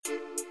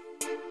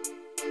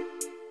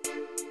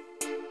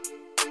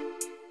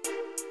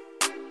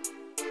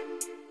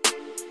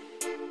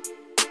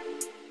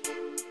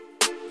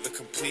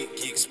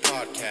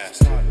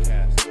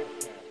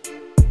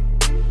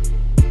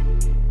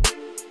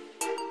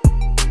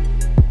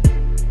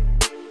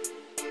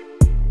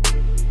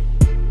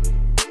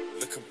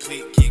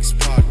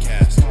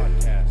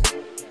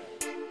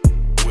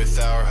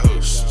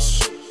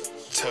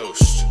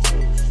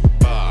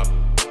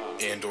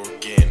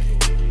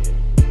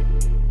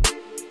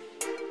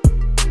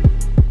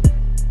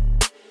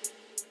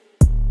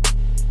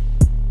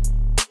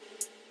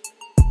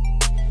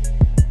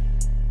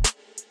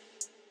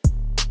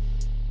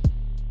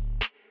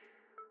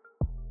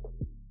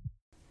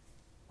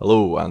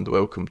Hello and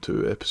welcome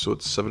to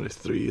episode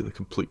 73 of the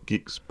Complete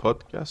Geeks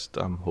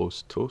podcast. I'm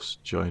host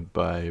Toast, joined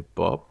by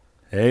Bob.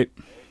 Hey.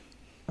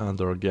 And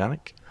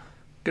Organic.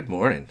 Good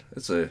morning.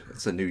 It's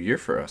a new year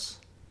for us.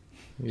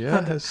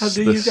 Yeah. How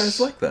do you guys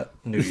like that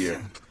new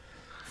year?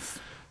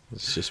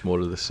 It's just more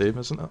of the same,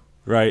 isn't it?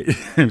 Right.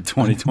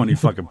 2020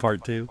 fucking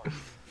part 2.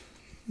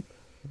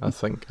 I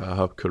think I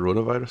have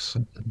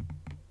coronavirus.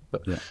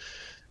 But,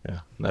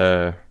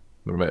 yeah.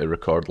 We were meant to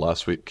record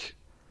last week,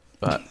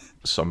 but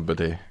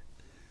somebody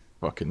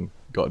fucking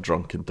got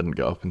drunk and didn't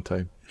get up in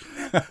time.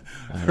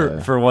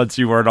 For once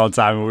you weren't on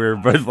time, and we were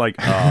both like,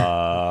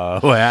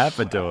 what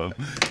happened to him?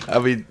 I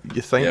mean,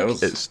 you think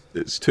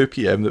it's 2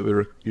 p.m. that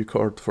we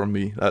record for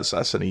me. That's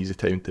an easy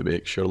time to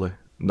make, surely.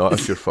 Not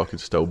if you're fucking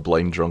still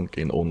blind drunk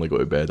and only go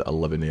to bed at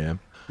 11 a.m.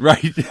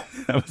 Right.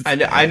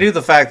 I knew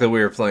the fact that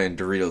we were playing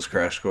Doritos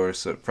Crash Course,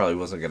 so it probably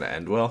wasn't going to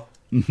end well.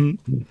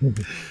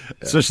 Mm-hmm.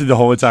 Especially the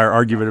whole entire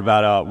argument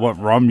about what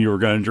rum you were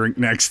going to drink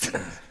next.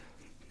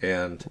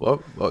 And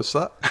what's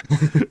that?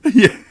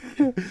 Yeah.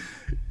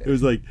 It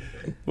was like,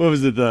 what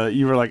was it?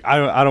 You were like,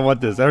 I don't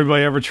want this.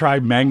 Everybody ever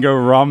tried mango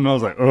rum? I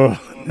was like, oh,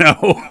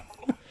 no.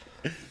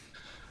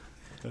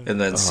 And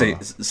then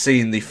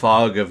seeing the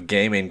fog of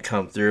gaming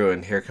come through,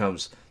 and here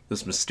comes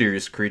this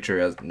mysterious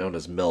creature known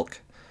as Milk.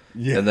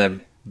 Yeah. And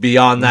then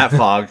beyond that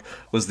fog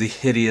was the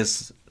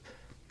hideous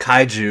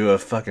kaiju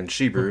of fucking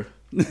Shibu.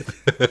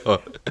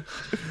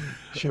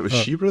 Shit, was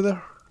Shibu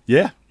there?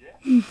 Yeah.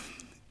 You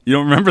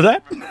don't remember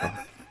that?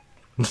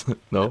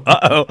 No.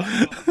 Uh-oh.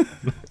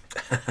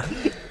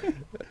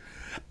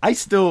 I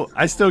still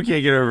can't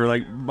get over,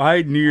 like,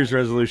 my New Year's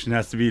resolution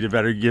has to be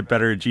to get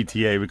better at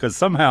GTA, because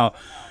somehow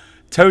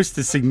Toast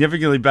is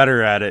significantly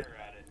better at it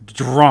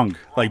drunk,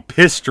 like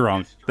piss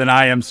drunk, than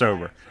I am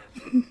sober.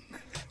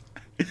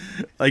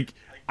 Like,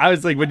 I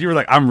was like, when you were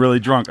like, I'm really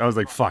drunk, I was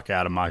like, fuck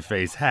out of my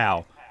face.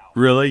 How?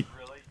 Really?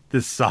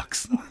 This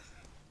sucks.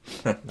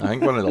 I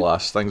think one of the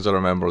last things I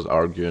remember was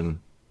arguing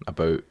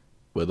about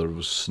whether it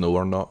was snow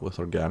or not with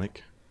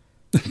Organic.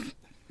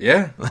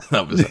 Yeah.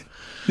 That was it.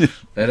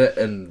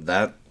 And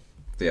that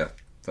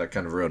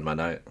kind of ruined my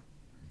night.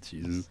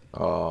 Jesus.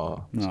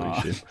 Oh,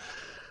 sorry, shit.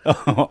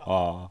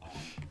 Oh.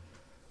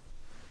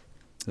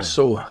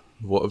 So,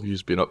 what have you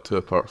been up to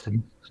apart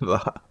from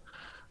that?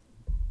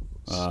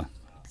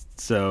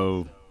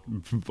 So,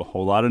 a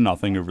whole lot of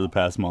nothing over the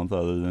past month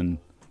other than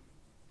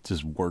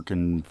just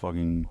working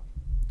fucking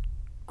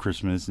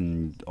Christmas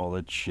and all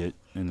that shit.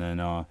 And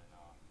then, I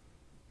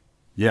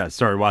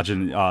started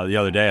watching the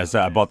other day.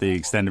 I bought the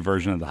extended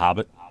version of The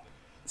Hobbit.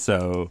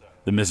 So,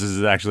 the missus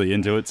is actually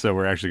into it. So,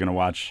 we're actually going to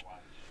watch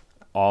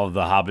all of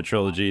the Hobbit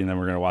trilogy, and then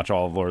we're going to watch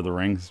all of Lord of the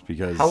Rings.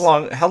 Because How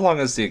long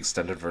is the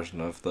extended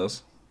version of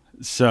those?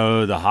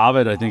 So, The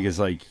Hobbit, I think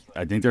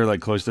they're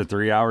like close to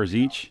 3 hours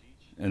each.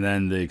 And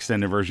then the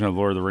extended version of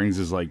Lord of the Rings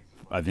is like,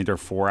 I think they're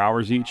 4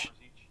 hours each.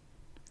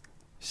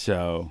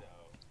 So,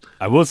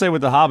 I will say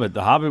with The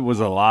Hobbit was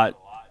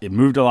it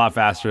moved a lot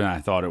faster than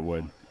I thought it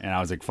would. And I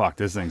was like, fuck,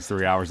 this thing's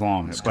 3 hours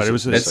long. But it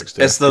was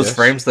it's those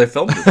frames they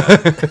filmed it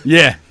at.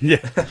 Yeah.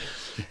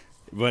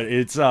 But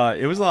it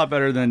was a lot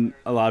better than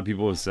a lot of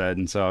people have said.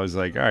 And so I was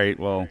like, all right,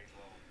 well,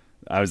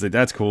 I was like,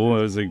 that's cool.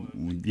 I was like,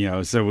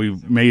 so we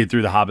made it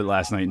through The Hobbit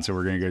last night. And so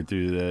we're going to go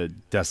through the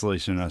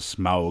Desolation of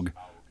Smaug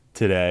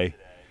today.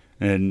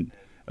 And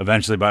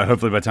eventually,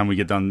 hopefully by the time we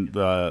get done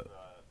the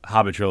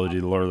Hobbit trilogy,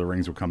 the Lord of the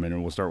Rings will come in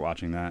and we'll start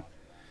watching that.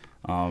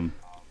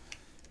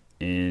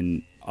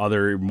 In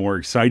other more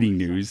exciting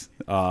news,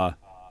 I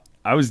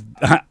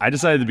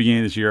decided at the beginning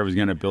of this year I was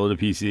going to build a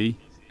PC,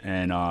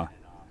 and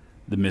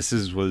the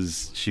missus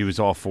was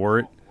all for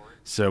it.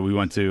 So we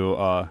went to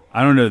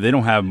I don't know, they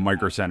don't have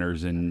Micro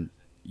Centers in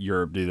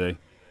Europe, do they?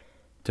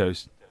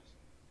 Toast?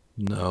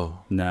 No,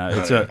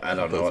 it's I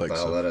don't know what the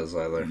hell that is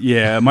either.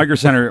 Yeah, Micro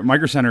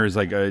Center is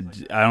like I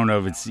don't know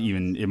if it's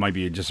even, it might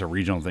be just a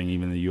regional thing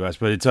even in the US,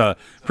 but it's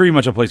pretty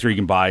much a place where you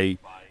can buy,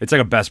 it's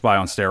like a Best Buy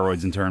on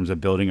steroids in terms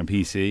of building a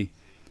PC.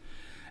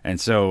 And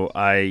so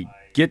I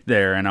get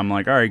there and I'm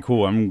like, all right,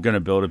 cool, I'm going to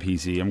build a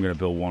PC. I'm going to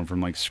build one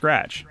from like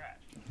scratch.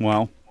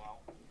 Well,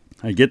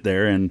 I get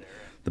there and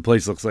the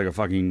place looks like a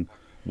fucking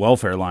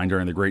welfare line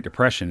during the Great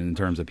Depression in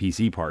terms of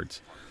PC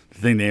parts. The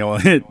thing,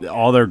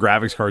 all their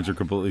graphics cards are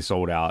completely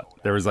sold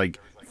out. There was like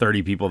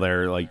 30 people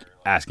there like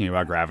asking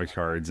about graphics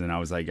cards, and I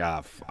was like,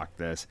 fuck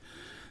this.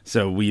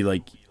 So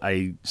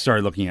I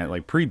started looking at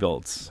like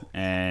pre-builds,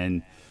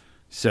 and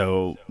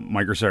so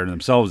Microsoft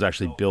themselves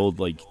actually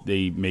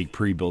they make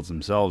pre-builds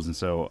themselves, and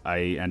so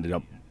I ended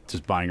up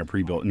just buying a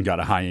pre-built and got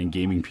a high-end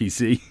gaming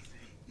PC.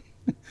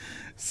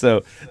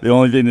 So the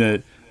only thing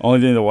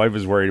the wife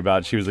was worried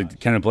about, she was like,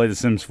 can I play The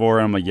Sims 4?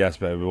 And I'm like, yes,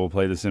 baby, we'll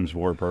play The Sims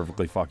 4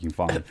 perfectly fucking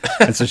fine.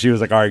 And so she was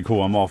like, all right,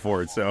 cool, I'm all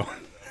for it. So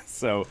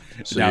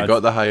you got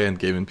the high-end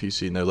gaming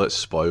PC. Now let's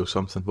spoil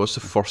something. What's the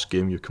first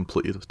game you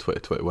completed of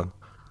 2021?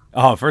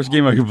 Oh, first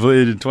game I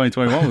completed in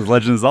 2021 was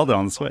Legend of Zelda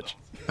on the Switch.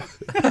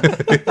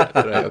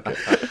 Right, okay.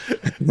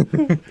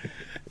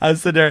 I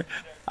was sitting there.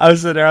 I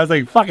was sitting there. I was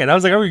like, "Fuck it." I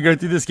was like, "I'm gonna go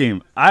through this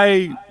game."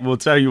 I will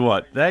tell you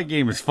what, that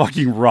game is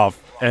fucking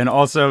rough, and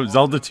also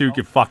Zelda 2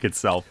 can fuck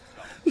itself.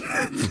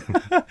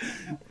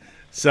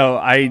 So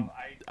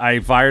I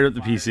fired up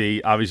the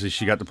PC. Obviously,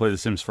 she got to play The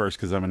Sims first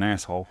because I'm an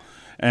asshole,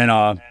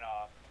 and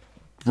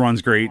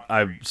runs great.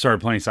 I started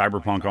playing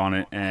Cyberpunk on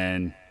it,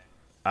 and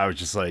I was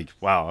just like,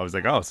 wow. I was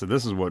like, oh, so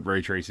this is what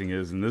ray tracing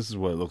is, and this is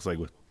what it looks like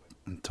with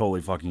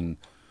totally fucking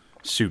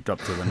souped up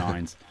to the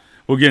nines.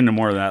 We'll get into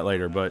more of that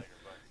later, but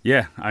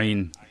yeah, I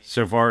mean,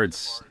 so far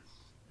it's.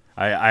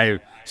 I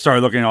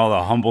started looking at all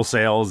the Humble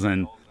sales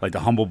and like the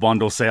Humble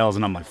Bundle sales,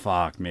 and I'm like,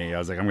 fuck me. I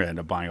was like, I'm gonna end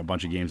up buying a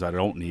bunch of games I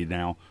don't need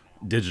now,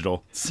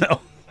 digital.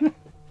 So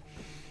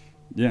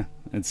yeah,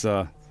 it's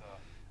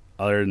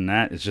other than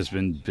that, it's just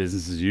been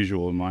business as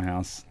usual in my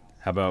house.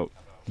 How about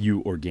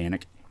you,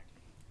 Organic?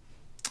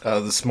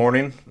 This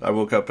morning, I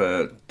woke up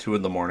at 2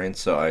 in the morning,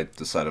 so I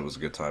decided it was a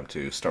good time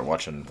to start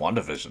watching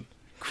WandaVision.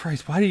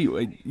 Christ, why do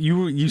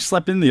you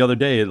slept in the other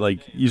day? Like,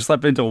 you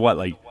slept until what,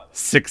 like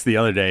 6 the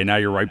other day, and now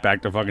you're right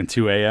back to fucking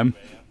 2 a.m.?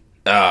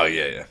 Oh,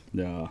 yeah.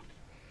 Yeah.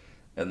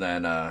 And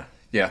then,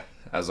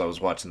 as I was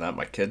watching that,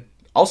 my kid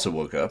also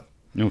woke up.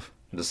 Oof.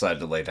 And decided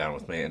to lay down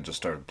with me and just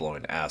started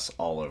blowing ass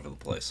all over the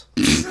place.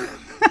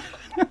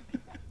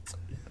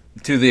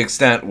 To the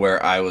extent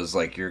where I was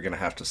like, you're going to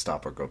have to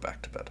stop or go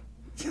back to bed.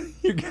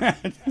 You're gonna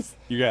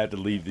have to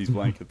leave these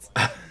blankets.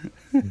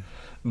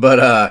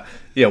 But,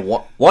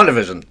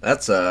 WandaVision,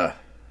 that's, I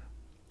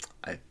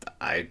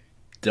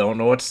don't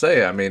know what to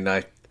say. I mean,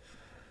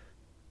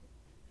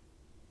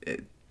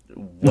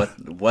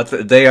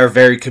 they are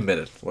very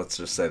committed. Let's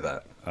just say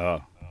that.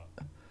 Oh.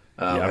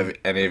 Have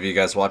any of you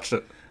guys watched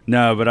it?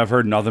 No, but I've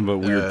heard nothing but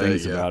weird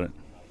things about it.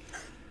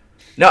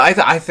 No,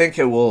 I think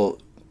it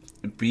will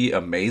be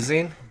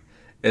amazing.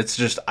 It's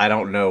just, I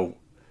don't know,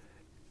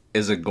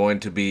 is it going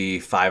to be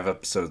 5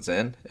 episodes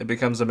in it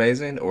becomes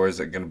amazing, or is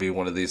it going to be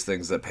one of these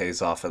things that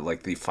pays off at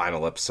like the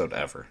final episode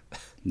ever?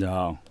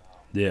 No.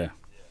 Yeah.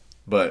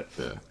 But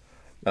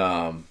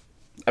I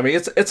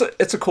mean,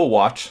 it's a cool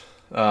watch.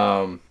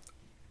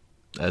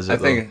 Is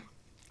it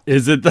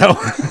Is it though?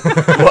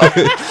 Well,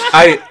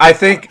 I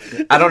think,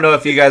 I don't know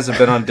if you guys have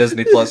been on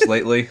Disney Plus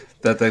lately,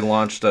 that they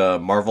launched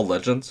Marvel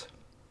Legends.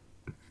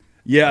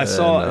 Yeah, I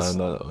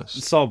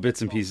saw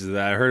bits and pieces of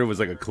that. I heard it was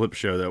like a clip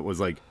show that was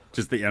like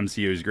just the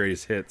MCU's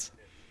greatest hits.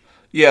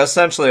 Yeah,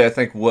 essentially, I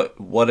think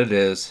what it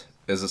is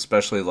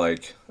especially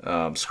like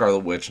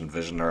Scarlet Witch and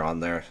Vision are on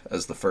there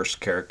as the first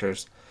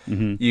characters.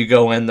 Mm-hmm. You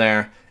go in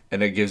there,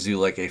 and it gives you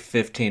like a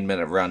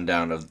 15-minute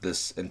rundown of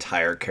this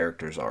entire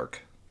character's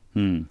arc.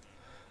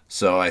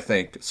 So I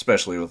think,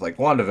 especially with like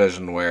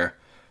WandaVision, where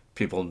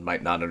people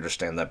might not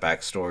understand that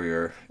backstory,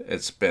 or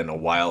it's been a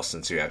while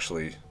since you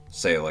actually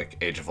say like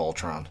Age of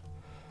Ultron,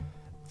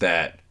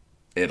 that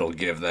it'll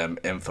give them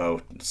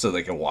info so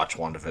they can watch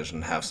WandaVision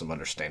and have some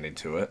understanding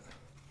to it.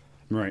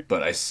 Right.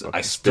 But I It's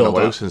still been a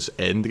while don't. since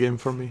Endgame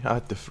for me. I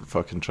had to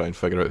fucking try and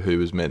figure out who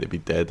was meant to be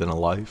dead and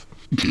alive.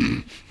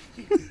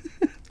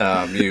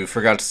 You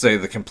forgot to say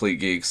the Complete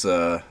Geeks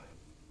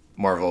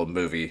Marvel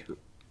movie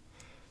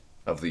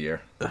of the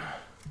year.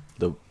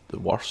 The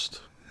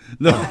worst.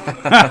 No.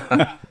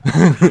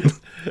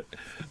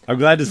 I'm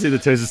glad to see the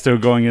Toast is still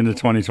going into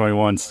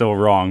 2021 still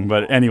wrong,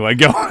 but anyway,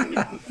 go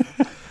on.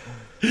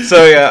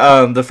 So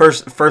yeah, the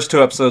first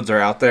 2 episodes are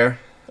out there.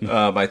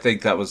 I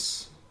think that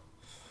was.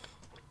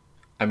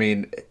 I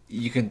mean,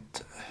 you can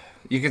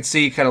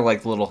see kind of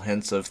like little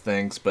hints of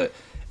things, but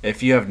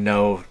if you have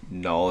no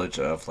knowledge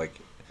of like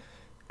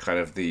kind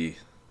of the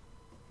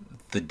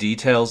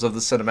details of the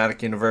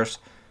cinematic universe,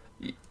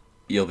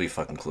 you'll be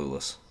fucking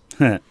clueless.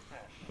 Yeah,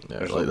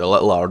 like the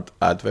little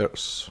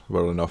adverts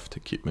were enough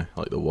to keep me,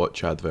 like the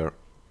watch advert,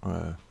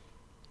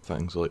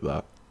 things like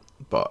that.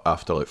 But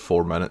after like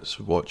 4 minutes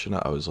of watching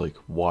it, I was like,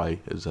 why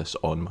is this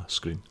on my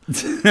screen?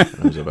 And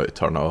I was about to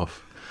turn it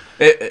off.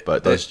 But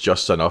it does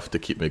just enough to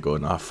keep me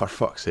going, for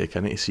fuck's sake,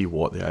 I need to see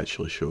what they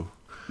actually show.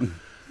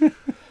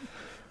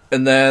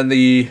 And then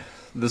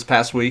this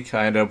past week,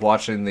 I ended up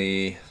watching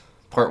the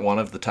part 1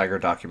 of the Tiger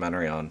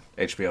documentary on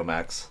HBO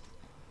Max.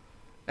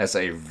 That's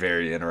a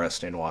very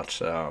interesting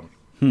watch.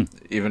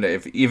 Even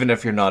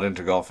if you're not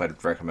into golf,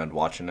 I'd recommend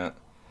watching it.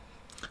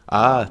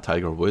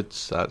 Tiger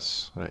Woods,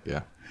 that's right,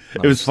 yeah.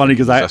 It was funny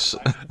because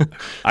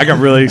I got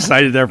really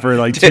excited there for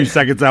like 2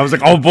 seconds. I was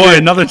like, oh boy,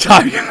 another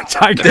Tiger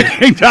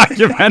King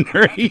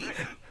documentary.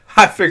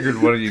 I figured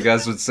one of you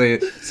guys would see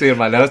in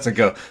my notes and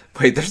go,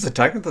 wait, there's a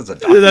Tiger, there's a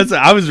doc.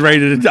 I was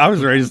ready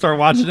to start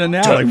watching it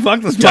now. Like,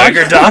 fuck this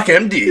Tiger Doc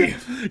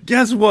MD.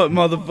 Guess what,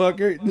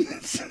 motherfucker?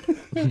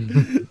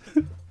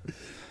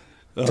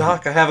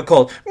 Doc, I have a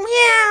cold.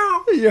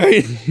 Meow.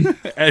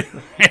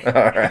 All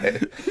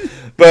right.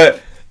 But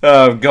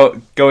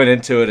going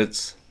into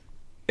it,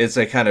 it's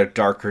a kind of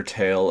darker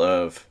tale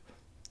of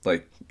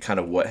like kind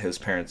of what his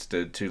parents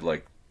did to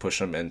like push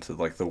him into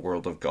like the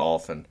world of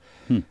golf, and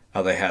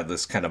how they had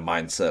this kind of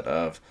mindset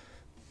of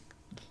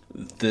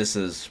this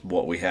is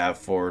what we have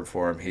forward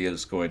for him. He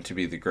is going to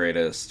be the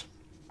greatest,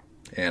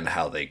 and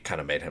how they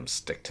kind of made him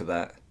stick to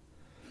that.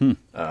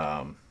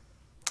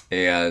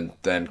 and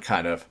then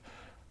kind of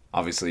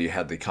obviously you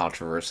had the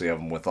controversy of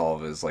him with all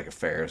of his like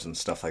affairs and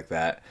stuff like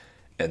that,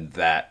 and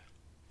that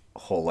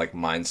whole like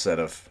mindset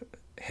of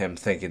him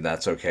thinking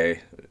that's okay.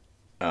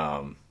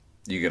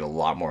 You get a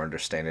lot more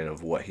understanding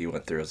of what he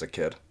went through as a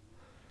kid.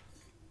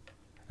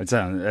 That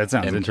sounds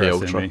interesting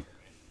Ultra. to me.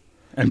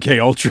 MK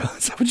Ultra.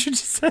 Is that what you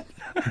just said?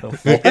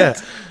 Yeah.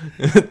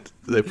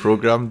 They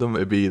programmed him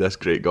to be this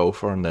great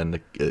golfer, and then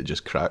it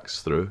just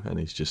cracks through, and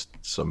he's just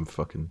some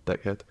fucking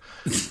dickhead.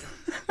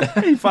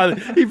 he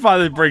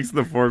finally breaks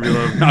the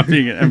formula of not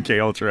being an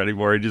MK Ultra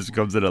anymore. He just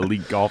becomes an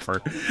elite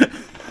golfer.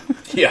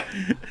 Yeah.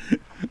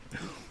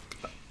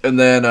 And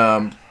then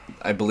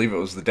I believe it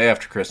was the day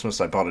after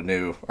Christmas, I bought a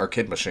new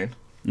arcade machine,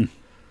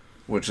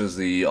 which is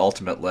the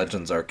Ultimate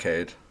Legends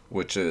arcade,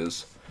 which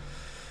is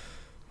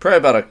probably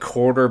about a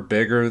quarter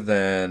bigger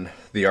than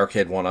the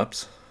arcade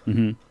 1-ups.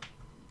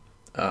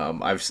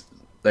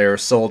 They are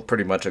sold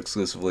pretty much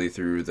exclusively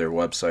through their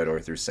website or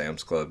through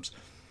Sam's Clubs.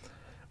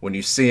 When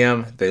you see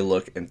them, they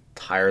look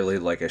entirely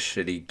like a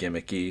shitty,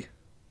 gimmicky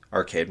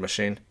arcade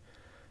machine.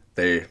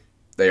 They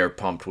are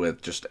pumped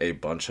with just a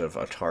bunch of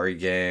Atari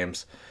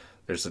games.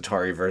 There's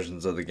Atari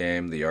versions of the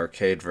game, the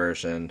arcade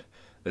version.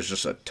 There's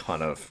just a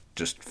ton of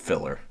just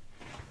filler.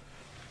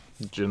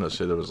 Did you not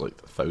say there was like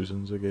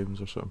thousands of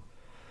games or something?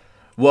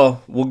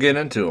 Well, we'll get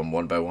into them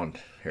one by one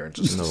here in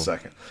just a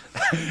second.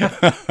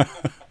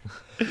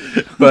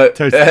 But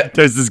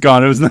Toast is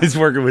gone. It was nice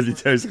working with you,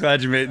 Toast.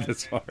 Glad you made it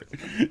this far.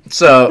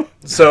 So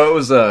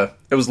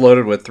it was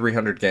loaded with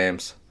 300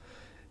 games.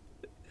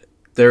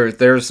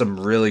 There's some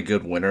really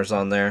good winners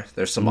on there.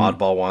 There's some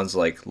oddball ones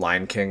like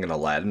Lion King and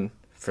Aladdin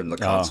from the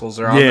consoles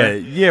are on there.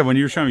 Yeah, when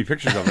you were showing me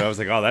pictures of it, I was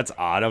like, oh, that's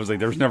odd. I was like,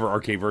 there's never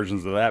arcade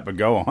versions of that, but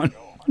go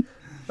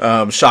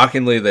on.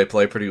 Shockingly, they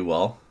play pretty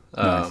well.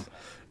 Nice.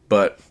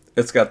 But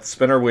it's got the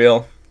spinner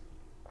wheel.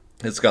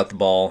 It's got the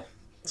ball.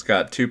 It's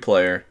got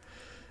 2-player.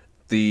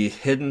 The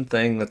hidden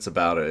thing that's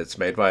about it, it's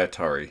made by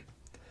Atari,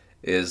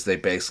 is they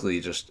basically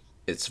just,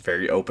 it's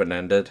very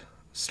open-ended.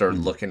 Started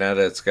looking at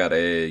it. It's got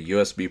a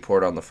USB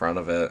port on the front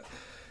of it.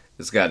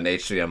 It's got an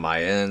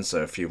HDMI in,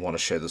 so if you want to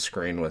share the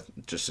screen with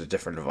just a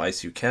different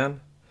device, you can.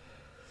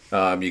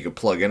 You could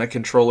plug in a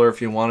controller if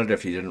you wanted,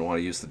 if you didn't want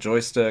to use the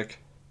joystick.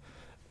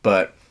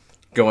 But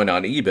going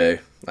on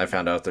eBay, I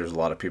found out there's a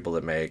lot of people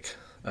that make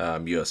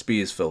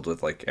USBs filled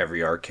with like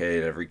every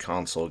arcade, every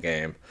console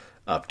game,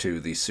 up to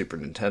the Super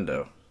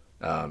Nintendo,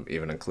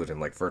 even including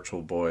like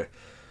Virtual Boy,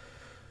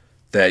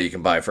 that you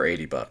can buy for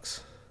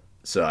 $80.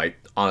 So I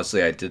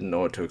didn't know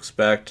what to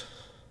expect.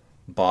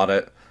 Bought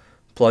it,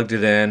 plugged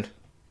it in.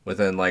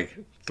 Within like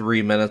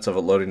 3 minutes of it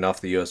loading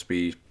off the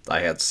USB, I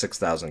had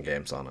 6,000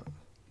 games on it.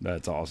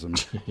 That's awesome.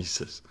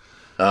 Jesus.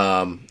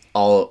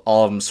 All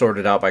of them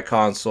sorted out by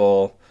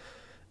console.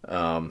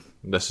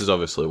 This is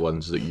obviously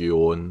ones that you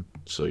own,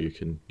 so you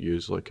can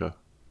use like a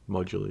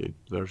modulated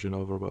version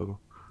of or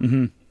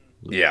whatever.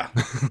 Yeah,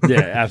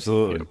 Yeah,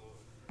 absolutely.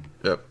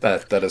 Yep.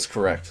 that is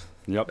correct.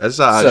 Yep. Is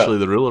that actually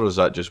the rule, or is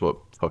that just what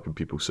fucking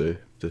people say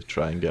to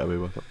try and get away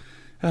with it?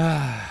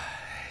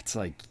 It's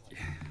like,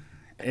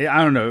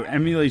 I don't know.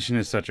 Emulation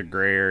is such a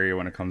gray area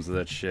when it comes to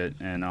that shit,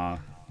 and I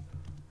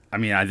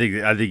mean, I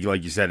think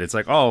like you said, it's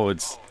like, oh,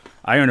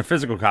 I own a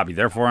physical copy,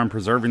 therefore I'm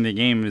preserving the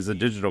game as a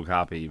digital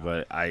copy,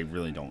 but I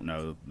really don't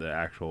know the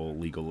actual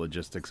legal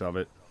logistics of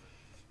it.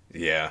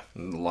 Yeah, a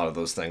lot of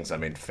those things, I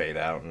mean, fade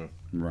out and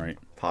Right.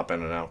 pop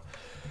in and out.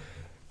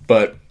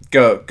 But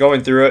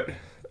going through it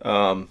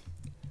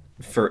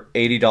for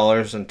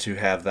 $80 and to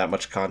have that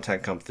much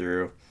content come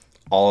through,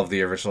 all of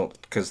the original,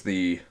 because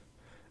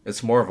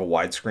it's more of a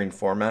widescreen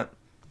format.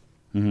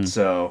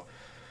 So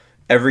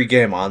every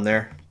game on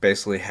there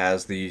basically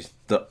has the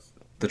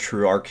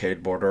true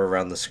arcade border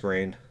around the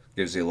screen.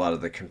 Gives you a lot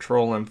of the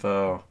control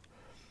info.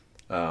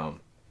 One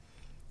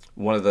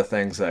of the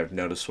things that I've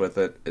noticed with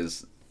it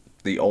is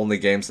the only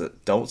games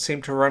that don't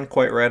seem to run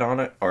quite right on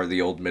it are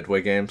the old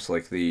Midway games,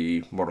 like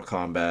the Mortal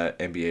Kombat,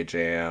 NBA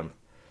Jam.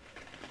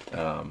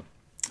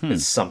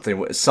 It's something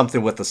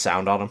with the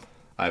sound on them.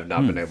 I've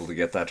not been able to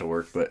get that to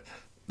work, but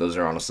those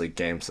are honestly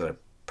games that I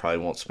probably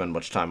won't spend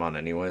much time on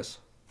anyways.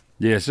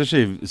 Yeah,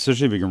 especially if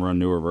you can run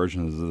newer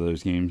versions of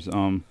those games.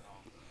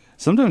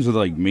 Sometimes with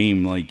like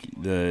MAME, like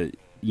the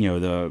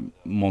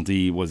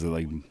multi, was it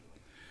like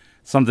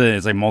something?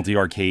 It's like multi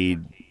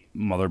arcade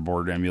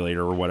motherboard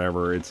emulator or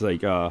whatever. It's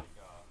like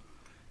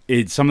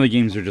some of the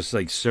games are just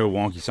like so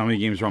wonky. Some of the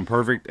games run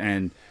perfect,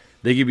 and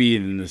they could be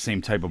in the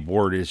same type of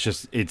board.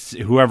 It's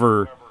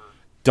whoever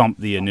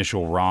dumped the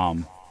initial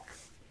ROM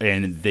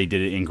and they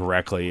did it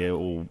incorrectly.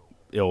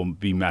 It'll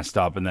be messed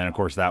up, and then of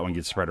course that one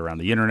gets spread around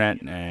the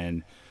internet,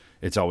 and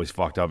it's always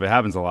fucked up. It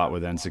happens a lot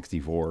with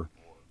N64.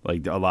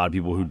 Like a lot of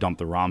people who dumped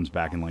the ROMs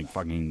back in like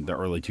fucking the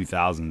early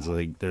 2000s,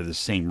 like they're the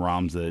same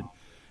ROMs that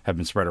have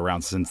been spread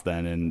around since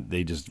then, and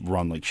they just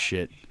run like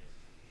shit.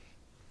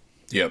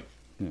 Yep.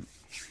 Yeah.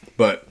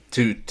 But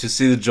to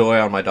see the joy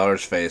on my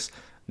daughter's face,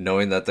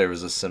 knowing that there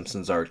was a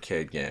Simpsons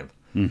arcade game,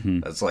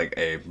 that's like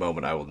a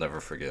moment I will never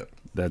forget.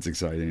 That's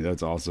exciting.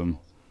 That's awesome.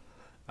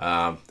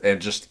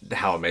 And just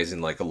how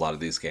amazing like a lot of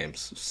these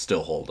games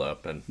still hold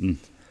up. And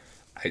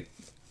I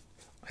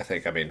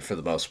think, I mean, for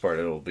the most part,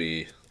 it'll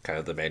be kind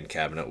of the main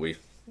cabinet. We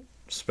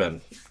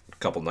spend a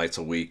couple nights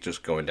a week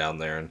just going down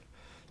there and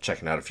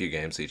checking out a few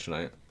games each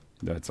night.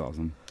 That's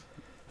awesome.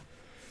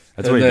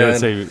 That's the way you do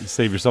it.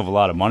 Save yourself a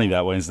lot of money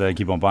that way instead of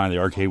keep on buying the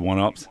arcade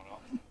one-ups.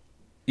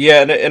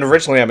 Yeah, and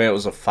originally, I mean, it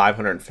was a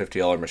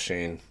 $550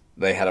 machine.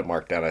 They had it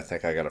marked down. I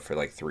think I got it for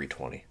like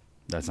 $320.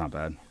 That's not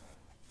bad.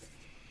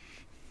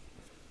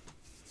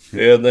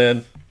 And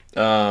then,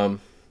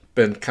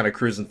 been kind of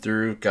cruising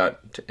through,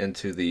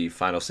 into the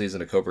final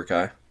season of Cobra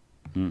Kai.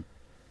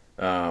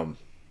 Man,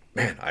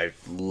 I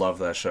love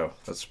that show.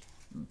 That's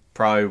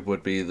probably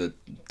would be the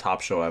top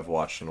show I've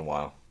watched in a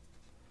while.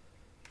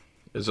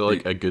 Is it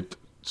like a good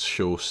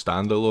show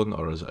standalone,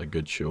 or is it a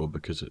good show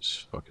because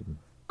it's fucking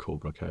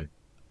Cobra Kai?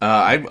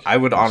 I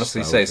would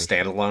honestly say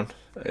standalone.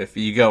 If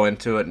you go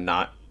into it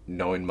not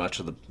knowing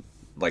much of the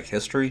like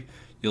history,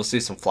 you'll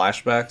see some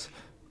flashbacks,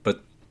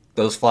 but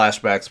those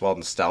flashbacks, while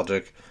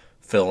nostalgic,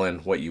 fill in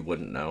what you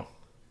wouldn't know.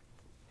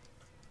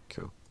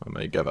 Cool. I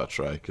might give it a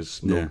try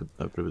because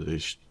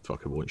everybody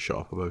fucking won't shut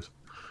up about it.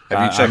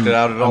 Have you checked it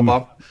out at all,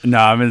 Bob? No,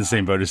 I'm in the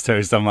same boat as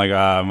Toast. I'm like,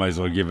 I might as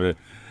well give it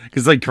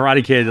because like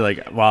Karate Kid,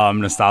 like while I'm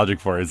nostalgic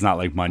for it, it's not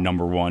like my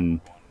number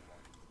one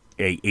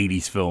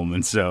 80s film,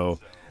 and so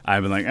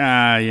I've been like,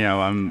 you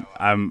know,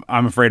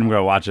 I'm afraid I'm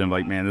gonna watch it. I'm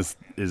like, man, this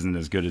isn't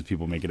as good as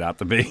people make it out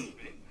to be.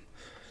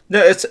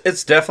 No,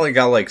 it's definitely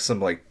got like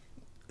some like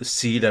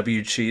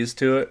CW cheese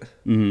to it,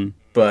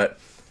 but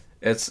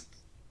it's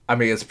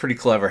pretty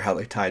clever how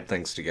they tied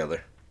things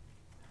together.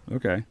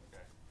 Okay.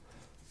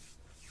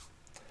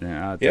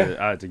 Yeah,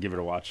 I have to give it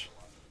a watch.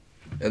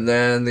 And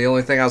then the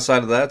only thing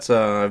outside of that,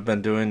 I've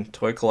been doing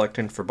toy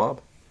collecting for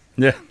Bob.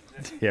 Yeah,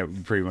 we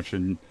pretty much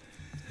we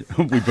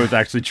both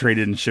actually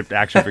traded and shipped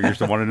action figures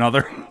to one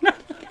another.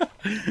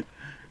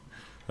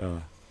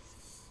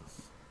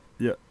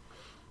 Yeah.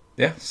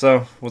 Yeah,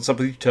 so what's up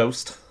with you,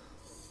 Toast?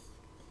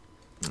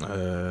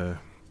 Not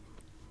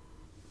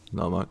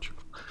much.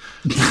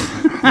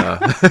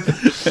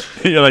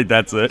 You're like,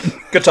 that's it.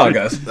 Good talk,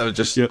 guys. I was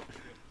just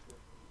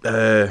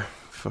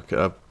fuck it.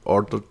 I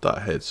ordered that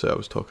headset I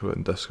was talking about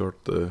in Discord.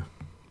 The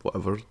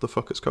whatever the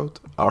fuck it's called,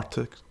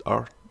 Artex,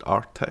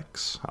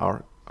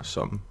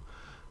 something,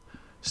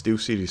 Steel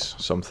Series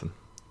something.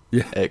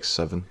 Yeah.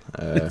 X7.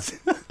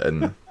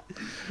 And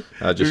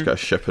I just got a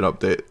shipping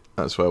update.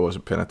 That's why I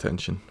wasn't paying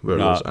attention. Where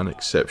there's an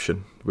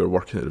exception. We're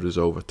working to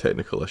resolve a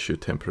technical issue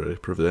temporarily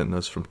preventing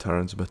us from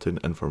transmitting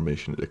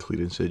information to the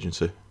clearance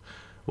agency.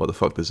 What the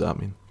fuck does that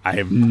mean? I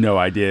have no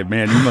idea,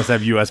 man. You must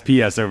have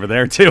USPS over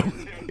there too.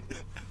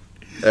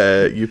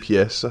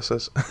 UPS, this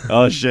is.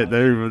 Oh shit,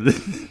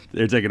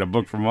 they're taking a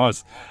book from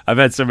us. I've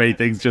had so many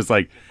things just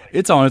like,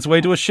 it's on its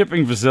way to a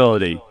shipping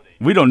facility.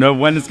 We don't know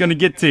when it's going to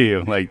get to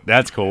you. Like,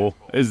 that's cool.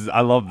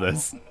 I love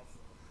this.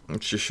 It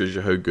just shows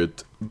you how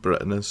good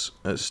Britain is.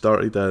 It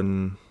started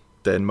in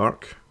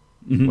Denmark,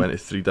 went to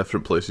 3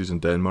 different places in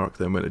Denmark,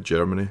 then went to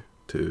Germany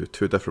to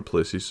 2 different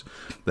places.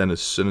 Then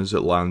as soon as it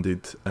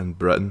landed in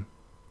Britain,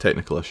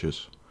 technical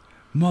issues.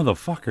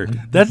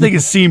 Motherfucker. That thing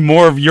has seen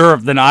more of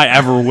Europe than I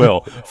ever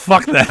will.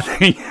 Fuck that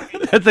thing.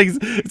 That thing's,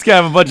 it's got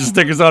to have a bunch of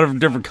stickers on it from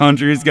different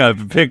countries. It's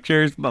got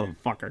pictures.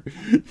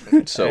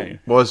 Motherfucker. So, Hey.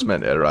 was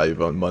meant to arrive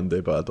on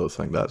Monday, but I don't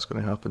think that's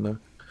going to happen now.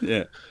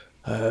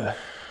 Yeah.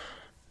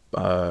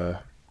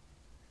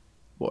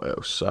 What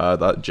else?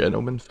 That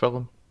Gentleman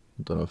film.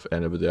 I don't know if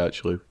anybody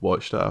actually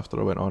watched it after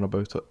I went on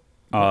about it.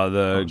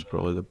 That was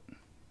probably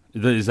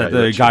Is that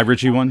the Guy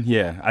Ritchie one?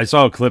 Yeah. I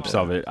saw clips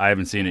of it. I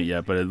haven't seen it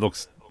yet, but it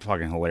looks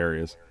fucking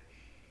hilarious.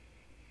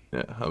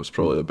 Yeah, that was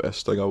probably the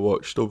best thing I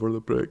watched over the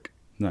break.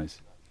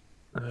 Nice.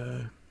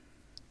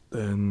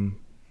 Then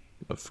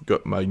I've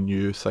got my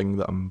new thing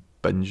that I'm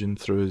binging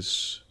through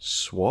is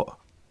SWAT.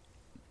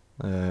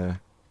 I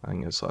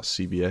think it's like a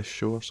CBS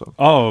show or something.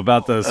 Oh,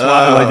 about the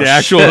SWAT, like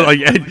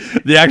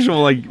the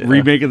actual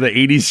remake of the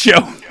 '80s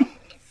show.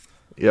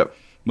 Yep.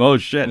 Oh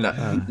shit!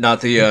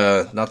 Not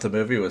the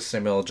movie with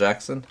Samuel L.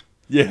 Jackson.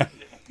 Yeah.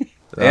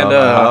 And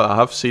I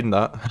have seen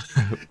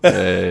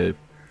that.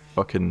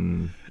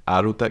 Fucking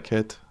Arrow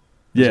Dickhead. Is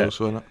Yeah.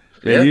 also in it.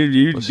 Yeah,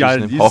 you What's his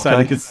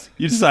name?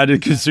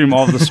 decided to consume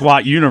all of the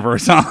SWAT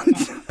universe, huh?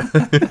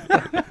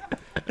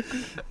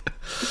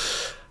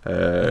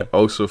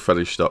 Also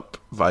finished up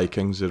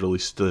Vikings. They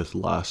released the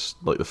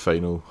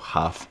final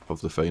half of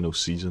the final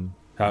season.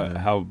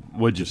 How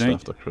would you just think?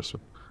 after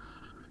Christmas.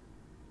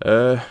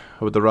 I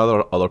would have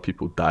rather other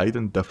people died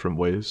in different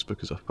ways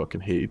because I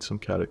fucking hated some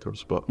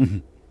characters, but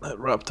it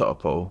wrapped it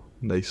up all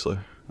nicely.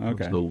 Okay.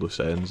 There's no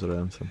loose ends or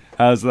anything.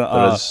 How's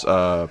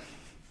the?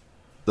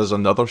 There's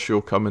another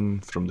show coming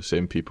from the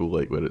same people,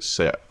 like where it's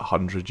set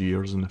 100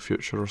 years in the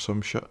future or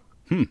some shit.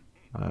 And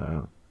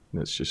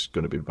it's just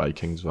going to be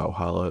Vikings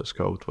Valhalla, it's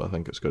called, but I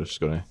think it's just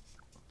going to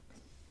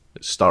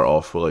start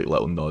off with like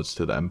little nods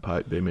to the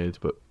impact they made,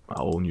 but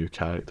all new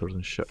characters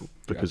and shit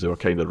because they were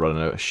kind of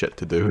running out of shit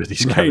to do with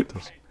these Right.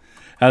 characters.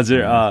 How's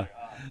there?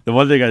 The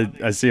one thing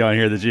I see on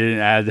here that you didn't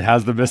add,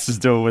 how's the missus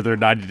doing with her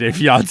 90 Day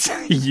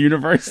Fiance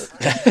universe?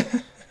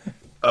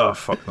 Oh,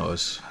 fuck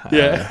knows.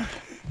 Yeah.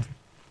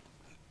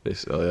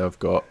 Basically, I've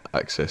got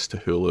access to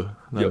Hulu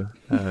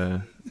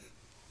now.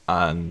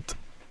 And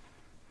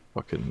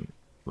fucking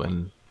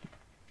when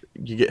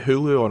you get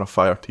Hulu on a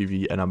Fire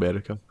TV in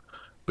America,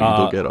 but you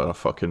don't get it on a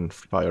fucking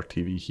Fire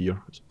TV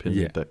here. It's a pain in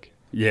the dick.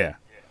 Yeah.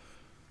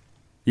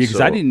 Yeah, because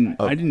So, I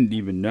didn't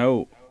even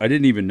know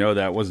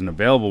that wasn't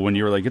available when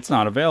you were like, it's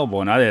not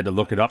available, and I had to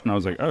look it up, and I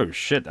was like, oh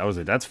shit, I was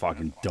like, that's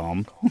fucking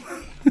dumb.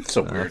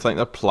 So I weird. think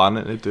they're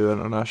planning to do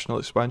international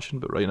expansion,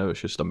 but right now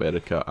it's just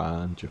America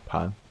and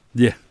Japan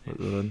Yeah. that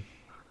they're in.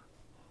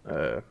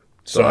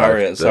 So how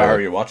are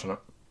you watching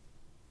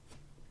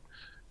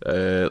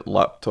it?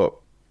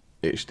 Laptop,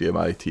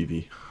 HDMI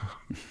TV.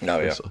 No,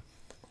 yeah. basically.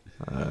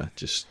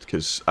 Just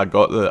because I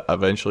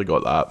eventually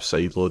got the app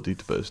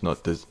sideloaded, but it's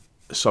not.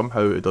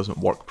 Somehow it doesn't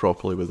work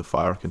properly with the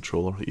Fire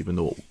controller, even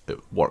though it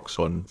works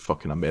on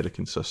fucking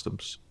American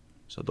systems.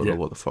 So I don't know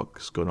what the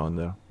fuck's going on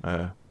there.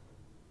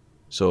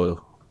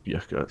 So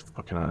yeah,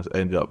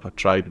 I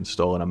tried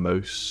installing a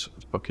mouse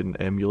fucking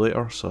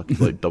emulator, so I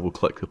could like double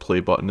click the play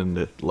button and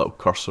the little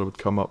cursor would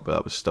come up, but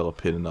that was still a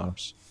pain in the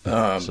arse.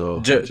 So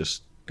I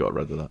just got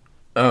rid of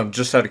that.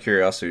 Just out of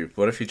curiosity,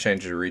 what if you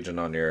change your region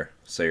on your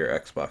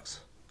Xbox?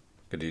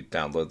 Could you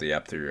download the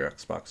app through your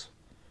Xbox?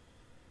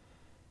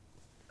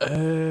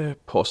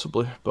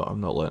 Possibly, but I'm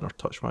not letting her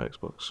touch my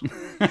Xbox.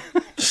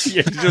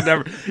 Yeah,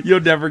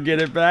 you'll never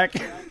get it back.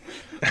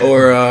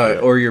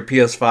 Or your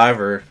PS5,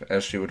 or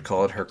as she would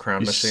call it, her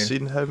crown You machine.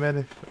 seen how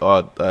many?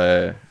 Oh,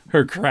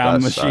 Her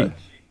crown machine.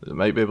 I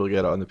might be able to get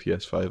it on the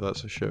PS5.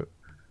 That's a shout.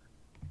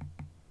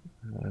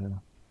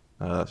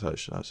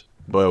 That's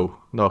well,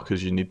 no,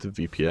 because you need the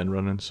VPN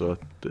running, so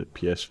the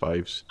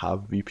PS5s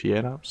have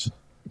VPN apps.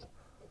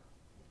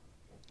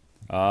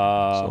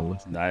 I'm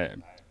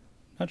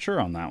not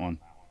sure on that one.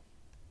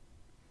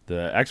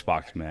 The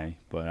Xbox may,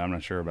 but I'm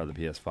not sure about the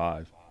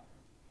PS5.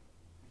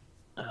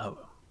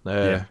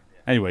 Yeah.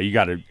 Anyway, you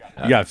got it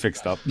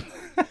fixed up.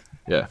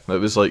 Yeah, it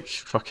was like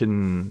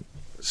fucking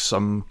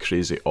some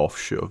crazy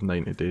offshoot of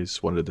 90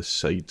 Days, one of the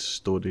side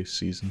story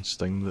seasons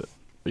thing that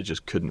we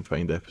just couldn't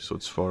find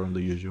episodes for in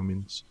the usual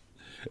means.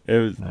 It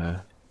was.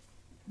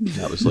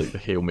 That was like the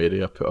Hail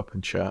Mary I put up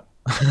in chat.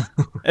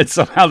 And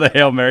somehow the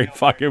Hail Mary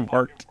fucking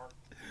worked.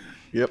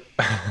 Yep.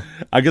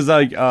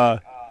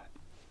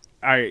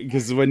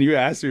 Because when you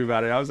asked me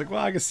about it, I was like,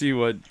 well, I can see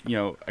what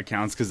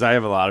accounts, because I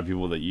have a lot of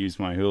people that use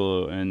my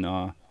Hulu, and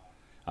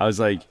I was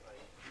like,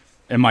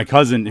 and my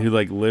cousin who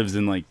like lives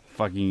in like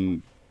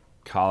fucking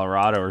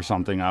Colorado or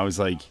something, I was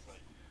like,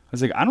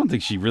 I don't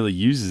think she really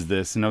uses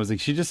this, and I was like,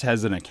 she just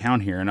has an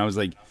account here, and I was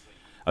like,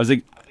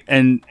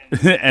 and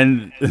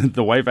and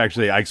the wife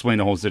actually, I explained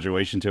the whole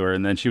situation to her,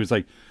 and then she was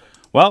like,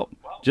 well,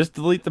 just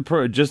delete the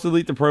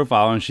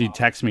profile, and she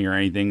texts me or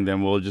anything,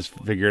 then we'll just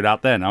figure it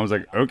out then. I was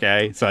like,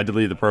 okay. So I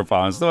deleted the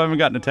profile, and still haven't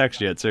gotten a text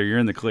yet, so you're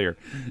in the clear.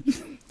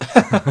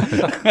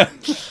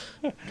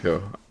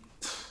 Cool.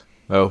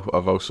 Well,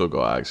 I've also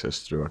got access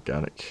through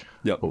Organic.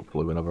 Yep.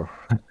 Hopefully whenever.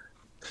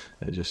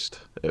 I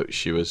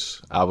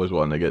was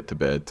wanting to get to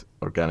bed.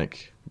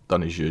 Organic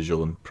done as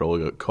usual and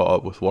probably got caught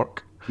up with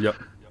work. Yep.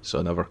 So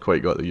I never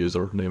quite got the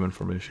username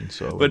information,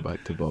 so I went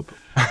back to Bob.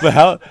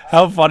 But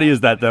how funny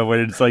is that though? When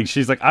it's like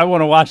she's like, I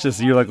want to watch this,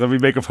 and you're like, let me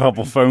make a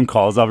couple phone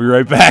calls. I'll be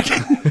right back.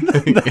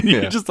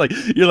 You're just like,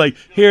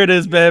 here it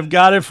is, babe,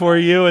 got it for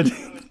you. And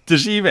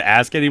does she even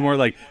ask anymore?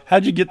 Like,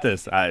 how'd you get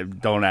this? I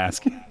don't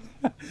ask.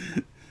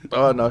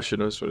 Oh no, she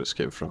knows where it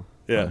came from.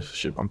 Yeah.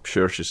 I'm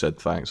sure she said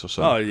thanks or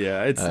something. Oh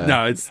yeah, I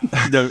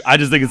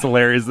just think it's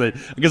hilarious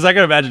because I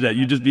can imagine that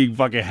you just being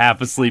fucking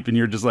half asleep and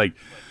you're just like,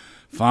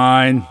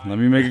 fine, let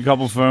me make a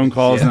couple phone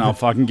calls and I'll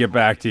fucking get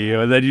back to you.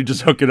 And then you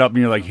just hook it up and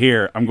you're like,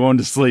 here, I'm going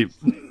to sleep.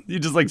 You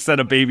just like set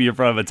a baby in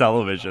front of a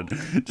television.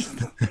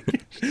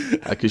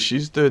 Because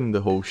she's doing the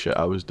whole shit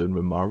I was doing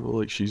with Marvel.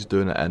 Like, she's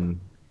doing it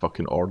in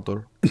fucking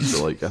order.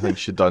 So like, I think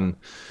she'd done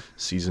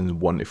seasons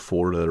 1 to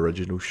 4 of the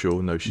original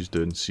show. Now she's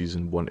doing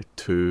season 1 to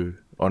 2.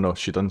 Oh no,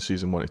 she done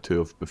season 1 to 2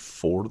 of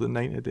before the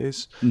 90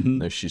 Days. Mm-hmm.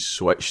 Now she's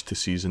switched to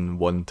season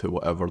 1 to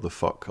whatever the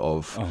fuck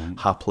of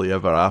Happily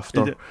Ever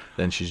After.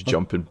 Then she's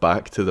jumping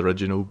back to the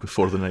original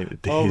before the 90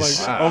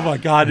 Days. Oh my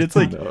god, it's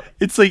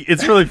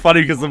really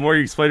funny because the more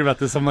you explain about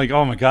this, I'm like,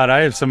 oh my god,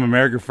 I have some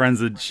American friends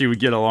that she would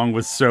get along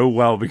with so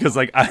well because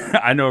like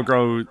I know a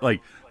girl who,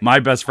 like, my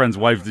best friend's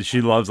wife, that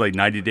she loves like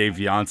 90 Day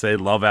Fiance,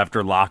 Love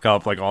After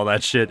Lockup, like all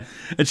that shit.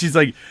 And she's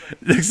like,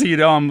 next thing you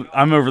know,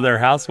 I'm over their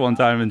house one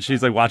time and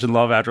she's like watching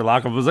Love After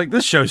Lockup. I was like,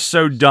 this show's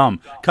so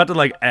dumb. Cut to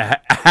like a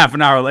half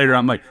an hour later,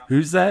 I'm like,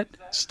 who's that?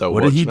 Still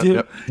what did he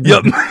do?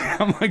 Yep.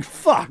 I'm like,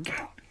 fuck.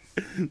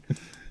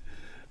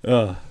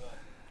 But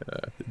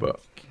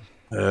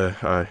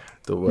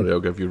don't worry, I'll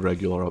give you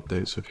regular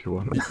updates if you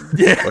want.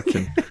 Yeah.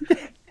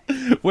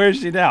 Where's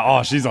she now?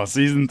 Oh, she's on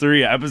season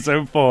 3,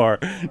 episode 4.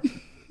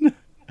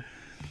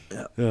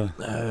 Yeah.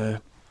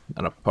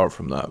 And apart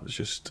from that, it was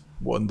just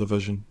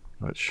WandaVision,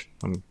 which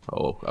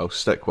I'll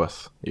stick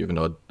with, even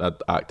though I'd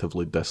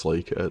actively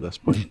dislike it at this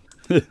point.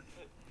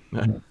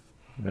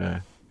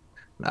 Yeah.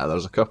 Nah,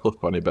 there's a couple of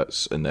funny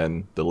bits, and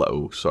then the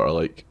little sort of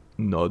like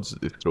nods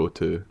that they throw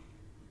to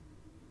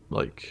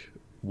like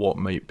what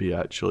might be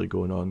actually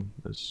going on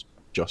is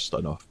just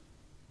enough.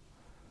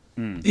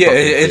 Yeah,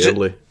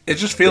 it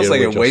just feels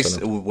like it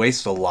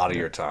wastes a lot of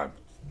your time.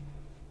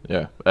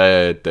 Yeah,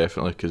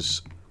 definitely,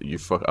 because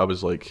I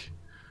was like,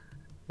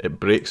 it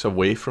breaks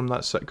away from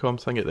that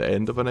sitcom thing at the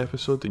end of an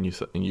episode, and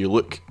you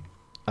look.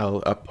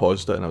 I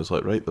paused it and I was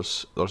like, right,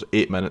 there's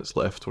 8 minutes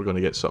left. We're going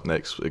to get something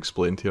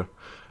explained here.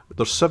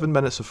 There's 7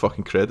 minutes of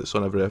fucking credits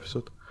on every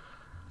episode.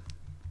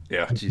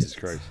 Yeah, Jesus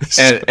Christ.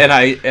 and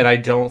I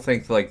don't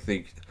think like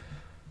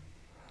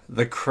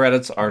the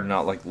credits are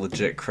not like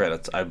legit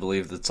credits. I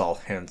believe that's all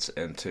hints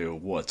into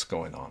what's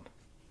going on.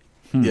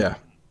 Yeah,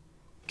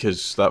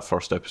 because that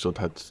first episode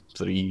had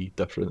 3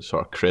 different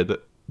sort of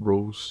credit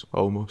rolls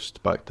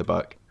almost back to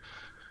back.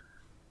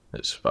 I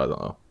don't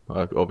know.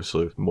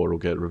 Obviously, more will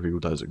get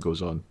revealed as it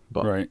goes on.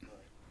 But right.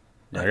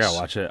 I gotta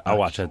watch it. I'll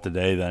watch that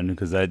today then,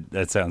 because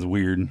that sounds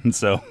weird.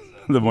 So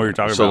the more you're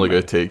talking it's about, only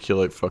going to take you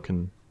like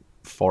fucking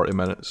 40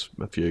 minutes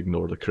if you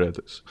ignore the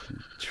credits.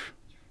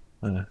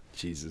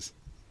 Jesus.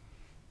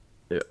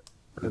 Yeah.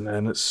 And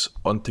then it's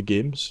on to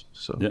games.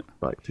 So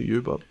back to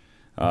you, Bob.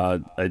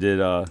 I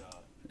did. Of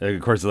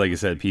course, like I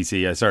said,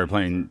 PC. I started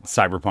playing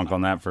Cyberpunk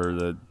on that for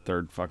the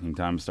 3rd fucking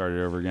time. Started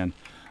over again.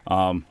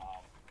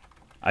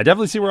 I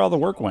definitely see where all the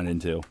work went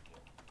into,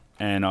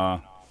 and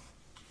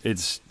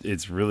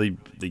it's really,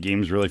 the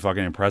game's really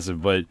fucking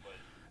impressive. But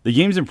the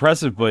game's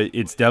impressive, but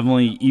it's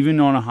definitely, even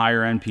on a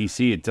higher end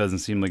PC, it doesn't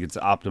seem like it's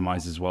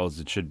optimized as well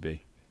as it should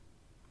be.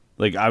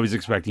 Like, I was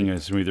expecting a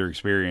smoother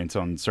experience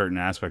on certain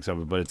aspects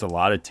of it, but it's a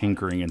lot of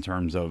tinkering in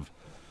terms of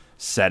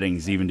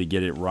settings, even to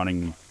get it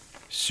running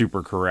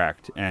super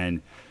correct.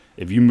 And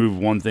if you move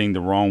one thing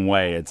the wrong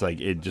way, it's like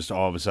it just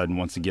all of a sudden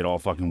wants to get all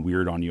fucking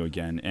weird on you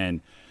again.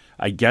 And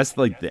I guess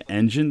like the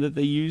engine that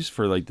they use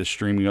for like the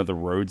streaming of the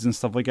roads and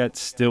stuff like that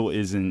still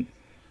isn't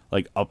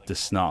like up to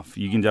snuff.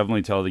 You can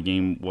definitely tell the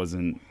game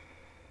wasn't.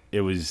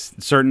 It was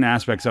certain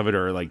aspects of it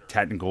are like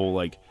technical,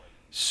 like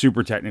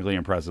super technically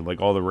impressive,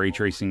 like all the ray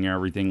tracing and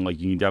everything. Like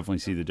you can definitely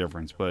see the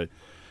difference. But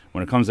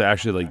when it comes to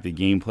actually like the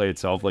gameplay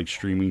itself, like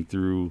streaming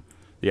through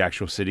the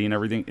actual city and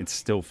everything, it's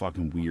still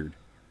fucking weird.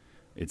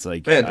 It's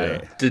like,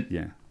 Did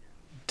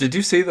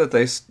you see that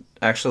they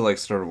actually like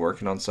started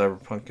working on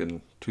Cyberpunk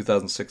in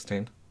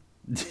 2016?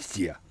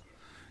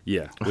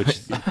 yeah.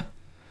 Which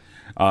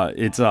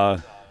it's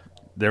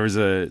there was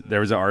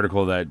an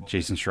article that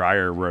Jason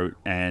Schreier wrote,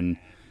 and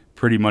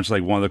pretty much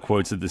like one of the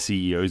quotes that the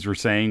CEOs were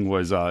saying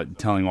was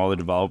telling all the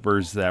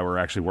developers that were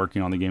actually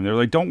working on the game, they're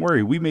like, "Don't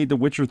worry, we made The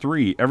Witcher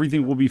 3.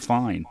 Everything will be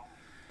fine."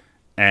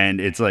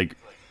 And it's like,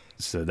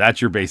 so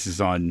that's your basis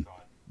on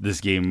this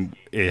game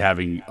it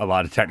having a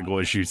lot of technical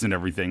issues and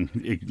everything,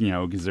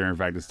 because in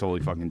fact it's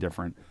totally fucking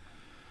different.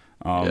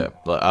 Like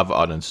I've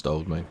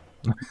uninstalled mine.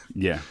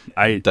 Yeah,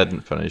 I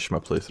didn't finish my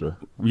playthrough.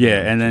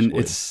 Yeah, and then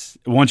it's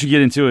once we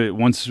get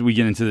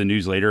into the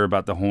news later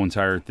about the whole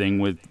entire thing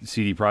with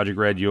CD Projekt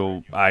Red,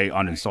 I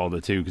uninstalled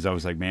it too because I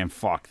was like, man,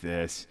 fuck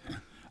this.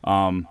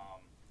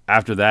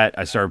 After that,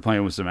 I started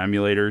playing with some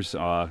emulators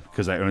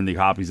because I own the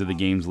copies of the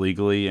games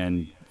legally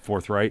and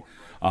forthright.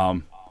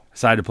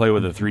 Decided to play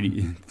with a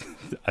 3D.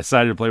 I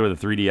decided to play with a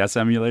 3DS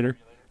emulator,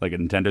 like a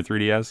Nintendo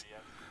 3DS.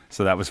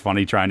 So that was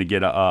funny trying to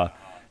get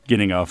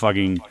getting a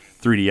fucking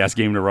 3DS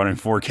game to run in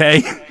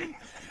 4K.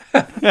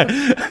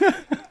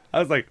 I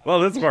was like, well,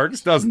 this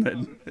works, doesn't it?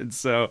 And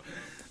so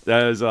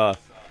that was, like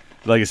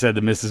I said,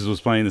 the missus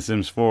was playing The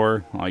Sims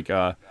 4. Like,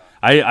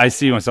 I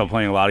see myself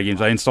playing a lot of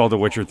games. I installed The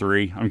Witcher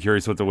 3. I'm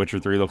curious what The Witcher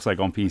 3 looks like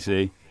on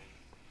PC.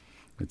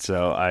 And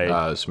so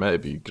it's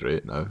meant to be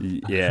great now.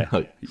 Yeah.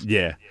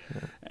 Yeah.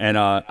 And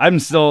I'm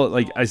still,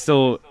 like,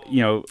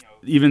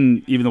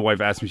 even the wife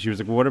asked me, she was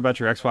like, well, what about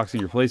your Xbox and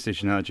your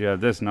PlayStation now that you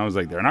have this? And I was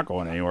like, they're not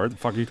going anywhere. What the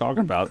fuck are you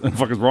talking about? What the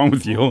fuck is wrong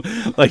with you?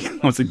 Like,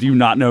 I was like, do you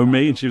not know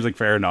me? And she was like,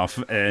 fair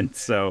enough. And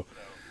so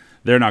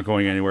they're not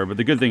going anywhere. But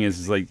the good thing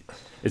is like,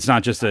 it's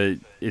not just we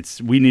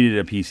needed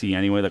a PC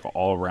anyway, like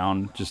all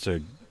around, just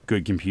a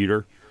good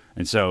computer.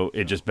 And so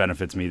it just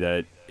benefits me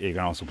that it can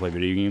also play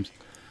video games.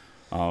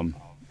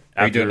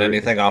 Are you doing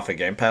anything off of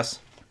Game Pass?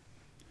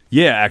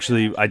 Yeah,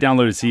 actually, I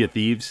downloaded Sea of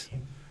Thieves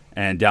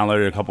and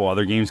downloaded a couple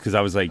other games because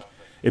I was like,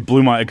 it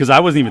blew my, because I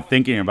wasn't even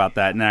thinking about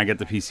that. And then I get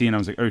the PC and I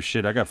was like, oh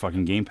shit, I got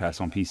fucking Game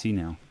Pass on PC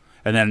now.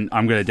 And then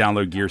I'm going to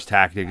download Gears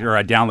Tactics, or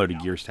I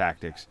downloaded Gears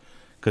Tactics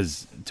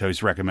because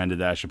Toast recommended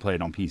that I should play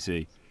it on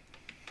PC.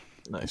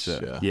 Nice,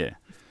 so, yeah.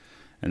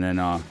 And then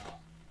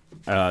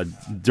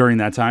during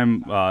that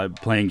time,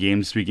 playing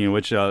games, speaking of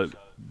which,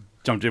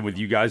 jumped in with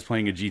you guys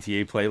playing a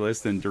GTA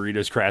playlist and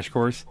Doritos Crash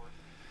Course.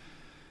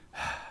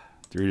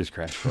 Doritos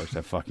Crash Course,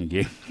 that fucking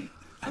game.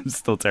 I'm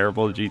still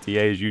terrible at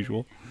GTA as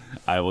usual.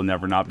 I will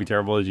never not be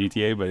terrible at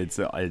GTA, but it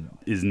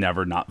is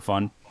never not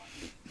fun.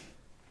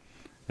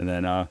 And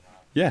then,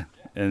 yeah.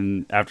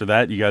 And after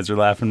that, you guys are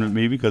laughing at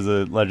me because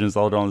of Legend of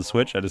Zelda on the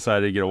Switch. I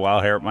decided to get a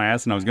wild hair up my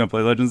ass, and I was going to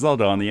play Legend of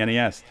Zelda on the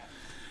NES.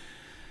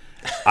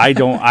 I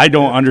don't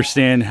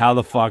understand how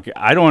the fuck.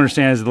 I don't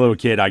understand as a little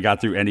kid I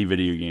got through any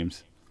video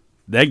games.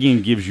 That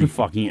game gives you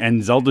fucking,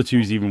 and Zelda 2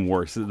 is even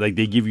worse. Like,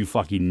 they give you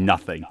fucking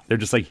nothing. They're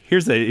just like,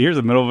 here's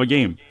the middle of a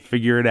game.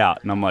 Figure it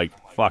out. And I'm like,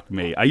 fuck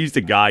me. I used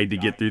a guide to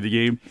get through the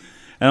game.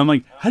 And I'm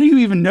like, how do you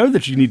even know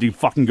that you need to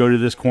fucking go to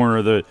this corner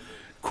of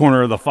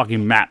the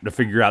fucking map to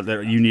figure out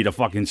that you need a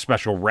fucking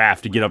special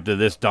raft to get up to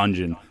this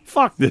dungeon?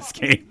 Fuck this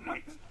game.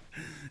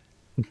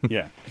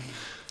 Yeah.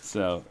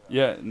 So,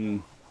 yeah.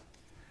 And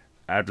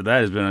after that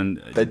has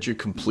been... Did you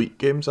complete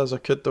games as a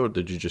kid, though, or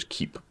did you just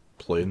keep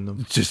playing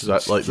them? Is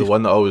that like the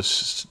one that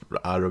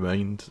I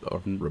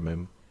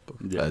remember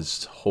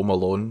is Home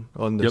Alone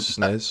on the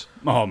SNES.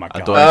 Oh my god! I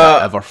don't think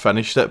I ever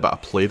finished it, but I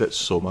played it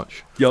so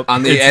much. Yep.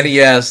 On the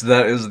NES,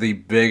 that is the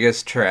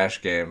biggest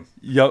trash game.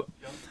 Yep.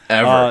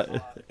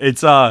 Ever.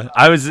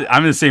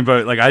 I'm in the same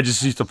boat. Like, I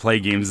just used to play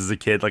games as a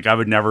kid. Like, I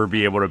would never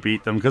be able to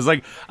beat them because,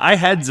 like, I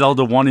had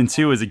Zelda 1 and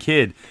 2 as a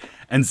kid,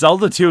 and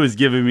Zelda 2 is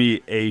giving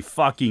me a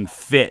fucking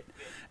fit.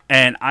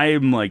 And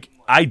I'm like,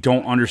 I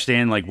don't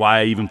understand, like,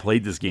 why I even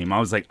played this game. I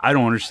was like, I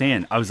don't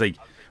understand. I was like,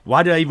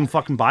 why did I even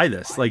fucking buy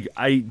this? Like,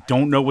 I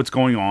don't know what's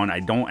going on.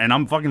 And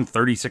I'm fucking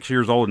 36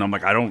 years old, and I'm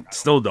like,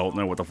 still don't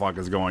know what the fuck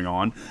is going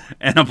on.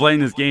 And I'm playing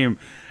this game,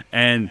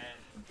 and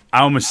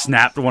I almost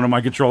snapped one of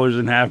my controllers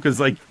in half because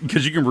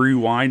you can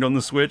rewind on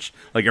the Switch.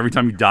 Like, every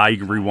time you die, you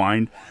can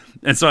rewind.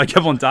 And so I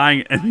kept on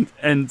dying,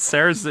 and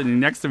Sarah's sitting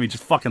next to me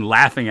just fucking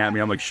laughing at me.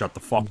 I'm like, shut the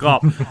fuck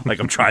up. Like,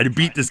 I'm trying to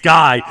beat this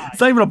guy. It's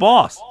not even a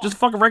boss. Just a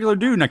fucking regular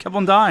dude, and I kept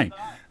on dying.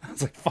 I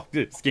was like, fuck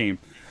this game.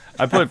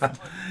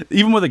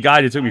 Even with a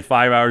guide, it took me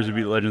 5 hours to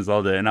beat Legend of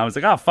Zelda, and I was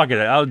like, oh, fuck it.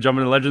 I'll jump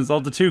into Legend of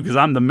Zelda 2 because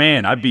I'm the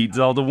man. I beat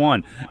Zelda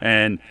 1.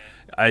 And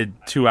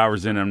 2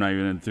 hours in, I'm not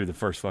even through the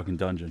first fucking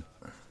dungeon.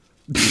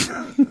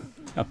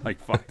 I'm like,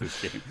 fuck this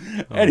game.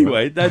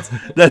 Anyway,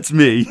 that's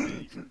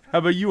me. How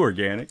about you,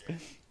 Organic?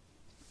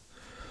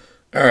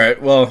 All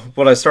right. Well,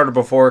 what I started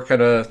before,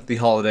 kind of the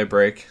holiday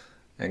break,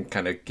 and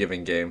kind of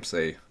giving games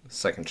a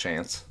second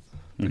chance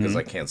because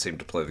I can't seem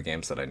to play the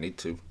games that I need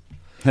to.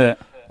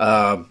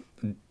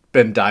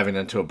 Been diving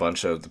into a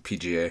bunch of the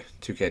PGA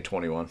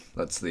 2K21.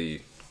 That's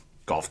the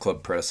golf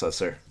club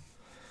predecessor.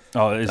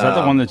 Oh, is that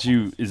the one that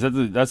you?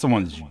 That's the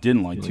one that you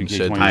didn't like?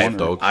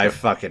 2K21. I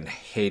fucking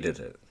hated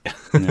it.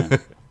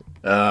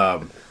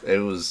 Yeah. It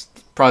was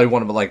probably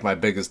one of my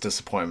biggest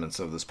disappointments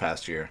of this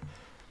past year.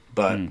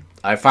 But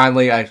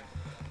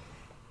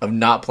I'm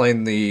not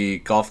playing the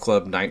Golf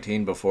Club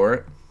 19 before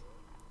it,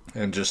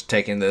 and just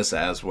taking this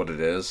as what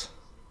it is,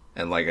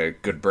 and like a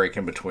good break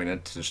in between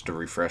it just to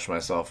refresh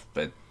myself.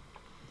 But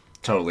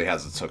totally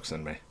has its hooks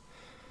in me.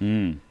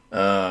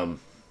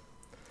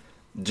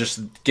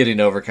 Just getting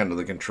over kind of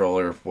the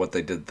controller, what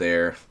they did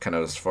there, kind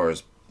of as far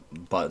as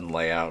button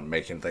layout and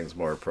making things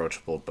more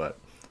approachable. But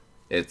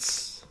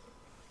it's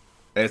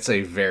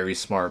a very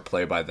smart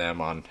play by them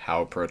on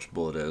how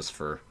approachable it is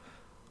for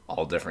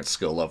all different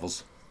skill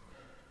levels.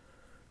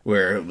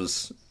 Where it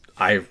was,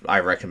 I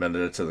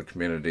recommended it to the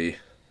community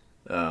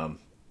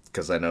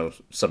because I know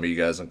some of you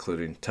guys,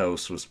 including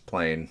Toast, was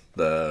playing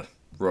the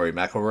Rory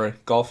McIlroy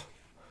golf.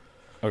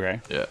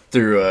 Okay. Yeah.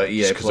 Through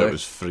EA because Play. it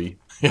was free.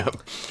 Yeah.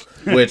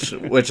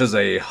 which is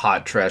a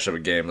hot trash of a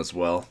game as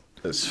well.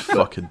 It's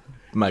fucking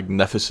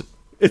magnificent.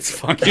 It's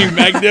fucking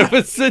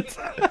magnificent.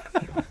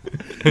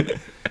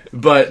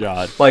 But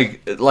God.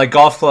 like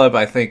Golf Club,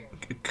 I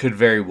think could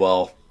very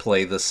well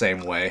play the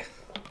same way.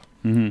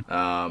 Mm-hmm.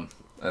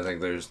 I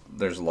think there's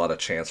a lot of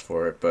chance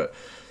for it, but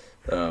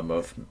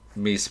of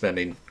me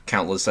spending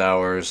countless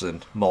hours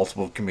in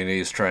multiple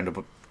communities trying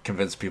to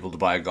convince people to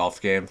buy a golf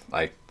game,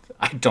 I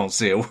don't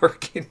see it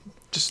working.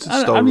 Just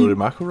install Rory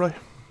McIlroy.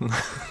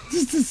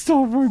 Just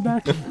install Rory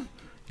McIlroy.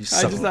 You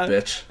son of a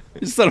bitch.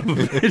 You son of a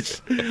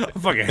bitch. I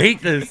fucking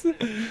hate this.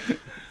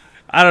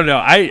 I don't know.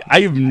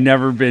 I've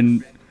never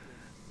been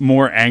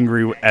more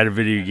angry at a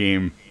video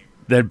game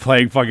than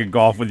playing fucking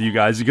golf with you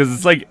guys, because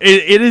it's like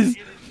it is.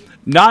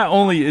 Not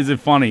only is it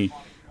funny,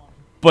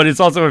 but it's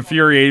also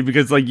infuriating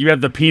because like you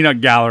have the peanut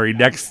gallery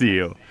next to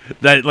you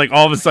that like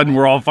all of a sudden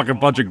we're all a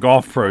fucking bunch of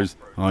golf pros.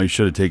 Oh, you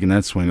should have taken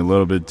that swing a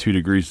little bit 2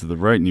 degrees to the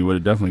right and you would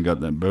have definitely got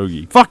that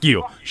bogey. Fuck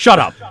you. Shut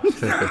up.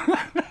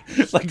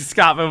 Like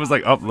Scottman was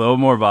like, up a little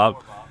more,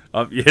 Bob.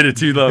 Up, you hit it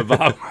too low,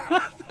 Bob.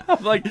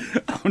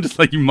 I'm just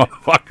like, you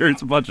motherfucker,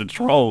 it's a bunch of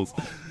trolls.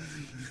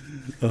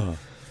 Ugh.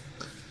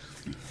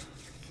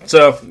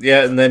 So,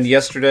 yeah, and then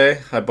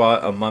yesterday I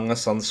bought Among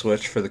Us on the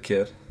Switch for the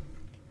kid.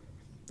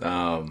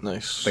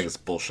 Nice. I think it's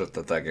bullshit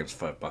that game's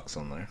 $5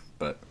 on there,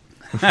 but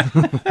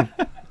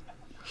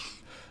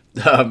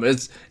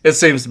it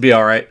seems to be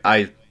all right.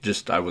 I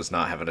was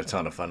not having a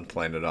ton of fun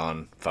playing it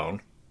on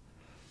phone.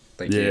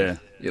 I think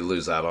you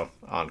lose out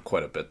on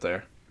quite a bit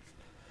there.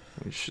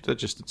 You should have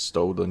just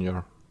installed on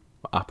your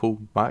Apple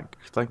Mac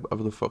thing,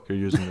 whatever the fuck you're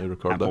using to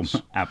record this.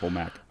 Apple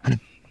Mac.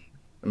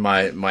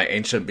 My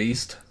ancient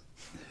beast.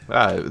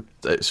 Have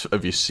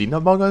you seen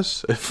Among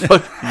Us? You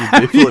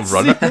definitely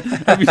run it.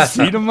 Have you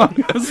seen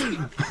Among Us?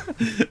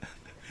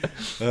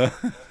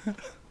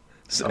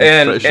 So,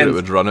 I'm pretty sure it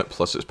would run it.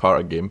 Plus, it's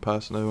part of Game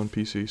Pass now on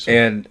PC. So.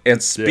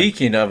 And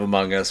speaking of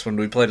Among Us, when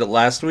we played it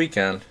last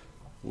weekend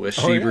with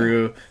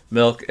Shebrew,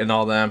 Milk, and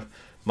all them,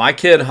 my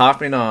kid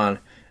hopping on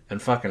and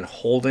fucking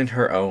holding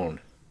her own.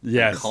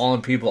 Yes.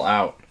 Calling people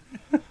out.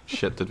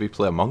 Shit, did we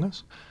play Among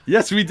Us?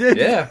 Yes, we did.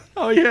 Yeah.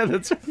 Oh yeah,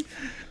 that's right.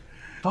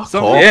 Fuck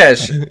off. Yeah.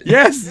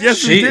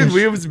 Yes, we did.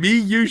 It was me,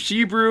 you,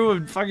 Shebrew,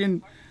 and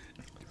fucking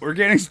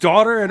Organic's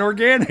daughter and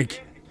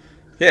Organic.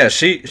 Yeah,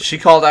 she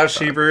called out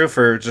Shebrew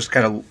for just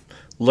kind of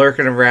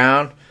lurking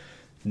around,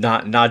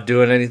 not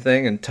doing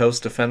anything, and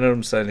Toast defended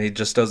him, saying he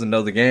just doesn't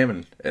know the game,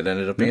 and it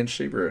ended up being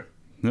Shebrew.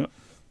 Yeah.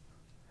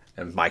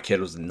 And my kid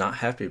was not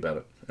happy about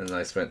it. And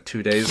I spent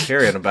 2 days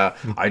carrying about,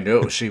 I know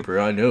it was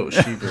Shebrew, I know it was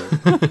Shebrew.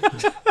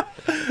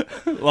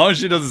 As long as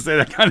she doesn't say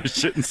that kind of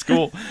shit in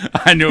school,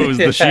 I knew it was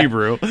the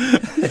Shebrew.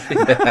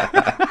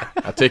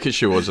 I take it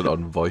she wasn't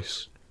on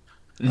Voice.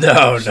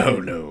 No.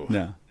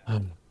 No.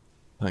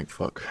 Thank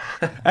fuck.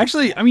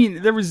 Actually, I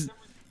mean, it was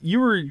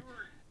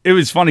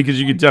funny because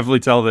you could definitely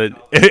tell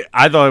that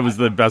I thought it was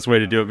the best way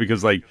to do it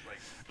because, like,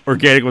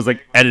 Organic was,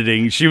 like,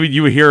 editing.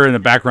 You would hear her in the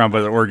background,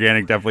 but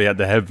Organic definitely had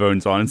the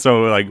headphones on. And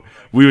so, like,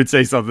 we would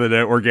say something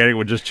that Organic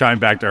would just chime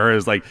back to her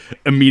as, like,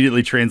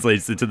 immediately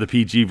translates it to the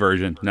PG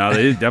version. No,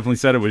 they definitely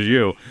said it was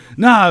you.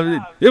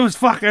 No, it was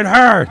fucking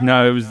her.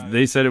 No,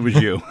 they said it was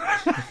you.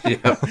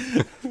 Yeah.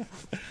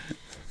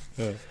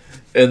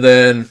 And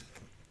then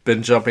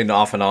been jumping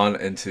off and on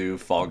into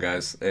Fall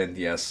Guys, and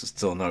yes,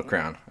 still no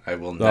crown. I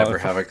will never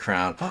have a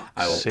crown.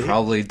 I will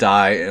probably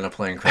die in a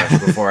plane crash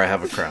before I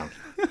have a crown.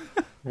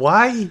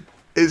 Why?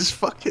 It's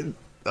fucking...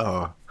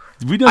 Oh.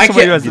 We know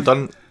somebody who has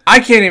done...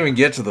 I can't even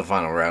get to the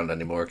final round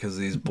anymore because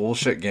of these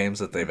bullshit games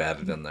that they've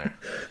added in there.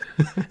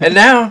 And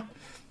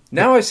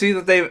now I see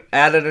that they've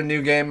added a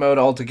new game mode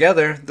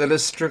altogether that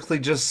is strictly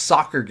just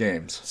soccer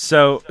games.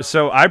 So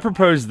I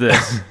proposed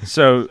this.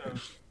 So,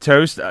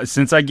 Toast,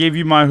 since I gave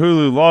you my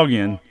Hulu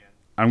login,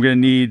 I'm gonna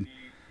need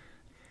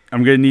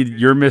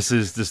your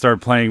missus to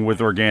start playing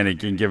with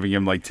Organic and giving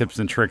him like tips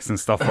and tricks and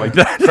stuff like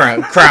that.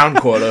 Crown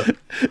quota.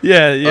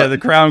 Yeah, the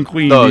crown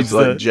queen. No, it's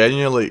like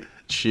genuinely,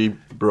 she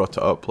brought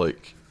it up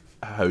like,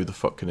 how the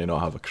fuck can he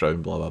not have a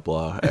crown? Blah blah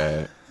blah.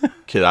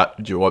 Do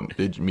you want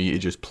me to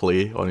just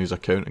play on his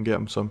account and get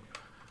him some?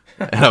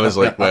 And I was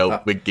like,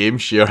 well, the game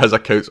share his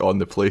account's on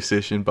the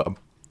PlayStation, but I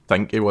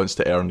think he wants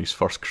to earn his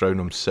first crown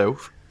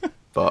himself.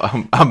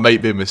 But I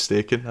might be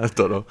mistaken. I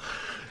don't know.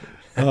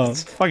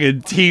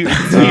 Fucking team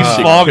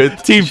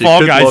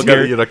Fall Guys log here.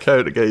 out your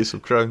account to get you some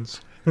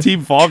crowns.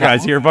 Team Fall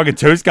Guys here. Fucking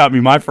Toast got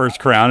me my first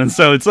crown, and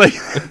so it's like,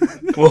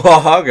 well,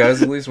 haha,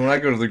 guys. At least when I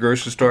go to the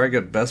grocery store, I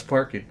get best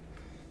parking.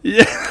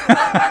 yeah.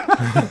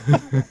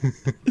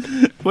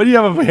 What do you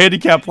have a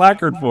handicap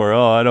placard for?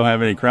 Oh, I don't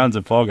have any crowns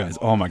in Fall Guys.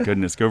 Oh my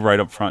goodness, go right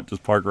up front.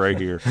 Just park right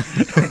here.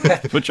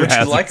 Put your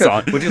hazards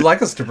on. Would you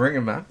like us to bring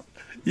him out?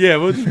 Yeah,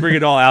 we'll just bring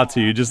it all out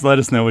to you. Just let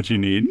us know what you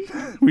need.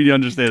 We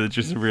understand that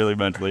you're severely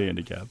mentally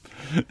handicapped.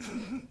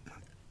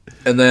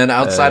 And then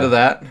outside of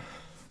that,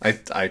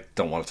 I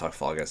don't want to talk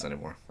Fall Guys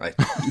anymore. I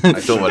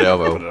Don't worry, I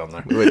will. put it on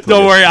there.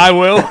 Don't worry, I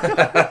will.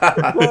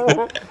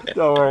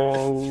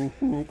 Don't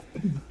worry.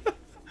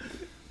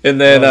 And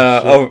then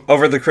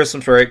over the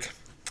Christmas break,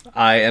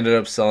 I ended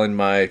up selling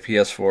my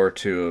PS4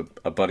 to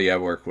a buddy I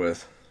work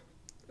with.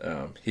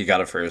 He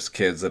got it for his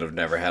kids that have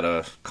never had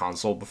a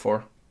console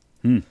before.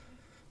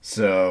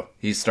 So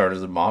he started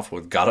them off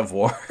with God of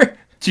War.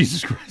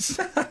 Jesus Christ.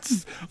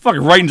 Just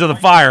fucking right into the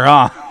fire,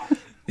 huh?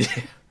 Yeah.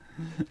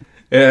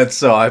 And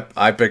so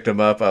I picked him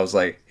up. I was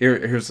like,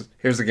 here's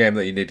a game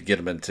that you need to get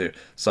him into.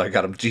 So I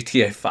got him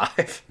GTA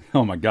 5.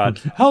 Oh my God.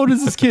 How old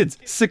is his kids?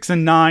 6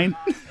 and 9?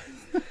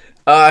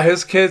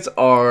 His kids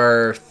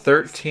are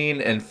 13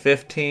 and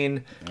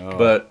 15,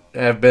 but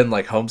have been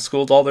like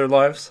homeschooled all their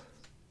lives.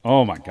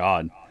 Oh my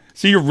God.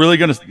 So you're really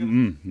going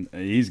to...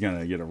 he's going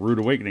to get a rude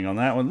awakening on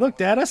that one. Look,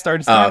 Dad, I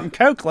started snorting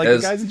coke like the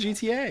guys in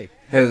GTA.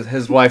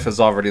 His wife has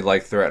already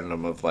like threatened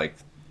him of like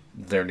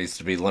there needs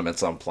to be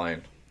limits on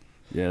playing.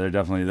 Yeah, they're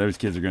definitely... Those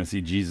kids are going to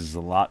see Jesus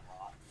a lot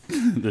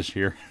this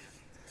year.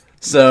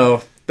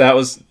 So that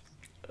was...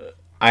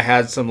 I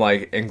had some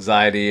like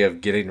anxiety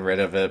of getting rid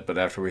of it, but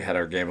after we had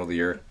our Game of the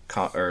Year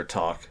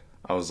talk,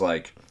 I was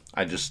like,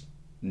 I just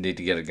need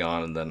to get it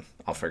gone, and then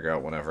I'll figure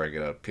out whenever I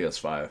get a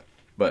PS5.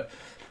 But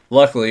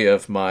luckily,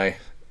 of my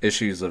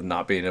issues of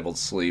not being able to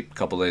sleep, a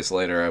couple days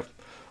later, I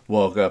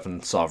woke up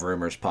and saw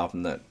rumors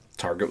popping that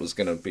Target was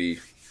going to be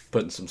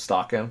putting some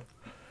stock in.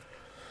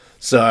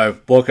 So I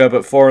woke up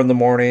at 4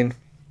 in,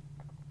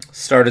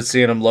 started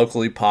seeing them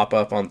locally pop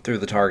up through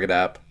the Target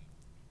app,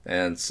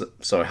 and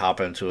so I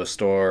hop into a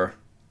store,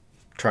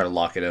 try to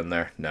lock it in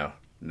there. No.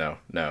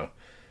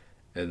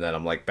 And then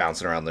I'm like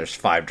bouncing around. There's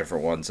 5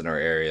 different ones in our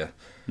area.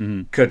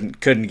 Mm-hmm.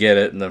 Couldn't get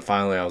it. And then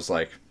finally I was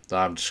like,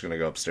 I'm just going to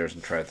go upstairs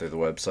and try it through the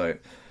website.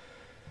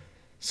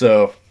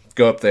 So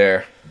go up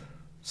there,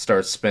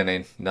 start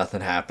spinning.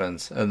 Nothing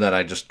happens. And then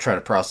I just try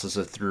to process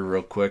it through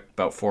real quick,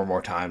 about 4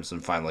 more times,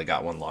 and finally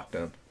got one locked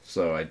in.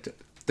 So I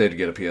did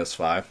get a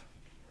PS5.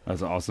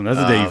 That's awesome. That's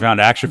the day you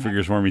found action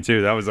figures for me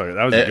too. That was a good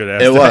ass. It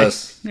day.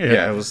 was.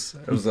 Yeah, it was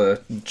a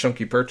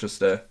chunky purchase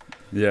day.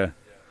 Yeah.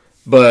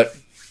 But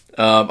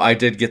I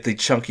did get the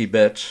chunky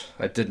bitch.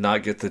 I did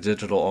not get the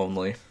digital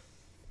only.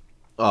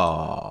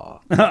 Aw.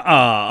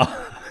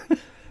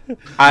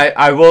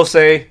 I will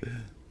say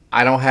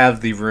I don't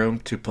have the room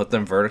to put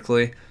them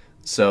vertically,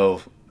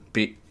 so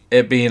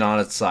it being on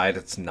its side,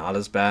 it's not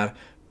as bad.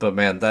 But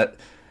man, that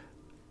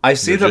I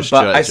see them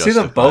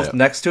both it.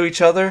 next to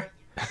each other,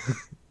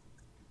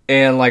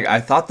 and like I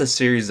thought the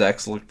Series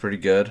X looked pretty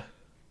good,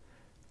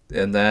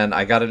 and then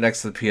I got it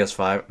next to the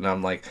PS5, and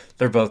I'm like,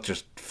 they're both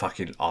just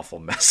fucking awful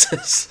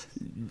messes.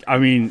 I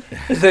mean,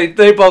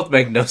 they both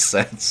make no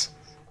sense.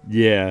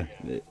 yeah.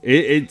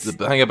 It's The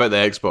thing about the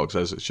Xbox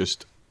is it's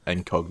just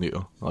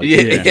incognito. Like, Yeah,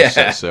 it just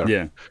sits there.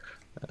 yeah.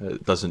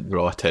 It doesn't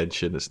draw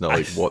attention. It's not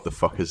like, what the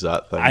fuck is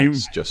that thing? I'm-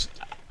 It's just...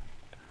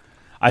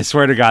 I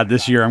swear to God,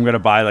 this year I'm gonna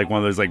buy like one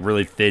of those like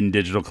really thin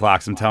digital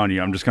clocks. I'm telling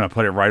you, I'm just gonna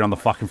put it right on the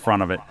fucking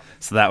front of it,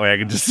 so that way I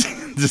can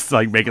just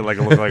like make it like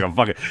look like a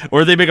fucking.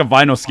 Or they make a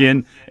vinyl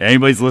skin.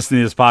 Anybody's listening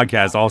to this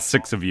podcast, all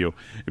 6 of you,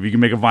 if you can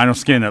make a vinyl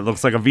skin that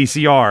looks like a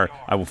VCR,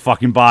 I will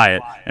fucking buy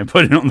it and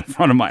put it on the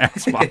front of my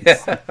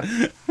Xbox.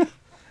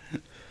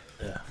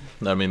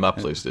 I mean, my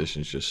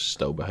PlayStation's just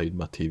still behind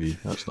my TV.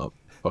 That's not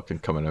fucking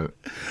coming out.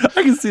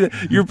 I can see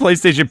that your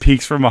PlayStation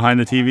peeks from behind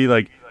the TV.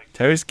 Like,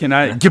 Toast, can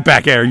I get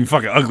back here? You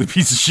fucking ugly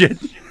piece of shit.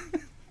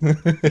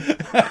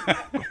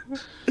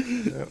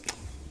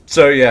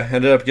 So yeah,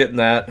 ended up getting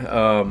that.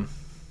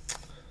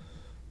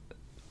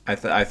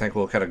 I think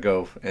we'll kind of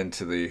go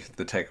into the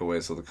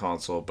takeaways of the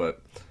console,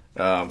 but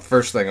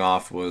first thing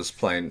off was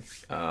playing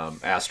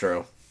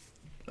Astro.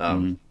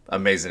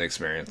 Amazing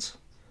experience,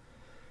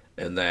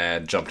 and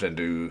then jumped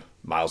into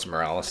Miles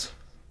Morales.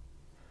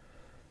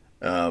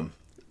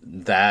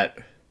 That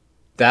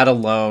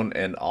alone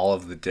and all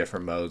of the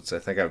different modes, I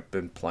think I've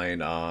been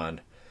playing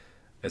on.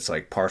 It's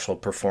like partial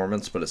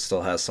performance, but it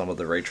still has some of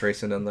the ray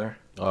tracing in there.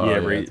 Oh,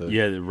 the ray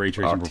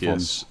tracing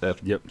performance. RTS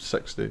Yep.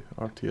 60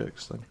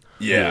 RTX thing.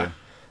 Yeah.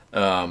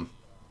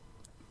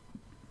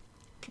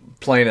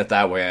 Playing it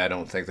that way, I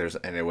don't think there's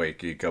any way you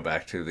could go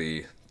back to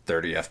the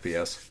 30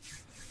 FPS.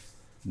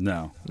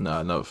 No.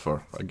 Nah, not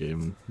for a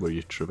game where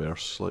you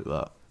traverse like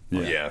that.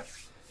 Yeah.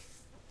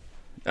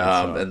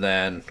 And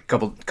then a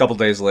couple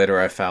days later,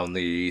 I found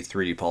the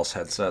 3D Pulse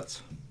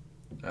headsets.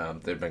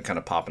 They've been kind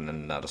of popping in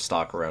and out of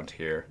stock around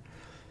here.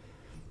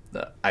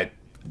 A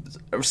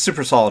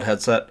super solid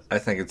headset. I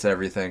think it's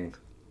everything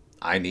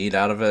I need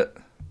out of it.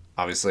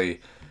 Obviously,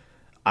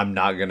 I'm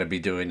not going to be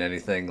doing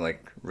anything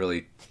like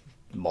really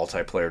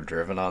multiplayer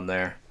driven on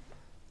there.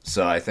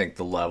 So I think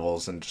the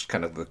levels and just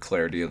kind of the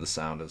clarity of the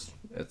sound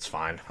it's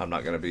fine. I'm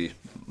not going to be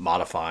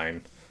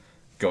modifying,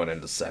 going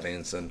into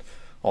settings and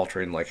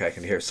altering like I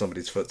can hear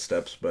somebody's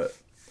footsteps, but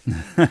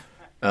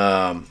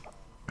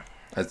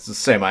it's the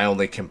same. My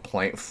only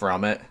complaint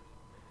from it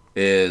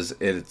is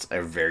it's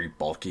a very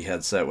bulky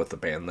headset with the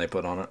band they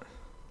put on it.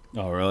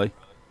 Oh, really?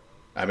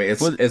 I mean,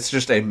 it's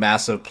just a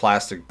massive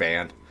plastic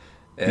band,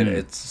 and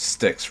it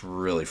sticks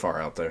really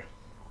far out there.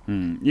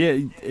 Yeah,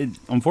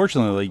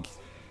 unfortunately, like,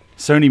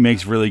 Sony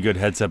makes really good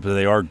headsets, but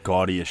they are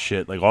gaudy as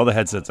shit. Like, all the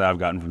headsets I've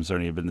gotten from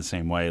Sony have been the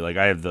same way. Like,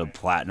 I have the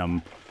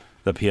Platinum,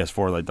 the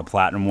PS4, like the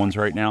Platinum ones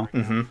right now.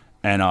 Mm-hmm.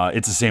 And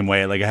it's the same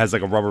way. Like, it has,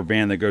 like, a rubber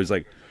band that goes,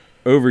 like,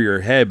 over your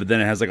head, but then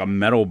it has, like, a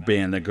metal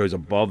band that goes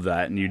above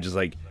that, and you just,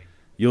 like,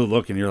 you'll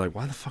look and you're like,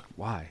 why the fuck,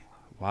 why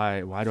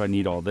do I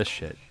need all this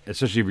shit?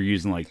 Especially if you're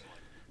using, like,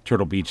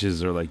 Turtle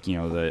Beaches or, like, you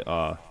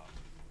know,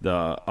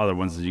 the other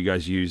ones that you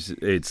guys use.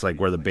 It's like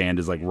where the band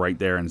is like right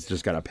there and it's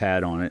just got a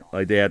pad on it.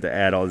 Like, they have to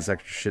add all this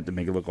extra shit to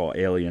make it look all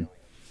alien.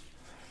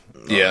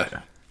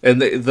 Yeah,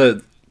 and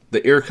the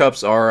ear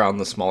cups are on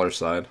the smaller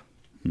side,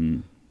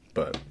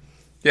 but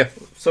yeah,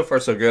 so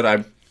far so good.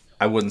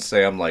 I wouldn't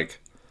say I'm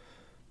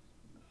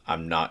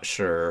not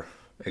sure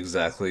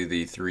exactly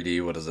the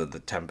 3D. What is it? The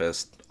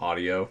Tempest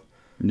audio.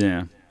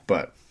 Yeah,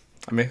 But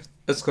I mean,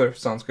 it's clear.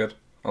 Sounds good.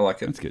 I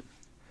like it. that's good.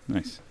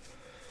 Nice.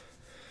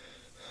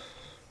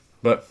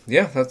 But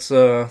yeah, that's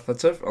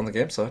it on the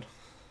game side.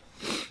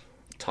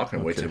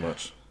 Talking way too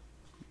much.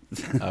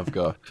 I've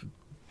got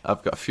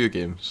a few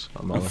games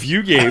on my A list.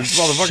 few games,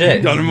 motherfucker. shit.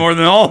 You've done more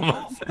than all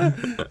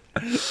of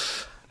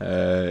us.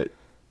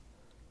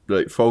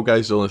 Right, Fall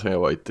Guys, the only thing I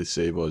wanted to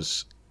say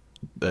was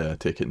I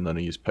take it none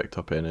of you picked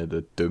up any of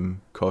the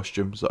Doom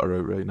costumes that are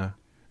out right now.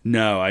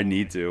 No, I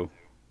need to.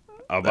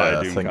 I'll buy a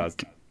I Doom think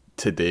costume.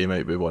 today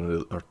might be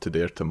or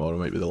today or tomorrow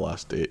might be the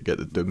last day to get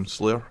the Doom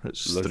Slayer.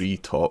 It's Let's-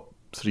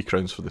 3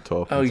 crowns for the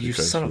top. Oh, and 3 you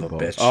crowns son for of the a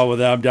bottom. bitch. Oh, well,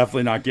 then I'm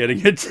definitely not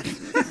getting it.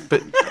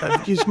 But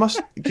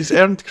you've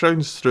earned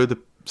crowns through the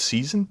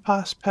season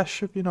pass pish,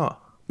 have you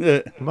not?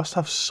 Yeah, You must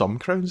have some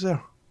crowns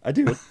there. I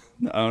do.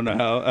 I don't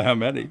know how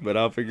many, but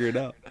I'll figure it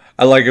out.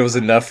 I like it was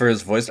enough for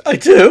his voice. I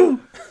do.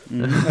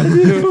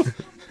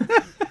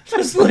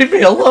 Just leave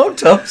me alone,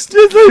 Toast.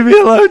 Just leave me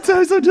alone,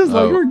 Toast. I'm just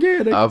like Oh,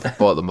 organic. I've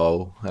bought them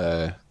all.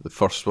 The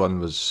first one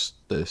was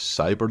the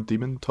Cyber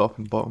Demon, top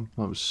and bottom.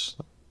 That was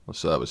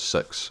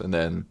 6, and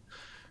then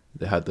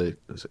they had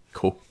is it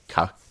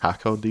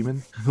Cacao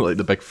Demon? Like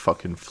the big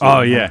fucking Oh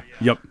floating yeah,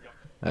 yep.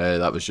 one.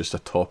 That was just a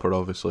topper,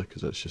 obviously,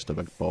 because it's just a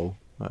big ball.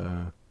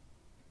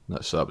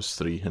 So that was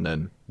 3, and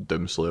then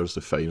Doomslayer's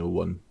the final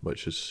one,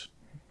 which is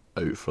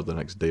out for the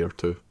next day or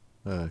two,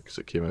 because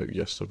it came out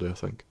yesterday, I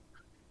think.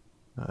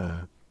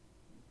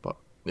 But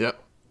yeah,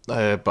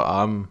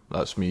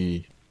 that's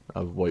me.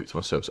 I've wiped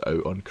myself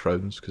out on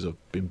Crowns because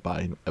I've been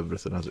buying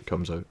everything as it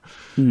comes out.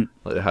 Like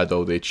they had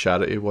all the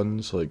charity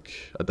ones.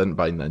 Like I didn't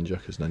buy Ninja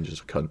because Ninja's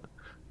a cunt.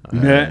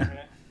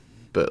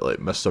 But like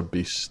Mr.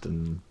 Beast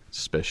and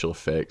Special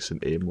Effects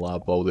and Aim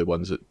Lab, all the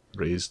ones that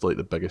raised like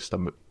the biggest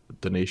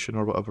donation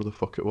or whatever the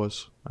fuck it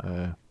was,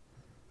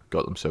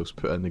 got themselves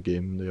put in the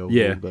game. They all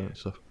rolled in and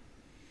stuff.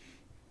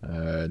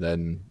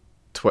 Then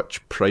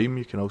Twitch Prime,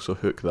 you can also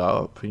hook that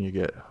up and you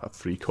get a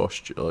free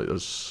costume. Like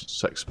there's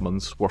 6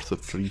 months worth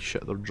of free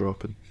shit they're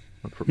dropping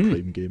for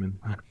Prime Gaming.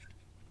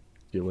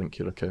 You link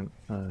your account.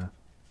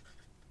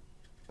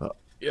 But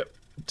yep,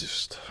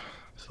 just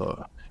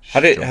thought. How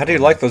do you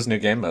like those new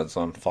game modes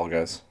on Fall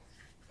Guys?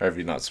 Or have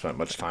you not spent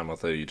much time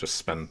with it? You just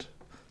spend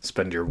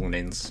your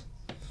winnings.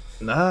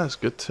 Nah, it's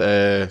good.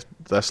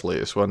 This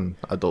latest one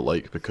I don't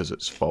like because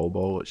it's Fall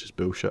Ball, which is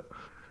bullshit.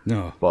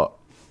 No. But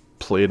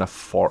playing a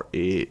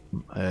 48,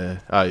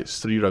 it's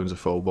 3 rounds of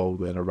Fall Ball,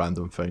 then a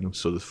random final.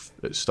 So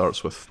it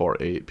starts with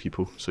 48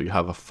 people. So you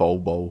have a Fall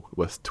Ball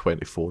with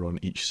 24 on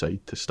each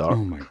side to start.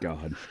 Oh my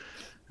god.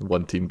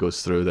 One team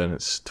goes through, then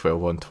it's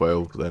 12 on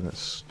 12, then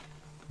it's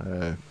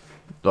 20.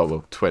 12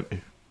 on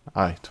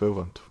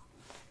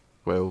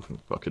 12,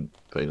 and fucking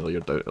finally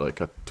you're down to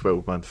like a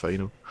 12-man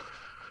final.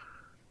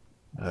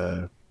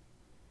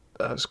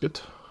 That's good.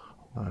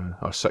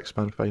 Or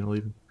 6-man final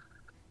even.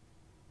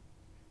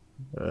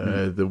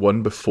 The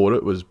one before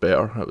it was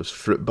better. It was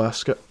Fruit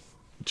Basket.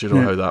 Do you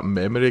know how that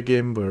memory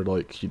game where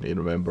like you need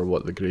to remember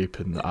what the grape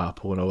and the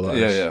apple and all that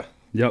is? Yeah.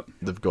 Yep.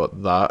 They've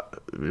got that.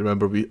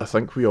 Remember, I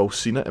think we all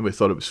seen it and we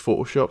thought it was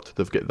photoshopped.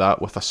 They've got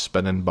that with a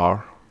spinning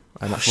bar.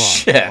 And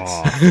Shit.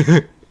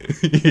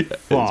 It's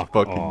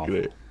fucking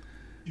great.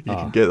 You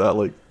can get that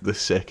like the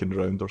second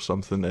round or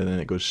something, and then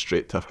it goes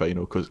straight to a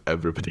final because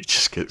everybody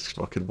just gets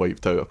fucking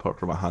wiped out apart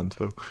from a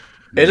handful.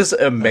 It is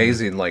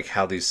amazing, like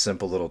how these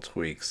simple little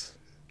tweaks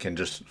can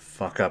just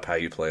fuck up how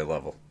you play a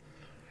level.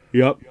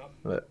 Yep.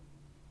 But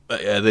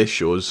yeah, they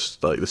shows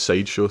like the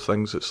sideshow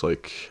things. It's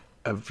like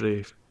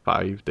every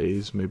 5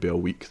 days, maybe a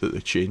week that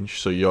they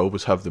change. So you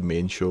always have the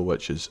main show,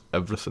 which is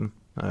everything,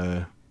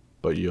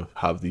 but you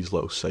have these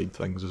little side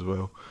things as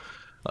well.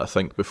 I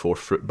think before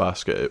Fruit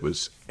Basket, it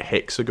was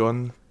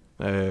Hexagon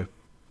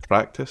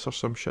practice or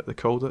some shit they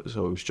called it.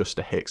 So it was just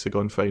a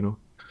Hexagon final,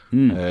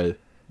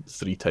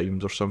 3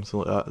 times or something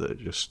like that. That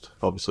just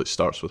obviously it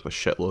starts with a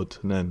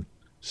shitload, and then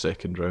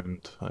second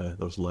round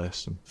there's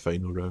less, and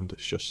final round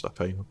it's just a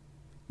final.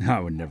 I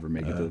would never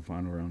make it to the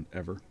final round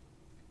ever.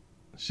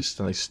 It's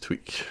just a nice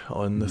tweak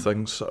on the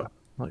things, so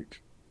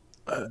like.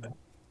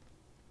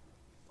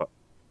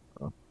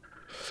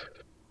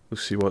 We'll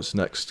see what's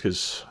next,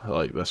 because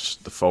like the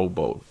Fall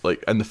Ball,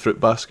 like in the Fruit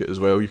Basket as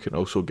well, you can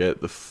also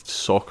get the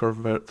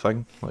soccer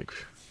thing, like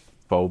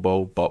Fall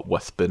Ball, but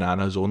with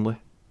bananas only,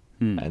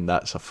 and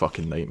that's a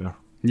fucking nightmare.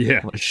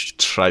 Yeah. Like,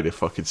 try to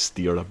fucking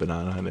steer a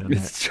banana in there.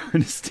 It's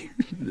trying to steer.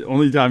 The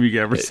only time you can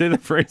ever say the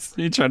phrase,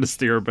 you trying to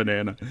steer a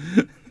banana.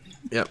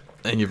 Yep.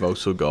 And you've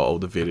also got all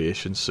the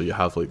variations, so you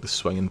have like the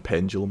swinging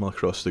pendulum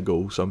across the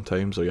goal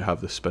sometimes, or you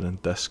have the spinning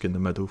disc in the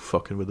middle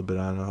fucking with the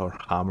banana, or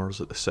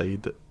hammers at the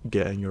side that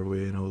get in your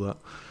way and all that.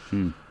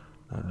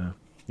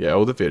 Yeah,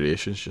 all the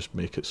variations just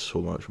make it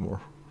so much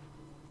more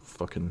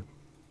fucking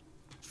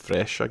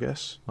fresh, I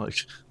guess. Like,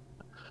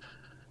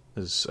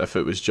 as if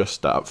it was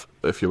just that,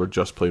 if you were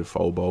just playing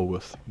Fall Ball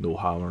with no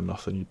hammer,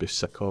 nothing, you'd be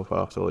sick of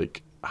after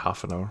like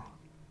half an hour.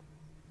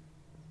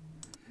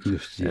 Yeah,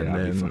 And I'd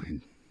be then-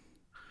 fucking...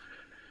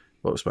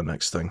 What was my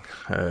next thing?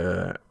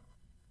 Well,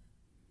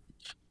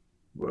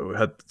 we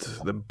had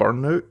the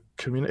Burnout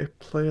community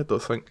play. I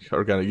don't think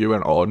Organic, you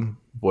weren't on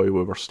while we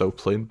were still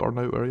playing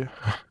Burnout, were you?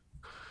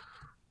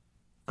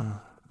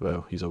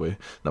 Well, he's away.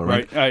 Never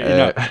mind.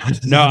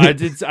 Right. No, I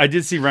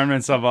did see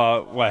remnants of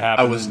what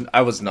happened.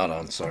 I was not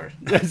on. Sorry.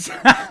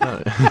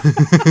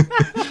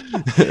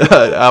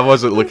 I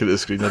wasn't looking at the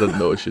screen. I didn't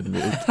notice you'd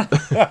moved.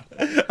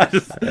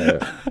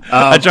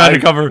 I tried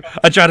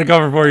to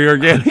cover for you,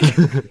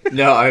 Organic.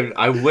 No,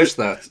 I wish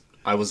that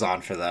I was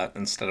on for that.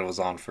 Instead, I was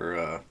on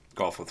for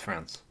Golf with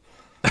Friends.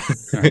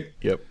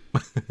 Yep.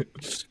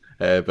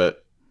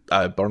 But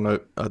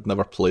Burnout, I'd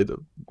never played it.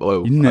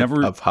 Well, You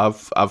never-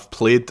 I've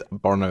played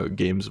Burnout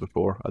games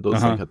before. I don't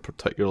think I'd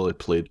particularly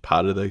played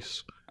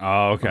Paradise.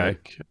 Oh, okay.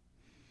 Like,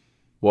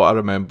 what I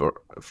remember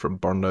from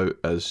Burnout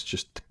is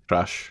just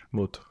crash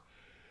mode.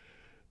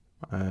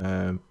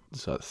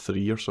 Is that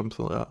 3 or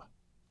something like that?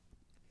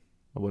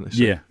 I want to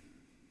say. Yeah.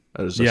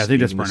 Or is Yeah, this I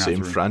think that's even the Burnout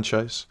same 3.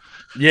 franchise?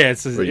 Yeah,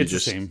 it's Where you the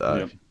just, same.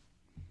 Yep.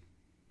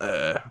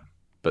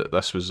 But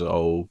this was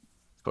all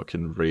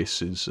fucking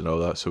races and all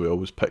that, so we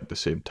always picked the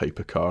same type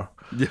of car.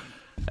 Yeah.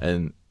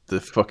 And the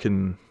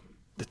fucking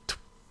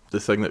the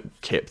thing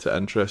that kept it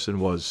interesting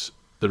was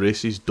the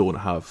races don't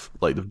have,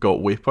 like, they've got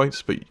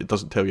waypoints, but it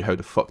doesn't tell you how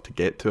the fuck to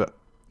get to it.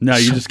 No,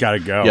 you just gotta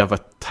go. You have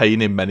a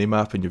tiny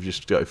mini-map, and you've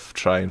just got to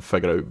try and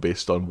figure out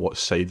based on what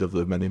side of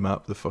the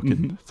mini-map the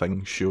fucking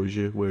thing shows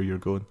you where you're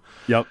going.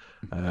 Yep.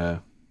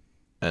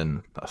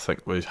 And I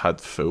think we had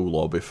full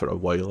lobby for a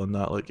while on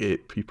that, like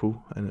 8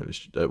 people, and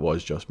it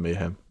was just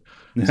mayhem.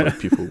 It's like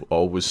people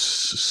always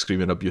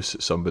screaming abuse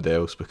at somebody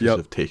else because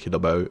they've taken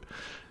them out.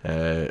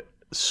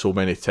 So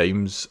many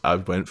times I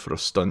went for a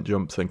stunt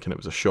jump thinking it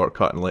was a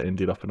shortcut and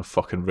ended up in a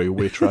fucking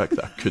railway track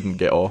that I couldn't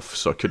get off,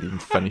 so I couldn't even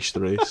finish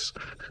the race.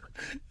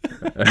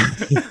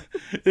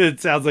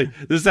 This sounds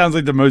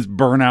like the most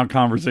burnout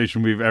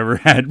conversation we've ever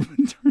had.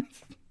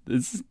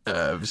 It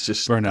was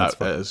just burnout's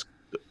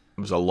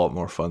it was a lot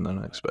more fun than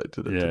I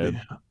expected it to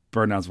be.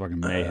 Burnout's fucking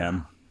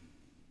mayhem.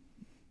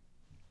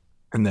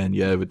 And then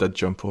we did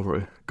jump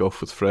over to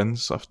Golf with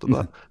Friends after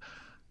that,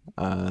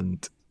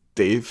 and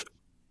Dave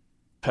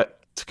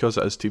picked, because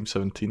it is Team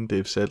 17.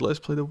 Dave said, "Let's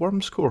play the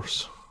Worms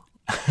course."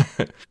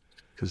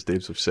 Because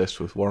Dave's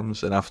obsessed with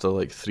worms, and after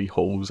like 3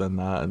 holes in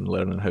that and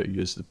learning how to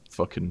use the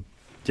fucking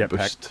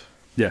jetpack,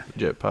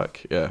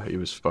 he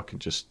was fucking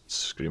just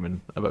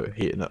screaming about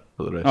hating it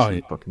for the rest of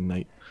the fucking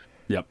night.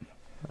 Yep.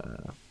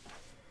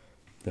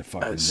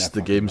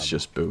 The game's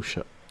just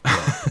bullshit.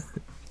 Yeah.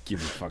 Give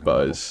me fucking.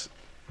 But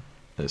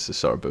it's the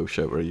sort of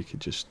bullshit where you could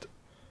just,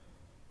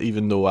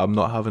 even though I'm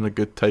not having a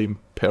good time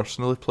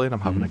personally playing,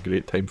 I'm having a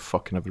great time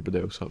fucking everybody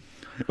else up.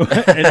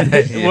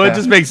 It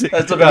just makes it.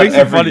 That's about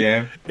every funny.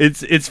 game.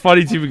 It's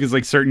funny too because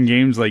like certain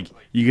games, like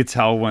you could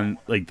tell when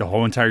like the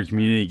whole entire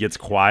community gets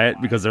quiet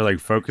because they're like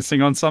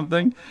focusing on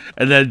something,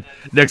 and then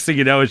next thing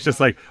you know, it's just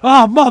like,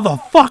 "Oh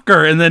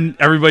motherfucker!" and then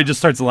everybody just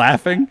starts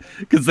laughing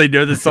because they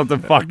know there's something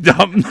fucked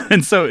up,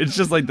 and so it's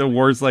just like the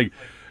worst like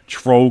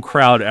troll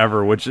crowd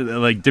ever, which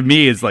like to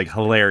me is like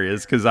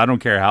hilarious because I don't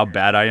care how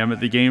bad I am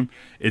at the game.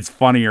 It's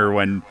funnier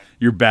when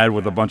you're bad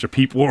with a bunch of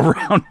people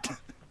around.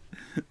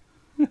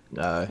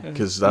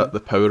 Because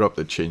the power up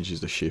that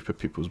changes the shape of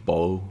people's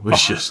ball was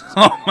just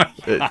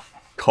it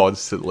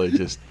constantly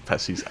just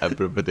pisses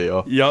everybody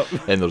off. Yep.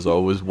 And there's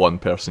always one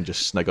person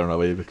just sniggering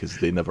away because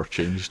they never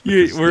changed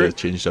because they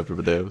changed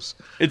everybody else.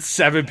 It's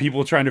 7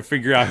 people trying to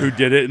figure out who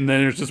did it, and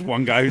then there's just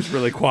one guy who's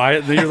really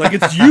quiet, and then you're like,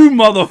 "It's you,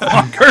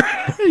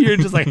 motherfucker!" You're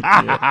just like,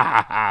 ha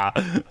ha ha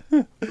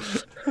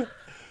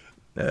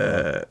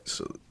ha.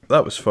 So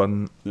that was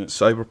fun.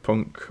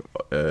 Cyberpunk,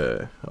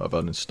 I've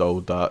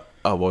uninstalled that.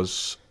 I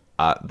was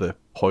at the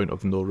point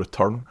of no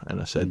return,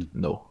 and I said,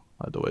 no,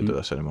 I don't want to do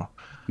this anymore.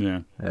 Yeah.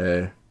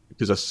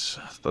 Because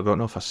I don't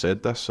know if I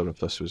said this or if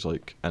this was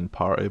like in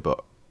party,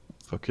 but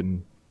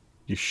fucking,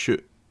 you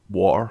shoot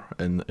water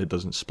and it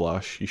doesn't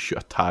splash. You shoot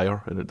a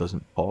tire and it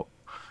doesn't pop.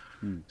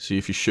 See,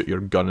 if you shoot your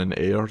gun in the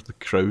air, the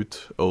crowd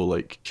will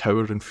like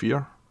cower in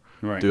fear.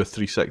 Right. Do a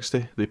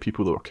 360. The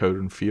people that were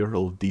cowering in fear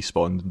will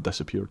despawned and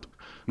disappeared.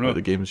 Right. But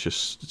the game's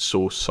just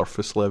so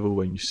surface level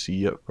when you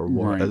see it for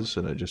what it is,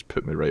 and it just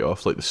put me right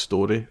off. Like the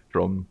story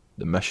from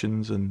the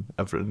missions and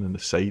everything, and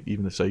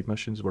even the side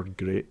missions were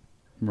great.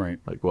 Right.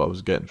 Like what I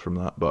was getting from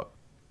that, but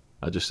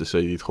I just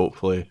decided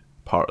hopefully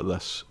part of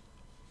this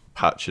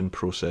patching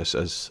process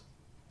is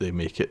they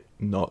make it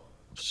not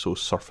so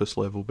surface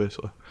level,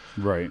 basically.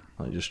 Right.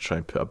 Like just try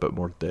and put a bit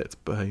more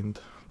depth behind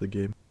the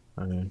game.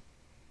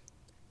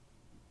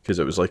 Because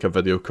it was like a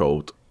video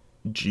called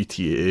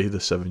GTA, the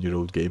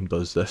 7-year-old game,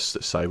 does this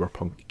that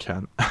Cyberpunk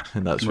can't.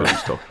 And that's what I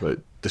was talking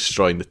about,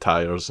 destroying the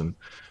tires and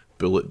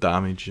bullet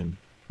damage and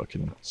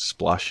fucking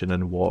splashing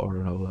in water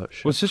and all that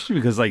shit. Well, especially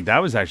because like that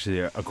was actually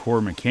a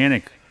core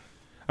mechanic.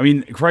 I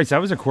mean, Christ, that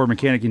was a core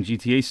mechanic in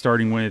GTA,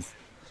 starting with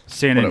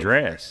San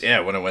Andreas.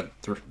 When it went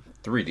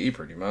 3D,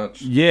 pretty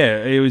much.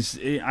 Yeah, it was.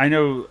 I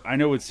know.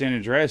 With San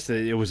Andreas,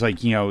 that it was like,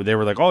 they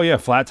were like, oh yeah,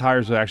 flat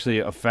tires would actually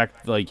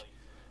affect like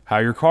how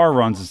your car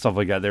runs and stuff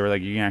like that. They were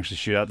like, you can actually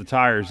shoot out the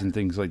tires and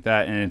things like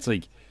that. And it's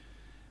like,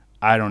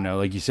 I don't know.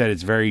 Like you said,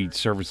 it's very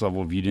surface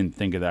level if you didn't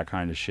think of that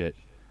kind of shit,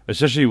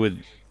 especially with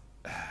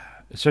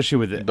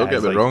it. Don't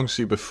get me wrong.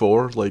 See,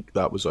 before like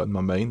that was on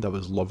my mind, I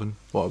was loving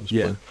what I was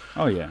playing.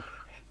 Oh yeah.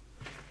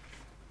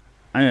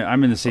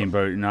 I'm in the same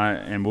boat,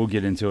 and we'll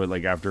get into it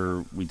like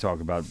after we talk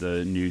about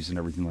the news and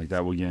everything like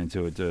that. We'll get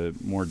into it to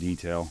more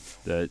detail.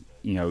 That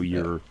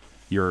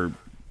your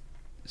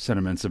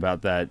sentiments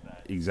about that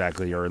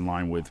exactly are in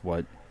line with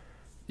what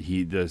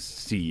the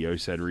CEO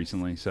said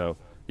recently. So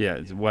yeah,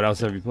 what else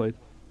have you played?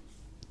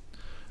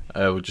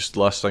 Well, just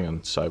last thing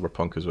on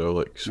Cyberpunk as well.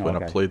 Like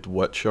when I played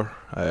Witcher,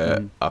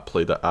 I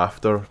played it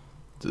after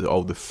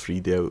all the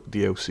free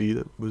DLC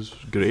that was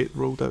great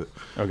rolled out.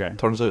 Okay.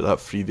 Turns out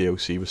that free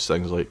DLC was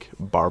things like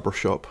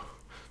barbershop,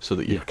 so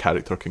that your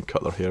character can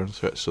cut their hair and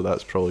switch. So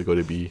that's probably going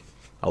to be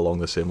along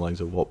the same lines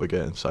of what we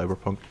get in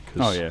Cyberpunk.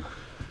 Oh yeah.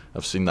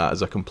 I've seen that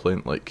as a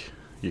complaint. Like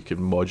you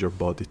can mod your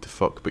body to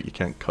fuck, but you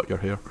can't cut your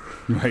hair.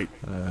 Right.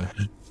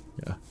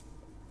 Yeah.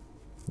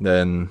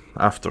 Then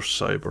after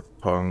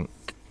Cyberpunk,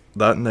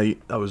 that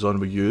night I was on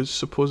with yous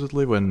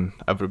supposedly when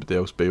everybody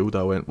else bailed.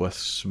 I went with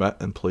Smith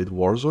and played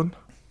Warzone.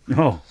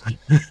 Oh.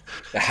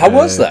 How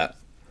was that?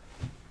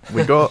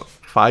 We got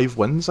 5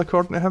 wins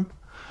according to him.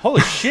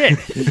 Holy shit!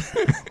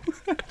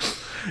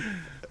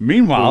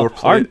 Meanwhile, We were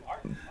playing-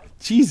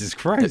 Jesus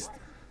Christ.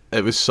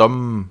 It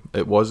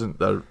wasn't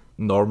the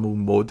normal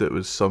mode, it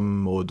was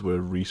some mode where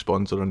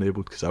respawns are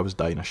enabled, because I was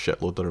dying a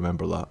shitload, I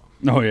remember that.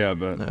 Oh yeah,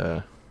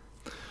 but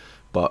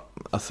But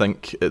I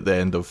think at the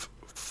end of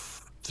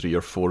 3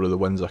 or 4 of the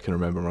wins, I can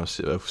remember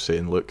myself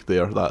saying, look,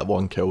 that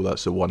one kill,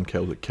 that's the one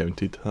kill that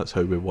counted, that's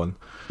how we won.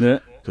 yeah.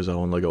 Because I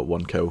only got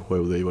 1 kill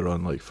while they were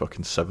on like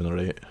fucking 7 or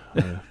 8.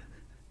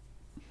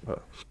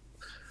 But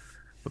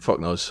fuck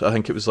knows. I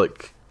think it was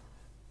like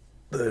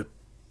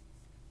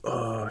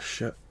oh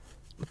shit,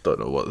 I don't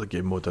know what the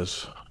game mode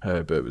is,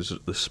 but it was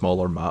the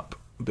smaller map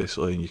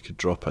basically, and you could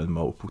drop in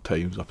multiple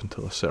times up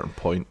until a certain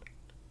point.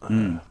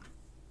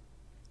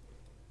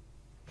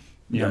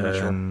 Yeah, I'm not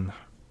sure. And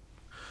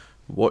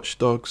Watch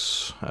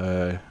Dogs,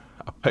 I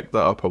picked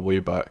that up a way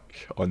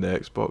back on the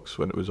Xbox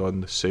when it was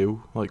on the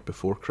sale, like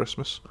before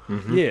Christmas.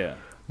 Yeah.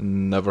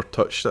 Never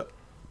touched it.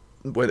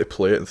 Went to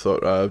play it and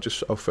thought, I'll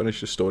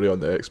finish the story on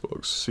the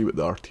Xbox, see what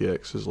the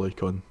RTX is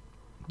like on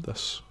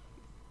this.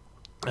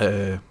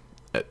 It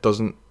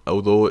doesn't,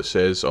 although it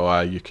says,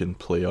 you can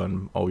play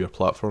on all your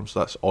platforms,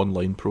 that's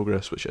online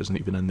progress, which isn't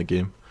even in the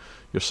game.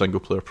 Your single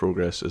player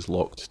progress is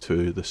locked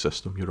to the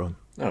system you're on.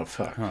 Oh,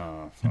 fuck.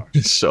 Oh fuck.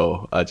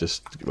 So I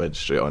just went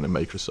straight on to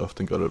Microsoft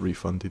and got it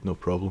refunded, no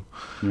problem.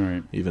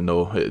 Right. Even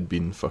though it had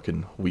been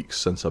fucking weeks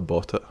since I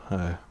bought it.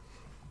 I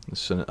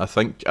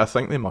think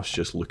they must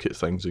just look at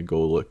things and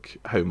go, look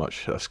how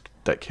much this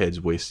dickhead's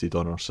wasted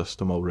on our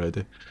system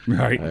already.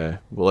 Right.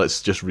 Well,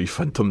 let's just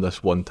refund him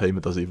this one time.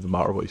 It doesn't even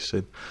matter what he's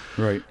saying.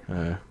 Right.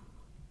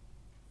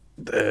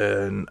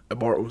 Then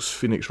Immortals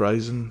Phoenix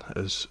Rising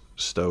is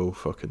still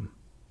fucking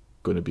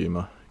going to be in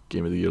my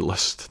Game of the Year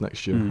list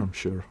next year, I'm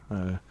sure.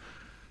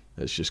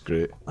 It's just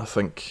great. I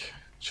think,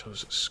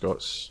 was it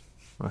Scott's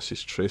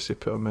message, Tracy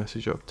put a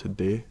message up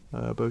today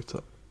about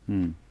it.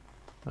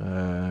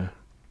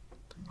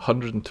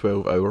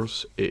 112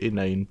 hours,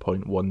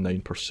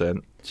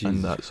 89.19%,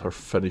 and that's her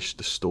finished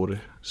the story.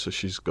 So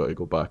she's got to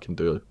go back and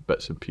do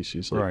bits and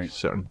pieces, like Right.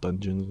 certain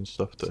dungeons and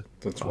stuff to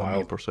That's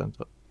wild.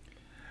 100% it.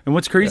 And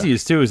what's crazy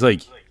is too is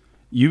like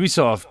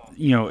Ubisoft,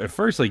 at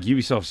first like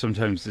Ubisoft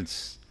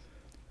sometimes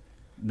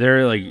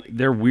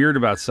they're weird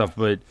about stuff,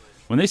 but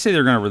when they say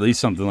they're going to release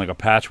something like a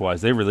patch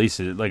wise, they release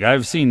it. Like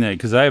I've seen that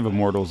because I have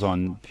Immortals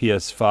on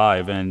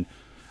PS5, and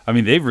I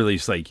mean they've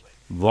released like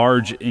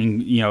large,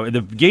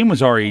 the game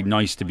was already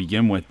nice to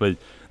begin with, but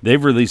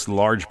they've released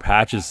large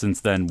patches since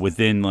then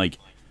within like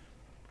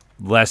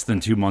less than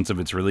 2 months of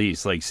its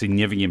release, like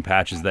significant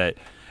patches that.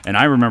 And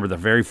I remember the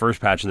very first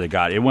patch that they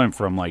got, it went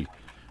from like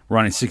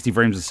running 60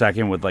 frames a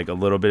second with like a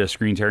little bit of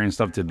screen tearing and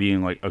stuff to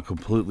being like a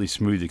completely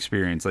smooth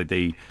experience. Like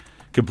they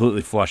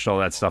completely flushed all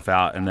that stuff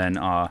out, and then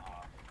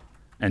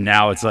and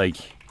now it's like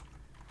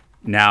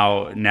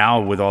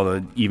now with all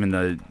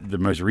the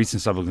most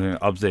recent stuff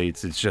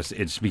updates,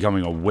 it's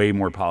becoming a way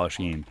more polished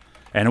game,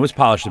 and it was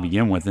polished to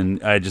begin with,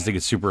 and I just think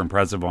it's super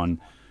impressive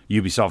on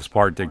Ubisoft's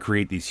part to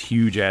create these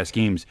huge ass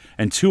games,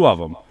 and two of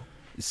them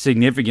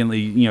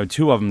significantly,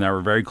 two of them that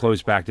were very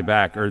close back to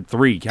back, or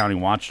 3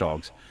 counting Watch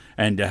Dogs,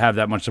 and to have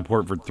that much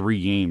support for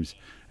 3 games,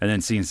 and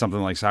then seeing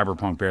something like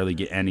Cyberpunk barely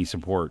get any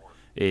support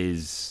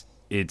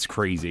it's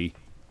crazy.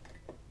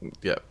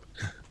 Yep.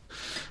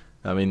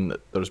 I mean,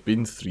 there's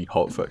been 3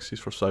 hotfixes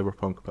for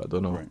Cyberpunk, but I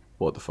don't know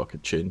what the fuck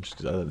had changed,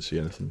 because I didn't see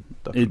anything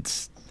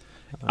different.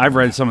 I've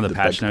read some of the The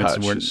patch big notes.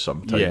 patch is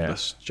sometime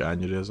this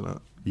January, isn't it?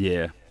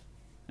 Yeah,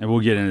 and we'll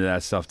get into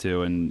that stuff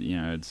too. And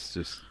it's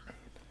just.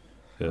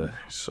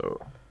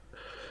 So,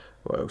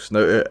 what else? Now,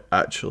 it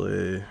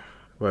actually,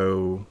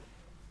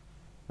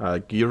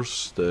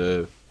 Gears,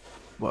 the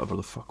whatever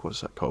the fuck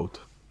was that called?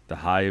 The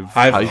Hive.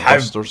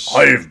 Busters.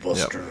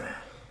 Hivebuster. Yep.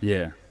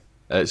 Yeah.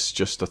 It's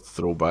just a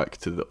throwback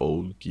to the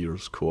old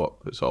Gears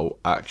co-op. It's all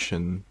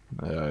action.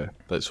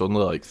 It's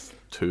only like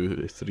 2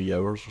 to 3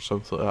 hours or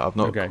something like that. I've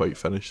not quite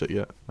finished it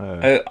yet.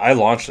 I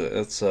launched it.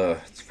 It's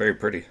very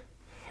pretty.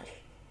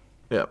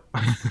 Yeah.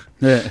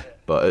 Yeah.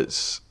 But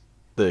it's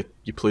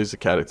you play as the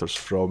characters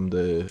from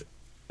the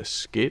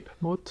escape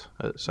mode.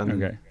 It's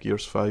in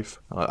Gears 5.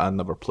 I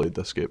never played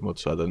the escape mode,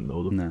 so I didn't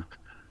know them. No.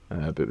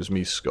 But it was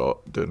me,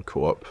 Scott, doing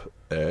co-op.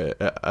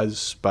 It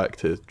is back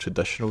to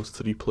traditional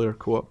 3-player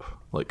co-op,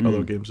 like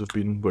other games have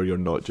been, where you're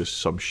not just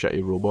some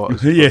shitty robot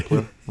as a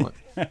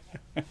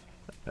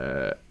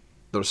player.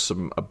 There's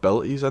some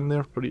abilities in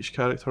there for each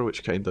character,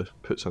 which kind of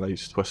puts a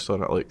nice twist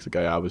on it. Like the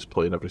guy I was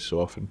playing every so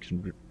often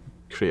can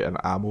create an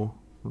ammo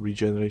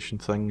regeneration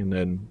thing, and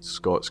then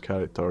Scott's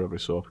character every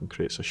so often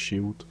creates a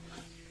shield.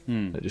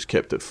 It just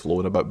kept it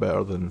flowing a bit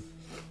better than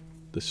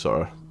the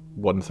sort of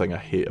one thing I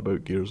hate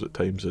about Gears at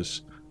times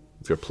is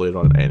if you're playing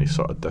on any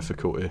sort of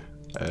difficulty,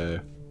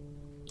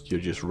 you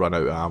just run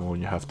out of ammo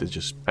and you have to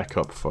just pick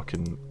up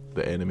fucking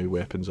the enemy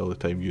weapons all the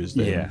time, use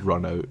them,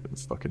 run out, and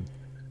fucking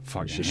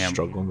just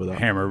struggling with that.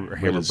 Hammer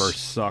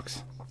burst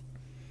sucks.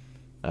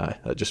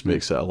 That just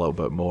makes it a little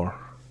bit more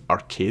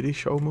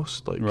arcade-ish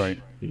almost. Like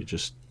you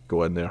just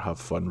go in there, have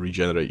fun,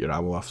 regenerate your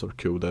ammo after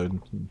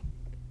cooldown, and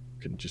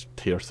you can just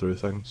tear through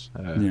things.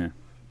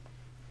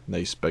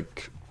 nice big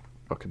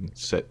fucking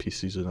set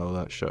pieces and all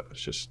that shit.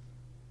 It's just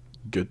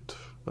good,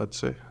 I'd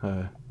say.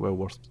 Well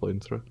worth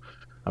playing through.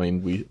 I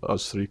mean,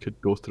 us three could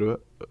go through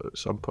it at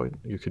some point.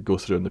 You could go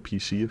through on the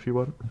PC if you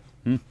want.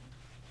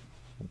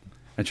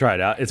 And try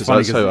it out. It's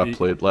funny that's how I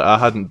played. Like, I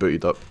hadn't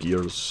booted up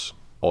Gears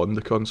on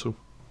the console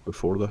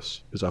before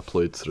this because I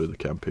played through the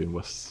campaign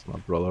with my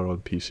brother on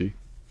PC.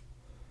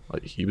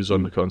 Like, he was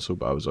on the console,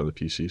 but I was on the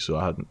PC, so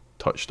I hadn't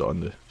touched it on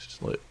the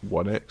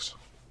One X.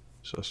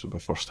 So this was my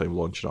first time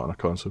launching it on a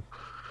console.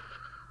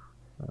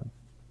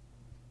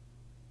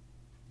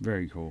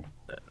 Very cool.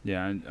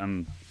 Yeah,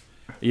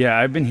 yeah,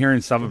 I've been hearing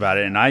stuff about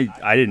it, and I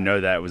didn't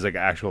know that it was like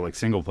an actual like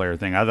single player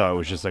thing. I thought it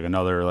was just like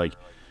another like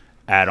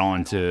add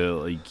on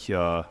to like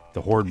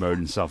the horde mode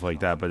and stuff like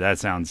that. But that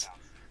sounds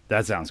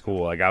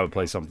cool. Like I would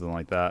play something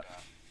like that.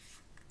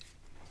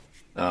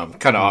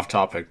 Kind of off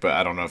topic, but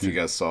I don't know if you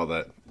guys saw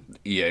that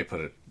EA put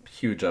a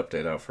huge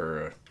update out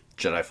for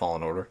Jedi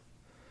Fallen Order.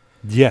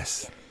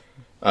 Yes.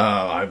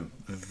 I'm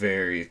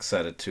very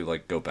excited to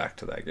like go back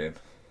to that game.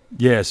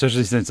 Yeah,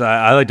 especially since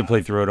I like to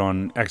play through it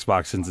on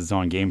Xbox since it's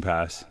on Game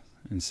Pass,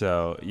 and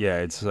so yeah,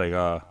 it's like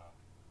they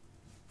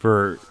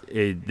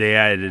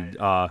added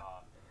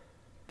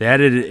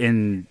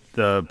in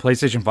the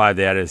PlayStation 5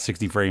 they added a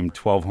 60 frame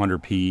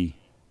 1200p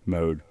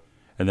mode,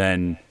 and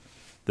then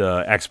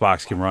the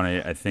Xbox can run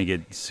it. I think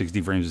at 60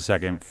 frames a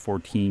second,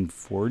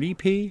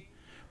 1440p,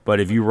 but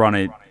if you run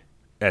it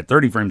at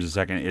 30 frames a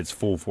second, it's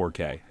full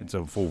 4K. It's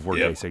a full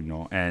 4K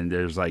signal, and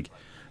there's like.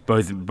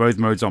 Both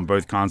modes on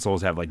both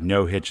consoles have like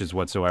no hitches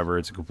whatsoever.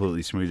 It's a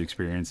completely smooth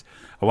experience.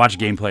 I watched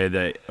gameplay of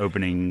the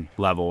opening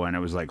level and it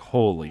was like,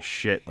 holy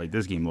shit! Like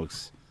this game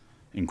looks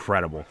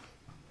incredible.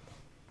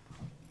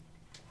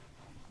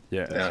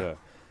 Yeah.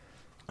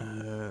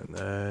 And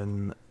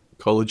then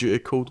Call of Duty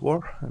Cold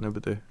War.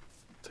 Nobody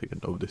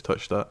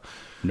touched that.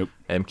 Nope.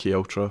 MK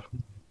Ultra.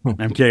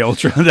 MK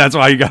Ultra. That's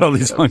why you got all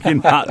these fucking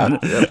hot.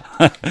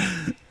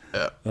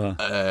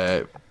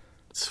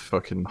 It's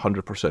fucking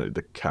 100% of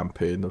the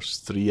campaign. There's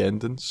 3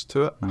 endings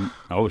to it.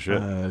 Oh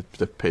shit!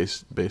 They're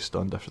based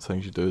on different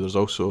things you do. There's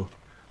also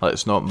like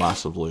it's not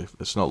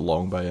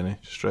long by any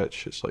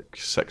stretch. It's like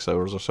 6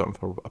 hours or something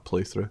for a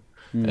playthrough,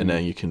 and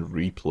then you can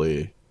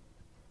replay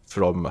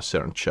from a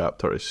certain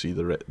chapter to see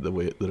the rest of the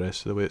way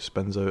it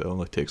spins out. It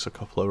only takes a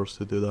couple hours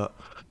to do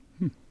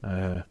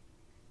that.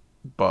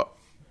 But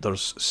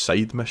there's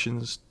side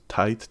missions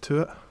tied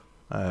to it.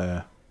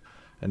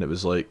 And it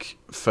was like,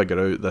 figure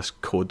out this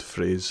code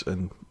phrase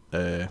and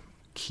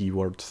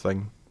keyword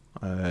thing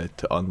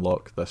to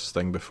unlock this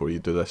thing before you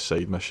do this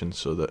side mission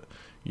so that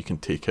you can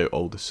take out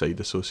all the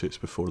side associates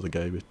before the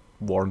guy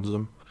warns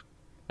them.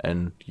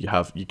 And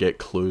you get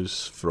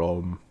clues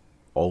from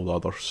all the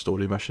other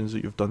story missions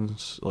that you've done.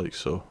 Like,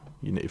 so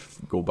you need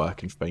to go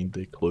back and find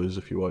the clues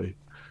if you want to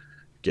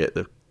get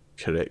the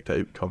correct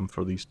outcome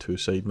for these 2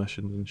 side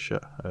missions and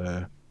shit.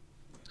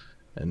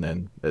 And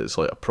then it's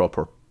like a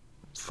proper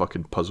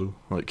fucking puzzle,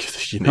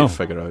 like you need to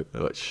figure out,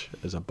 which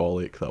is a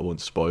bollock that I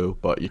won't spoil,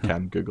 but you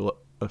can Google it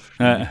if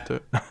you need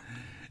to.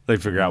 They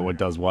figure out what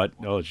does what.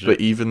 Oh shit! But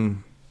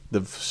even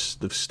they've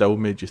still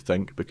made you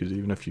think, because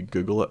even if you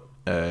Google it,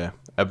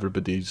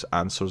 everybody's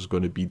answer is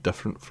going to be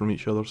different from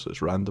each other, so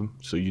it's random.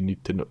 So you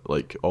need to know,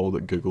 like, all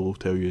that Google will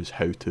tell you is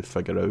how to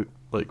figure out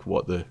like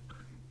what the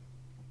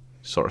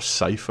sort of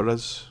cipher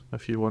is,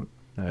 if you want.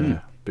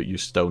 But you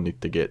still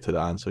need to get to the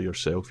answer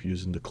yourself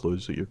using the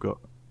clues that you've got.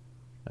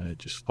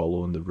 Just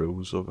following the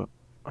rules of it.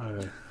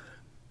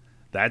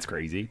 That's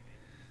crazy.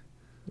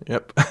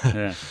 Yep.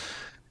 Yeah.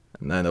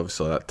 And then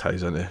obviously that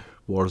ties into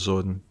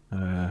Warzone,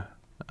 and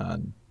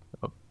I'm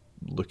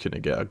looking to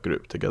get a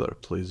group together to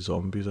play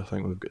zombies. I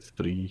think we've got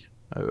 3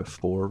 out of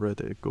 4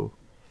 ready to go.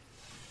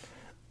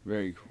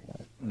 Very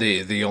cool.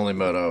 The only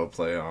mode I will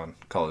play on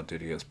Call of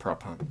Duty is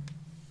Prop Hunt.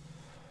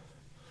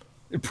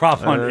 Prop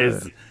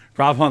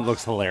Hunt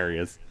looks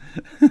hilarious.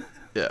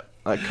 Yeah.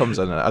 That comes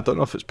in. I don't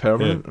know if it's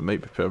permanent. It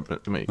might be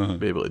permanent. You might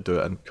be able to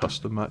do it in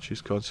custom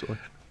matches constantly.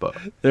 But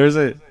there was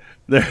a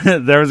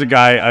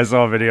guy. I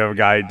saw a video of a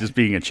guy just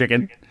being a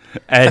chicken,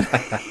 and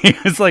he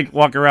was like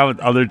walking around with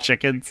other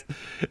chickens,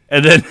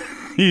 and then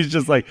he's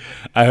just like,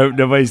 "I hope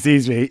nobody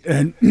sees me."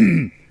 And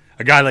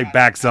a guy like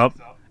backs up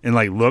and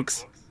like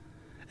looks,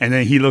 and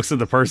then he looks at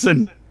the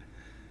person,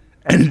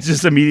 and it's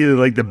just immediately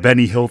like the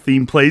Benny Hill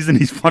theme plays, and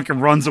he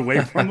fucking runs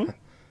away from him.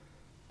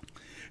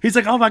 He's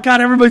like, "Oh my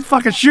god, everybody's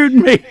fucking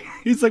shooting me."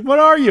 He's like, "What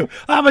are you?"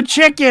 "I'm a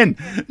chicken."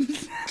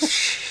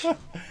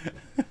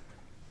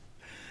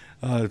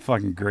 Oh, it's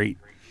fucking great.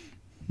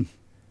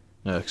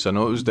 Yeah, because I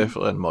know it was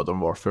definitely in Modern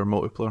Warfare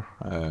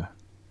multiplayer,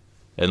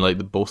 and like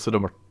both of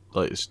them are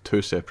like, it's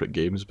 2 separate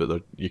games,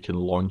 but you can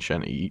launch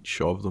into each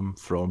of them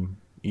from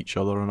each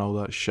other and all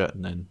that shit,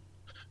 and then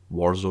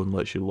Warzone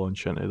lets you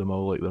launch into them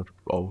all, like they're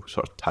all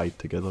sort of tied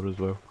together as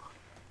well.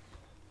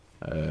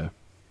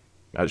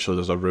 Actually,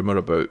 there's a rumor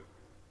about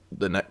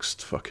the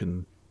next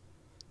fucking,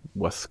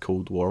 with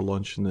Cold War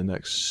launching, the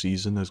next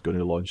season is going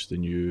to launch the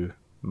new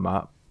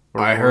map.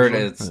 I heard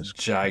it's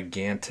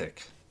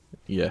gigantic.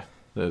 Yeah,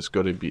 It's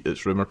got to be.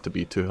 It's rumored to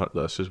be 200.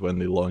 This is when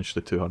they launched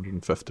the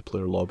 250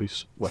 player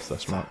lobbies with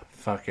this map.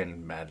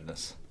 Fucking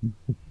madness.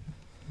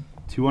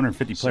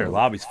 250 player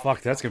lobbies.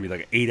 Fuck, that's gonna be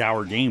like an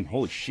 8-hour game.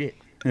 Holy shit.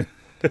 It'll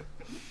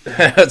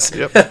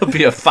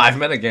be a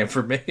 5-minute game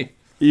for me.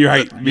 You're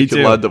right. Me You too.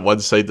 can land at one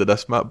side of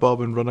this map,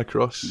 Bob, and run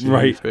across.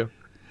 Right. Fair.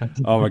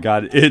 Oh my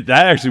god, that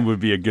actually would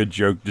be a good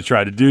joke to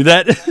try to do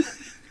that.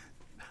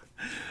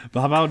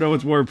 Bob, I don't know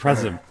what's more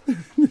impressive.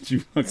 That you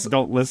fucking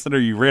don't listen or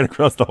you ran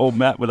across the whole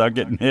map without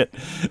getting hit.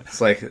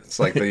 It's like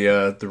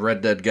the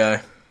Red Dead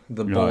guy,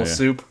 the bowl of yeah.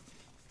 soup.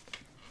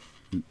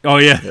 Oh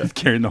yeah,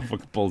 carrying the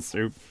fucking bowl of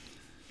soup.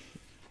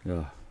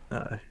 Yeah.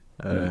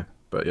 Aye.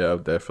 But yeah, I'll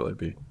definitely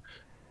be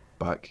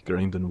back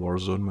grinding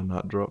Warzone when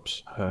that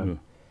drops. And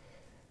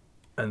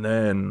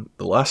then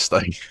the last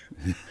thing,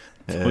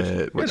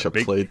 which I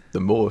played the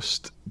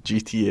most,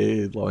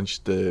 GTA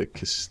launched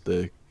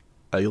the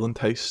Island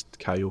Heist,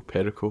 Cayo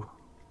Perico,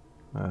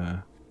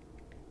 and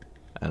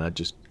I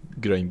just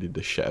grinded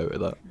the shit out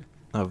of that.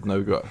 I've now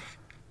got.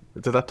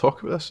 Did I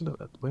talk about this?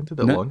 When did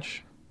it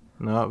launch?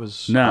 No, it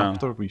was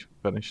after we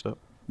finished it.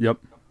 Yep.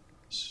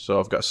 So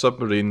I've got a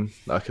submarine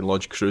that I can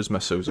launch cruise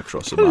missiles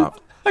across the map.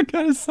 I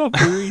got a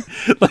submarine.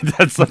 Like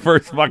that's the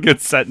first fucking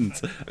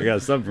sentence. I got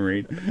a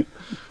submarine.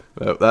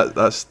 Well,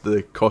 that's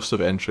the cost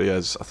of entry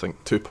is I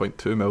think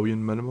 2.2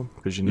 million minimum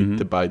because you need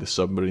to buy the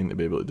submarine to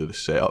be able to do the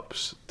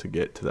setups to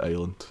get to the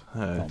island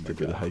to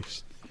do the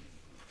heist.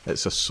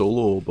 It's a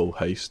soloable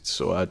heist,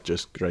 so I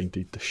just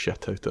grinded the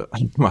shit out of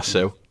it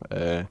myself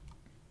for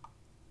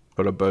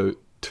about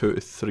 2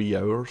 to 3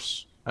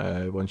 hours.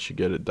 Once you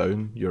get it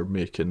down, you're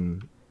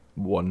making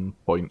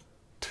 1.2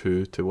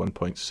 to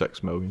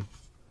 1.6 million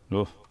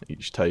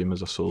each time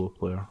as a solo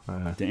player.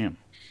 Damn.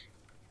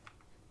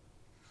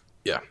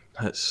 Yeah,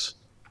 it's.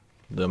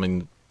 I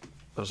mean,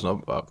 there's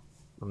not.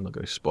 I'm not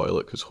going to spoil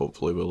it because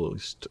hopefully we'll at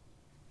least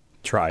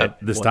Try it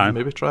this time.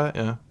 Maybe try it,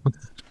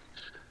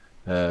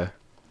 yeah.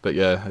 But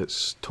yeah,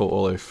 it's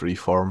totally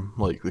freeform,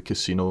 like the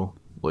casino.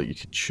 Like you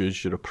can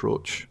choose your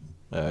approach,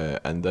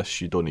 and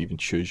this you don't even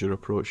choose your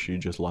approach. You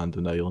just land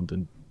an island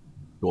and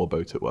go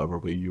about it whatever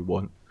way you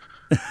want.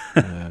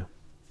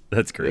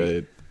 That's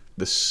great.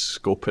 The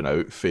scoping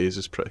out phase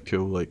is pretty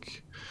cool.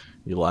 Like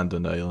you land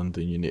an island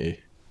and you need to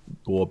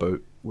go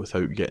about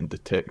without getting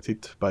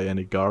detected by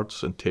any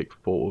guards and take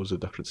photos of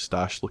different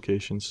stash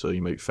locations. So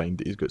you might find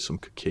that he's got some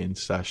cocaine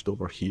stashed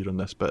over here on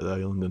this bit of the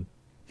island,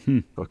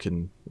 and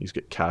fucking he's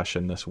got cash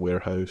in this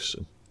warehouse.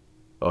 And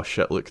oh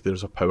shit, look,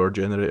 there's a power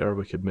generator.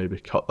 We could maybe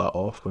cut that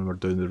off when we're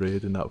doing the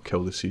raid, and that'll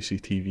kill the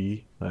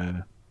CCTV.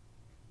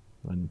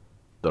 And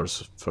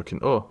there's fucking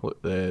look,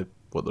 what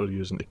they're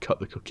using to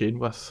cut the cocaine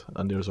with,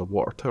 and there's a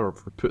water tower.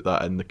 If we put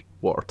that in the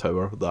water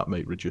tower, that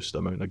might reduce the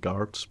amount of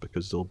guards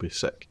because they'll be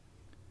sick.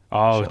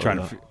 Oh, Shit trying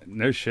like to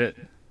no shit.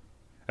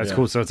 That's Yeah.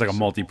 cool. So it's like a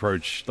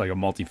multi-approach, like a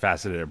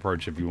multifaceted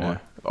approach if you want.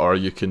 Or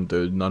you can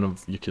do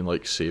you can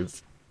like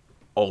save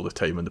all the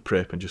time in the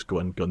prep and just go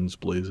in guns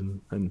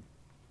blazing and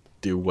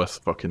deal with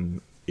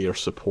fucking air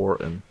support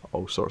and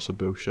all sorts of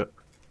bullshit.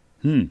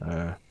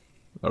 Or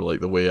like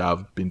the way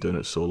I've been doing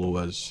it solo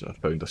is I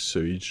found a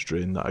sewage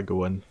drain that I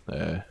go in.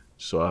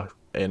 So I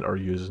enter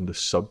using the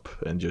sub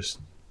and just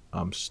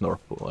I'm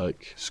snorkel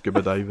like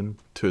scuba diving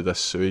to this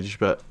sewage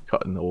bit,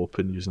 cutting it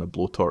open using a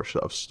blowtorch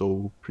that I've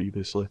stole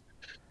previously,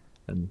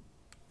 and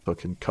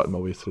fucking cutting my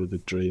way through the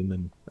drain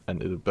and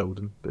into the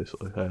building,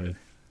 basically,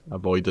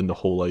 avoiding the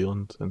whole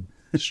island and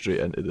straight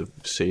into the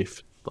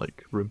safe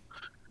like room.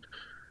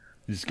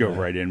 You just go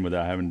right in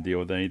without having to deal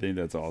with anything.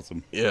 That's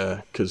awesome.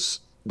 Yeah,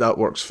 because that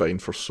works fine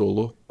for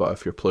solo, but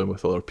if you're playing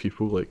with other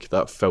people, like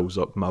that fills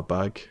up my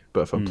bag.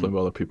 But if I'm playing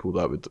with other people,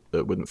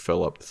 it wouldn't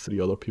fill up 3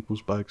 other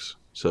people's bags.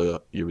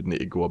 So you would need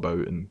to go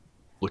about and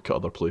look at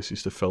other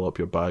places to fill up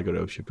your bag, or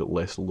else you've got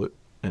less loot,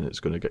 and it's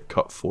going to get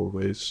cut 4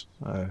 ways.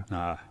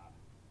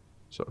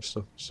 Sort of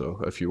stuff. So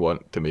if you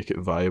want to make it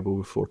viable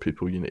with 4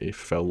 people, you need to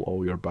fill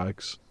all your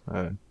bags.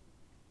 To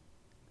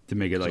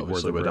make it like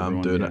worth it when for I'm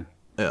everyone, doing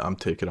yeah. it, I'm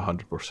taking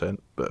 100%.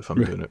 But if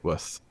I'm doing it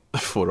with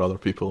 4 other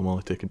people, I'm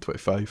only taking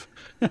 25.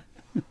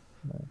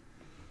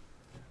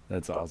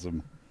 That's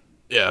awesome.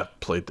 Yeah,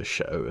 played the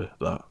shit out of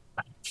that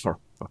for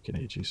fucking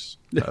ages.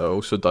 I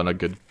also done a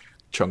good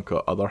chunk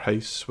of other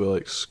heists with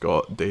like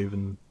Scott, Dave,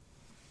 and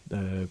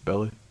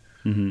Billy.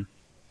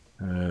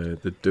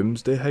 The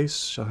Doomsday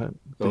heists, I think.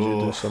 Did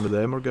you do some of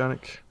them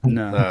organic?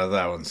 No.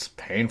 That one's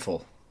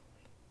painful.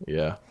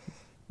 Yeah.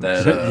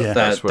 That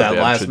That's where that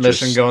they last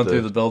mission introduced going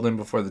through the building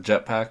before the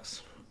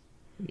jetpacks.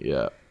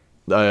 Yeah.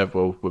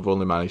 Well, we've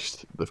only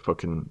managed the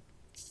fucking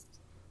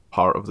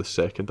part of the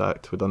second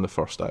act. We've done the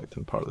first act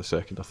and part of the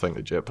second. I think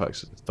the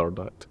jetpacks is the third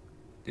act.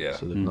 Yeah.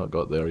 So they've not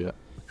got there yet.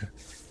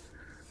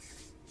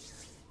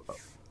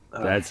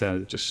 That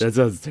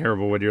sounds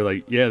terrible when you're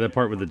like, yeah, that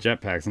part with the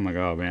jetpacks. I'm like,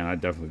 oh man,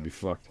 I'd definitely be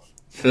fucked.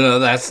 No,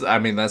 that's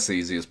the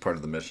easiest part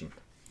of the mission.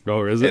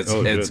 Oh, is it?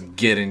 It's good.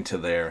 getting to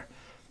there.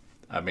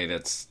 I mean, you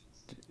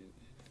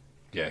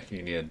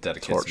need to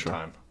dedicate Torture.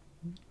 some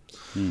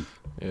time.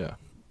 Yeah.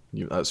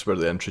 That's where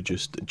they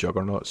introduced the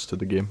juggernauts to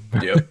the game.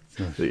 Yep.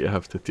 That you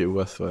have to deal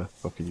with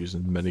fucking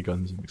using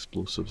miniguns and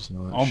explosives and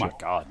all that Oh shit. my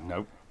god,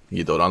 nope.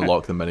 You don't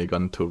unlock the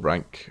minigun till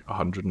rank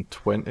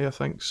 120, I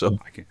think. So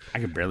I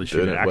can barely shoot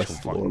doing an it actual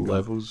with lower fucking gun.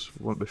 levels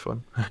won't be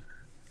fun.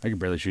 I can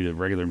barely shoot a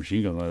regular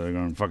machine gun, let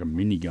alone a fucking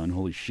minigun.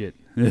 Holy shit.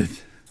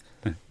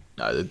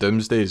 The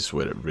Doomsday's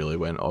where it really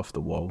went off the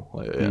wall.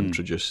 Like it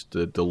introduced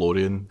the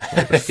DeLorean,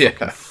 like the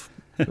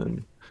Yeah.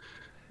 and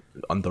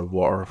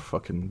underwater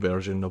fucking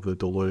version of the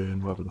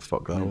DeLorean, whatever the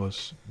fuck that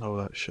was. All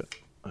that shit.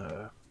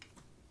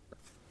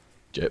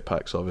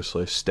 Jetpacks,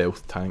 obviously.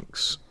 Stealth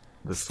tanks.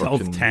 The Stealth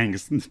fucking,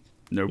 tanks.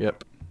 Nope.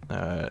 Yep.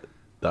 The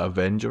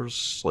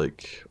Avengers,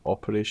 like,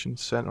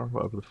 Operations Center,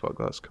 whatever the fuck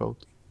that's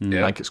called. I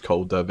Yeah. think it's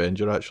called the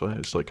Avenger, actually.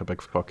 It's like a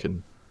big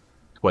fucking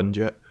twin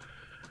jet.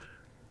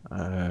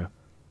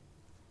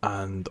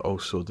 And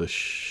also the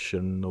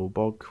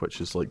Chernobog,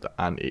 which is like the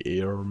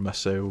anti-air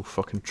missile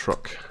fucking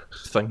truck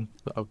thing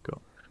that I've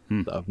got.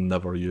 That I've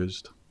never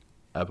used.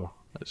 Ever.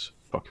 It's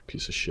a fucking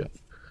piece of shit.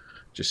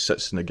 Just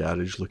sits in the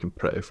garage looking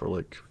pretty for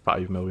like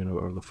 5 million or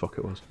whatever the fuck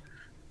it was.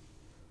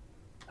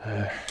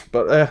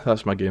 But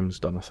that's my games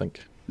done, I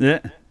think. Yeah.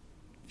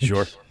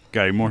 Sure.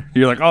 Got any more?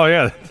 You're like, oh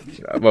yeah.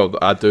 Well,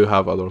 I do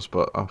have others,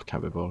 but I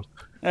can't be bothered.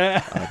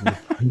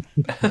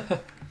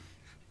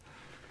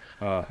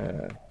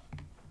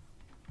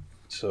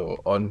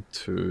 So on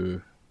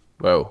to,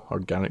 well,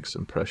 Organic's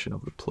impression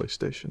of the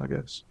PlayStation, I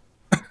guess.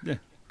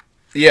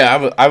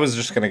 Yeah, I was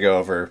just going to go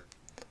over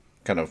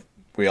kind of,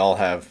 we all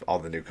have all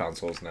the new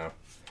consoles now.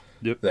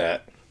 Yep.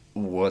 That,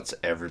 what's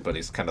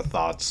everybody's kind of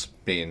thoughts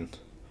being,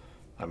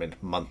 I mean,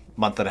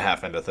 month and a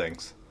half into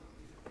things.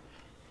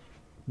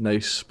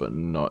 Nice, but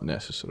not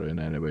necessary in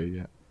any way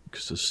yet,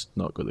 because it's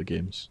not got the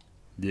games.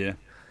 Yeah.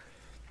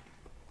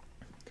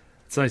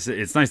 It's nice.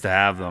 It's nice to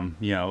have them.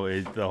 You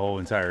know, the whole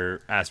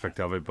entire aspect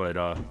of it.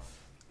 But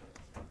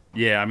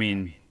yeah, I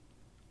mean,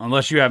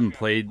 unless you haven't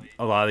played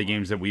a lot of the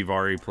games that we've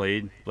already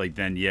played, like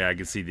then yeah, I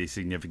can see the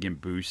significant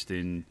boost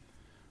in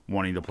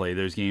wanting to play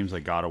those games,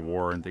 like God of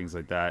War and things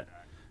like that.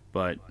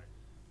 But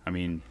I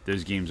mean,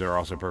 those games are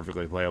also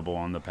perfectly playable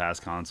on the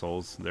past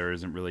consoles. There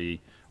isn't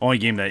really only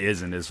game that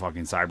isn't is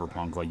fucking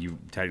Cyberpunk. Like you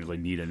technically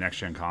need a next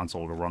gen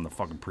console to run the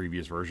fucking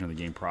previous version of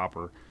the game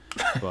proper.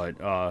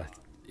 But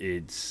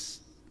it's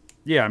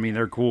yeah, I mean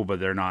they're cool, but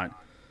they're not.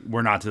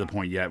 We're not to the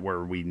point yet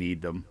where we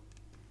need them.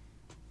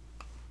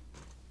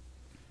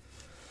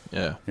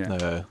 Yeah,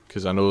 Yeah.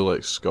 because I know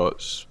like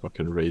Scott's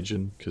fucking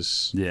raging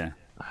because Yeah,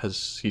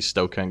 he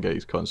still can't get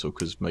his console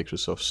because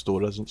Microsoft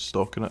Store isn't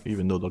stocking it,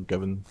 even though they're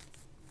giving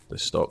the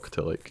stock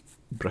to like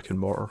brick and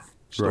mortar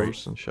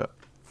stores and shit.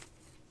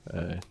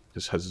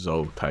 Because his is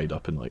all tied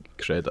up in like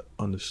credit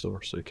on the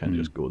store, so he can't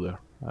just go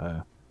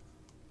there.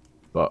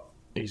 But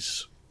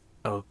he's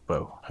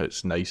well,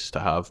 it's nice to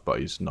have, but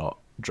he's not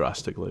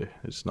drastically.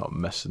 It's not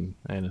missing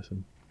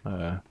anything.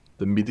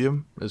 The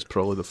medium is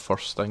probably the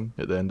first thing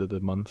at the end of the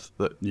month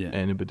that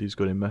anybody's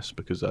going to miss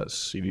because that's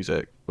Series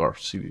X or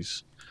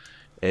Series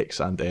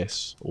X and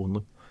S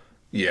only.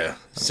 Yeah,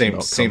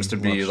 not seems to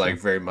coming be much, like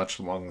so. very much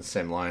along the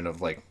same line of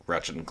like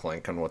Ratchet and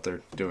Clank on what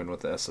they're doing with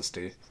the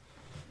SSD.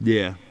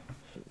 yeah.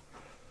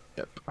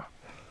 Yep.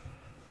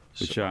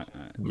 Which yeah,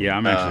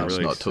 I'm actually It's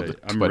really not till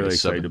excited. the I'm really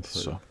excited to 27th,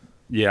 play. so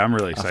Yeah, I'm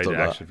really excited after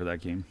that. actually for that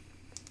game.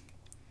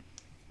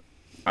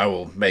 I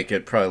will make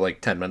it probably like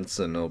 10 minutes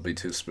and it'll be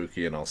too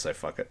spooky and I'll say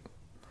fuck it.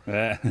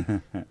 I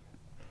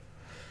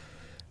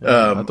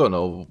don't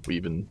know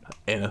even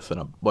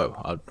anything.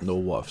 Well, I know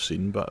what I've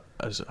seen, but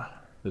is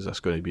this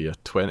going to be a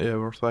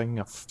 20-hour thing,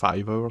 a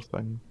 5-hour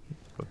thing?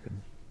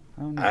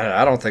 Fucking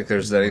I don't think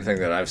there's anything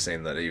that I've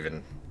seen that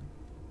even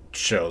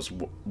shows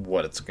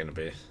what it's going to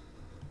be.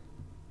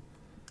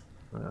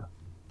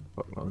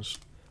 fuck knows.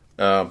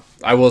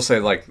 I will say,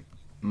 like,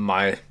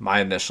 my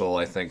initial,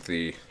 I think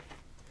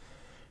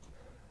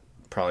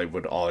probably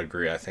would all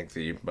agree, I think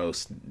the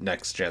most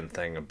next-gen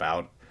thing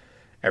about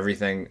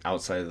everything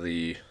outside of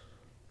the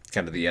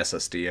kind of the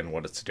SSD and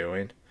what it's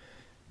doing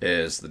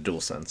is the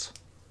DualSense.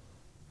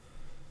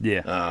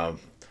 Yeah.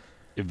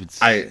 If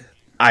it's I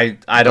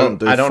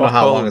don't know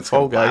how long it's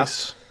Fall going to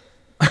last.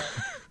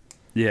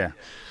 yeah.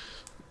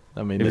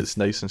 I mean, If it's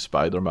nice in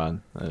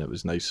Spider-Man, and it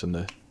was nice in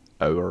the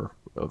hour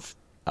of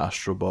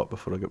Astrobot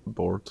before I got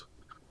bored.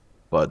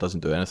 But it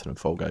doesn't do anything in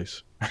Fall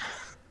Guys.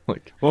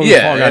 Like, Well,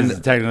 Yeah, Fall Guys and- is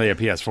technically a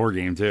PS4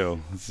 game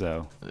too,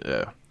 so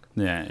yeah,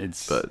 yeah,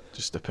 it's but it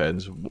just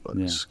depends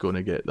what's going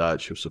to get the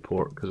actual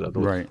support. Because I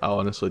don't, Right. I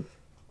honestly,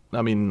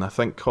 I mean, I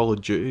think Call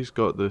of Duty's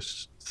got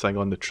this thing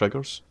on the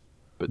triggers,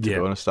 but to Yeah.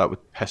 be honest, that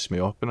would piss me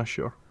off in a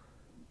shooter.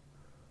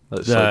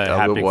 It's The like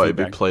I don't haptic want to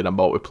be feedback. playing a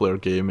multiplayer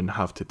game and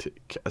have to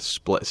take a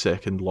split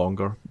second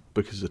longer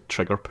because the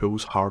trigger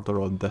pulls harder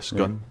on this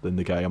gun than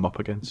the guy I'm up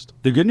against.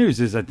 the good news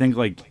is I think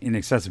like in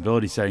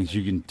accessibility settings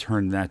you can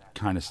turn that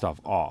kind of stuff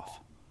off.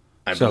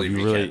 I So believe if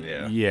you you really,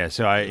 can, yeah.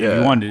 So if Yeah.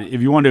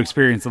 you wanted to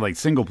experience it like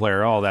single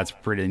player, oh, that's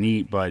pretty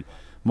neat. But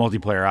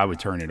multiplayer, I would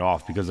turn it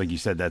off because, like you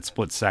said, that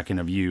split second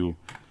of you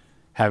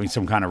having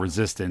some kind of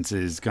resistance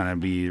is going to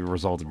be the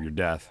result of your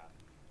death.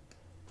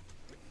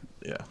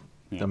 Yeah.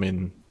 I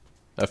mean,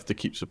 if they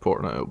keep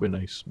supporting it, it'll be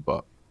nice.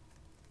 But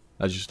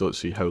I just don't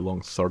see how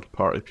long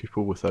third-party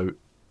people without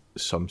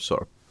some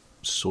sort of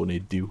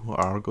Sony deal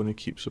are going to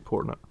keep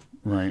supporting it.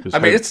 Right. I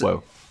mean, it's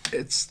how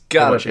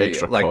gotta much be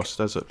extra like cost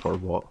is it for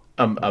what?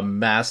 a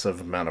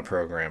massive amount of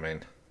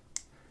programming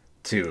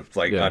to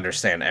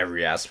understand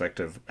every aspect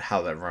of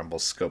how that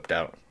Rumble's scoped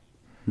out.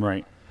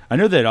 Right. I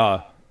know that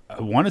I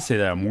want to say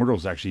that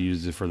Immortals actually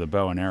used it for the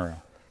bow and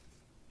arrow.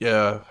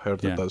 Yeah, I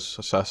heard Yeah. it does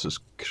Assassin's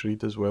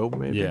Creed as well,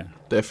 maybe. Yeah.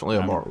 Definitely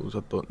Immortals.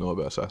 I don't know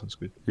about Assassin's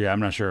Creed. Yeah, I'm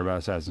not sure about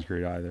Assassin's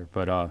Creed either,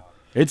 but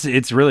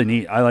it's really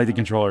neat. I like the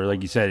controller.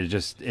 Like you said,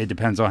 it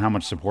depends on how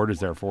much support is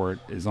there for it.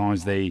 As long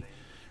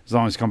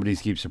as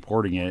companies keep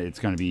supporting it, it's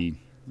going to be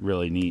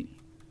really neat.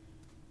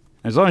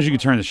 As long as you can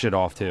turn the shit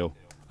off too.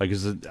 Like,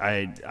 'cause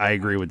I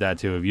agree with that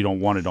too. If you don't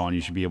want it on,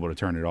 you should be able to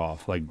turn it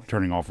off. Like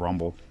turning off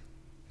Rumble.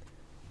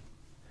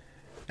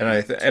 And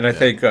I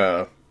think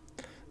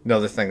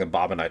another thing that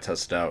Bob and I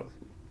tested out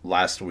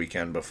last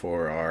weekend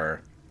before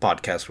our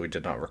podcast we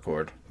did not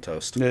record,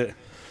 Toast. Yeah.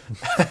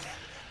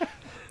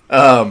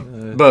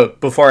 But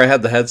before I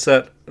had the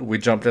headset, we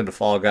jumped into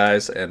Fall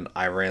Guys and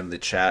I ran the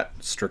chat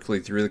strictly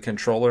through the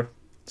controller.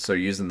 So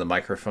using the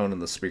microphone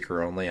and the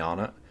speaker only on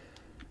it.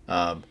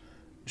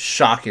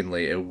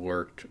 Shockingly, it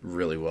worked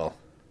really well.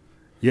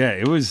 Yeah,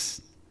 it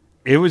was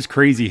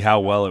crazy how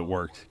well it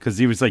worked. Because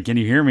he was like, "Can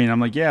you hear me?" And I'm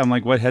like, "Yeah." I'm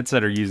like, "What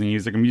headset are you using?" He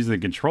was like, "I'm using the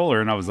controller."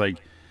 And I was like,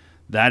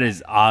 "That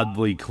is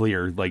oddly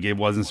clear. Like it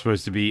wasn't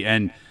supposed to be."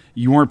 And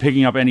you weren't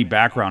picking up any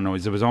background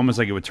noise. It was almost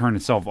like it would turn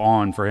itself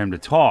on for him to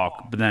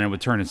talk, but then it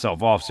would turn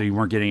itself off. So you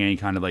weren't getting any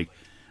kind of like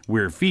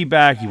weird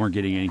feedback. You weren't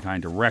getting any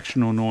kind of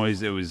directional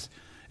noise. It was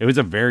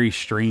a very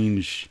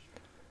strange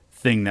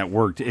thing that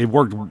worked. It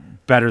worked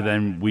better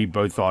than we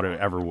both thought it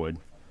ever would.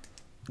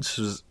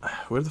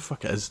 Where the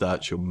fuck is the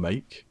actual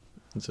mic?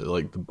 Is it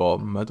like the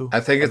bottom middle? I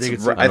think it's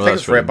it's right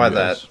by really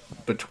that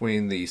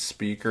between the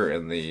speaker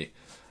and the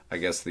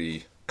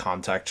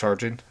contact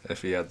charging.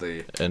 If you had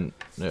the And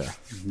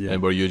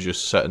and were you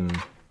just sitting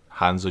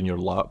hands on your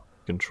lap,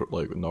 control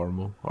like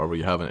normal, or were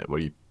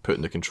you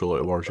putting the controller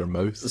towards your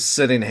mouth?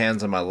 sitting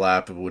hands on my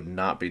lap would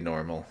not be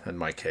normal in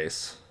my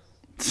case.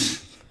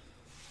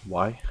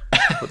 Why?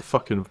 What the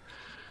fucking?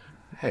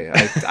 Hey,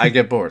 I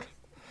get bored.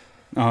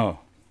 Oh,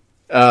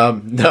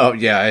 No,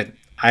 yeah,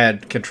 I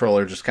had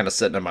controller just kind of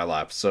sitting in my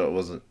lap, so it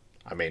wasn't.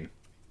 I mean,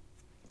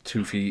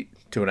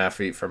 2.5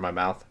 feet from my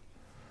mouth.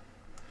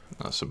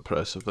 That's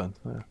impressive then.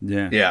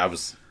 yeah. Yeah, I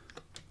was.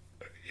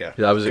 Yeah,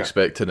 Yeah, I was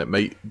expecting it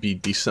might be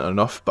decent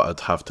enough, but I'd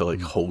have to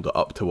like hold it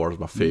up towards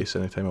my face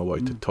anytime I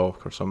wanted to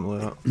talk or something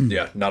like that.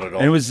 Yeah, not at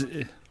all. It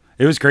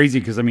was crazy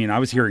because I mean I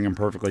was hearing him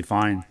perfectly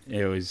fine.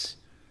 It was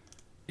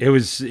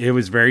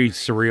very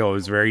surreal. It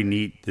was very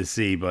neat to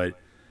see, but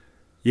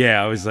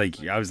yeah, I was like,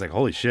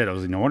 holy shit! I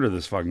was like, no wonder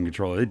this fucking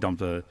controller. They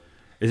dumped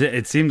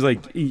It seems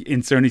like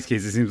in Sony's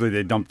case, it seems like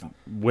they dumped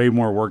way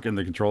more work in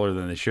the controller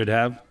than they should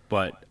have.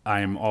 But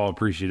I am all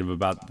appreciative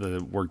about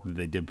the work that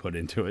they did put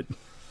into it.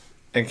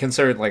 And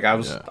considered like I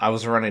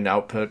was running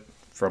output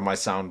from my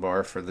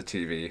soundbar for the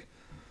TV,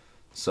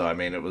 so I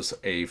mean it was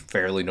a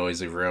fairly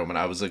noisy room, and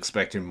I was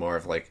expecting more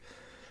of like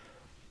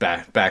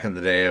back in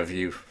the day of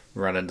you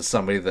run into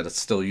somebody that is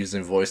still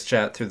using voice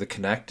chat through the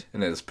Kinect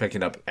and is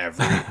picking up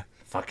every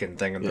fucking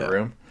thing in the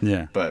room.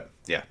 Yeah. But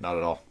yeah, not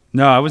at all.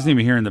 No, I wasn't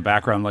even hearing the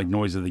background like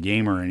noise of the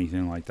game or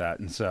anything like that,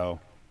 and so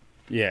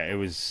yeah, it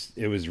was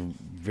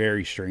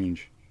very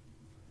strange.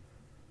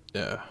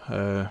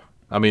 Yeah,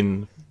 I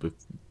mean,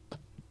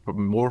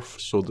 more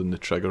so than the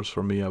triggers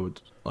for me, I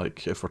would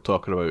like if we're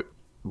talking about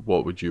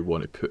what would you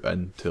want to put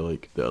into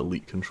like the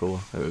Elite controller,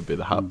 it would be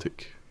the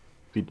haptic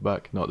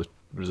feedback, not the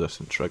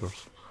resistant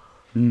triggers.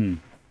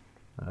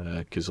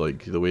 Because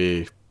like the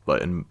way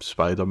like in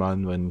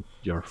Spider-Man when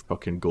you're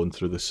fucking going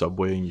through the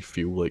subway and you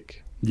feel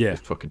like Yeah. the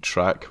fucking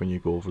track when you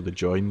go over the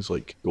joins,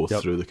 like go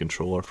Yep. through the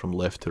controller from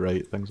left to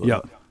right, things like Yeah.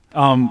 that.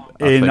 I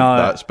think In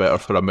that's better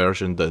for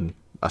immersion than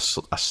a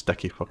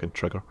sticky fucking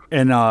trigger.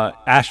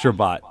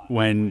 Astrobot,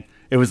 when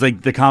it was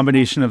like the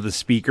combination of the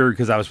speaker,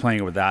 because I was playing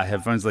it with that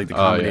headphones, like the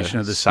combination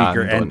of the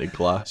speaker Sand and onto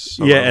glass.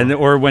 yeah, and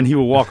or when he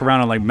would walk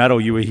around on like metal,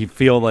 he'd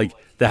feel like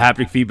the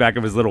haptic feedback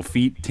of his little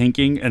feet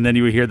tinking, and then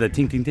you would hear the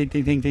ting ting ting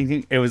ting ting ting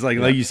ting. It was like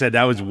you said,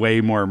 that was way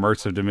more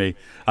immersive to me.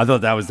 I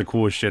thought that was the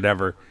coolest shit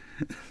ever.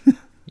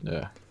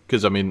 Yeah,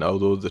 because I mean,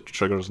 although the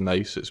trigger's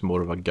nice, it's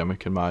more of a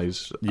gimmick in my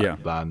eyes Yeah.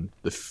 than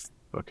the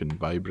fucking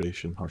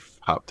vibration or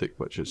haptic,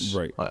 which is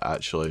Right. like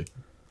actually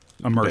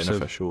Immersive.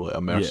 beneficial, like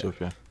immersive.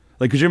 Yeah.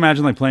 Like, could you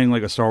imagine like playing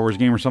like a Star Wars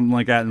game or something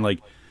like that, and like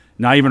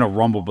not even a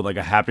rumble, but like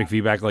a haptic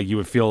feedback? Like you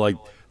would feel like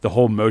the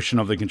whole motion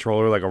of the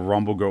controller, like a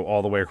rumble, go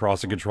all the way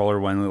across the controller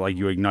when like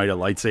you ignite a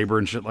lightsaber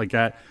and shit like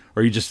that,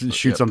 or you just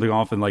shoot something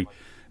off and like,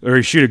 or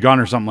you shoot a gun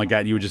or something like that,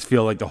 and you would just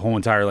feel like the whole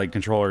entire like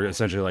controller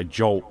essentially like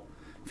jolt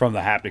from the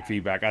haptic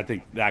feedback. I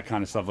think that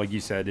kind of stuff, like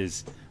you said,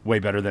 is way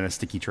better than a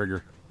sticky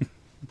trigger.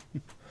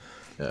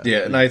 Yeah,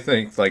 and I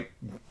think like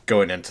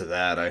going into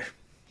that, I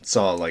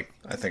saw like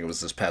I think it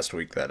was this past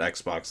week that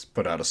Xbox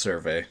put out a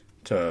survey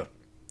to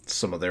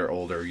some of their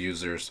older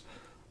users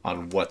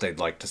on what they'd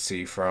like to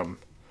see from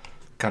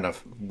kind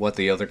of what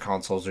the other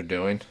consoles are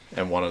doing,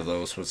 and one of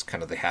those was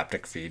kind of the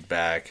haptic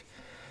feedback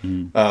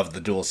of the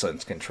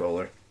DualSense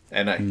controller.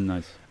 And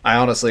I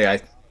honestly,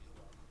 I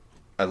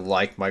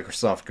like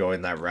Microsoft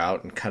going that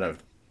route and kind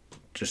of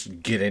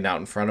just getting out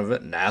in front of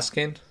it and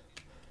asking.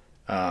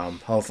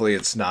 Hopefully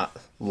it's not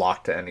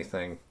locked to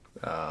anything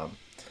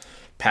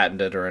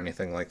patented or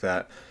anything like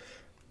that.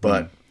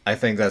 But I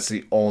think that's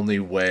the only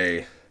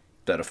way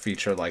that a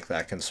feature like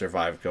that can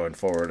survive going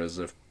forward, is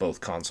if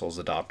both consoles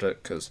adopt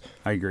it. Because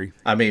I agree.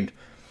 I mean,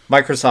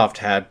 Microsoft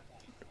had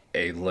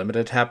a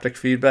limited haptic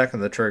feedback on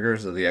the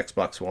triggers of the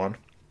Xbox One,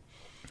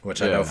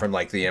 which I know from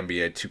like the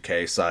NBA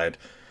 2K side,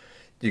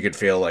 you could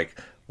feel like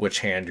which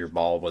hand the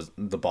ball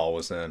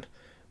was in.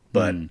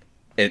 But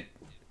it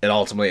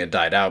ultimately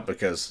died out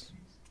because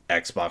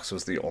Xbox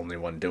was the only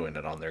one doing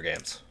it on their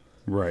games.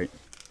 Right.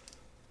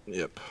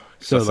 Yep.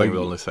 So I think the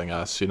only thing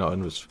I seen it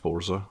in was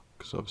Forza,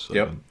 because obviously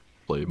I didn't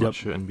play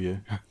much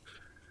NBA.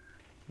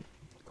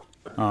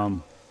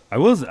 I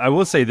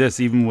will say this,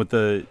 even with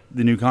the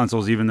new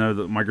consoles, even though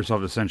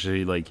Microsoft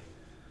essentially like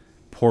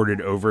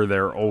ported over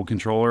their old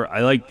controller,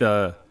 I like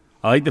the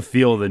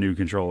feel of the new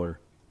controller,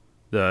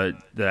 the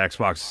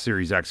Xbox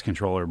Series X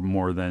controller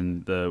more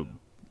than the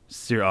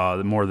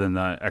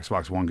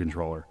Xbox One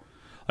controller.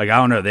 Like, I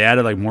don't know, they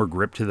added like more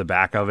grip to the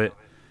back of it,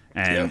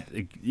 and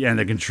and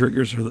the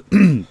triggers are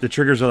the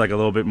triggers are like a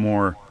little bit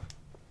more,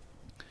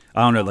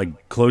 I don't know,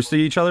 like close to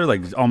each other,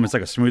 like almost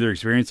like a smoother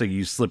experience. Like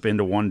you slip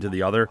into one to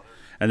the other,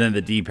 and then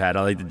the D-pad.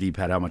 I like the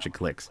D-pad, how much it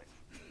clicks.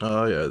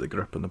 Oh yeah, the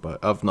grip in the back.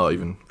 I've not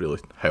even really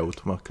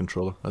held my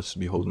controller. I should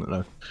be holding it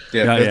now.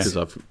 Yeah,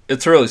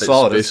 it's really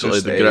solid. Basically,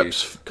 it's just the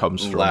grips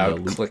comes from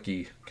loud, the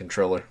clicky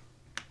controller.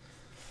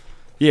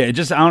 Yeah, it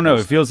just, I don't know.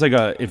 It feels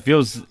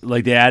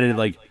like they added,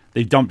 like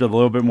they dumped a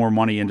little bit more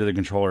money into the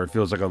controller. It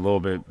feels like a little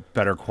bit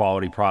better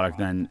quality product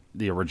than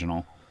the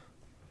original.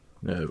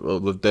 Yeah, well,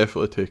 they've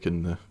definitely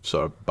taken the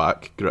sort of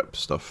back grip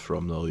stuff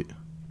from the Elite.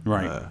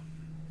 Right.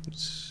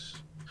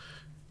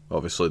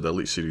 Obviously, the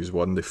Elite Series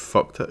 1, they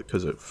fucked it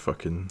because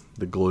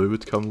the glue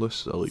would come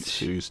loose. The Elite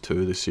Series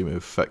 2, they seem to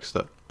have fixed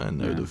it, and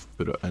now they've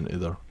put it into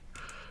their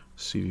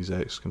Series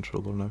X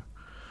controller now.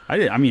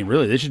 I mean,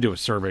 really, they should do a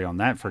survey on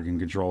that freaking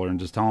controller and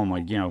just tell them,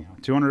 like,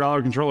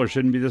 $200 controller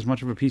shouldn't be this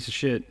much of a piece of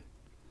shit.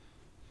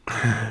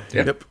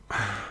 Yep.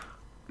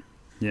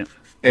 Yeah.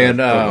 And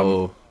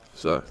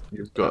so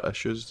you've got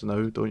issues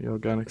now, don't you,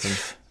 Organic?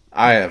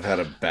 I have had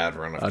a bad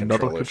run of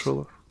another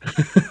controllers.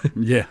 controller.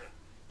 Yeah.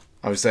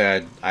 Obviously,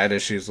 I had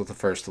issues with the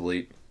first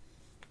Elite.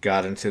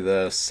 Got into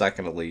the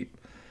second Elite.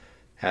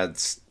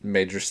 Had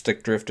major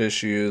stick drift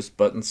issues,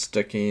 button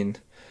sticking.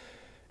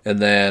 And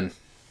then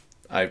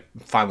I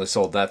finally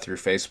sold that through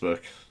Facebook.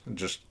 And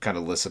just kind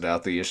of listed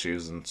out the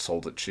issues and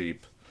sold it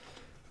cheap.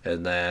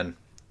 And then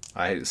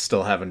I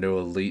still have a new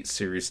Elite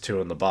Series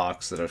 2 in the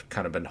box that I've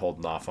kind of been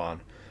holding off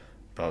on.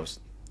 But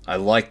I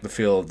like the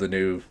feel of the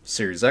new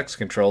Series X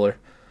controller.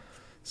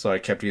 So I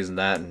kept using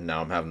that, and now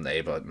I'm having the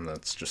A button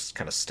that's just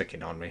kind of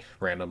sticking on me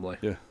randomly.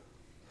 Yeah.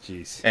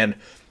 Jeez. And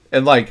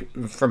like,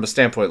 from a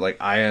standpoint, like,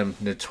 I am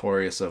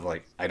notorious of,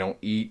 like, I don't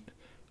eat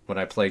when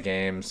I play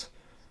games.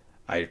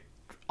 I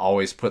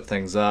always put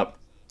things up,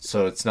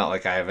 so it's not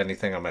like I have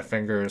anything on my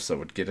fingers that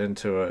would get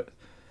into it.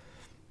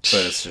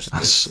 But it's just...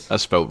 I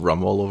spelled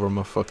rum all over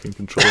my fucking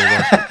controller.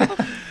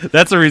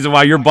 That's the reason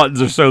why your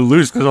buttons are so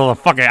loose, because all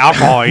the fucking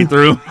alcohol ain't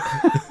through.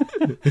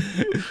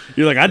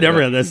 You're like, I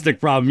never had that stick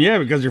problem. Yeah,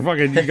 because you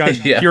got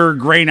pure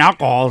grain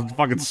alcohol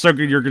fucking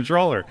soaking your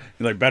controller.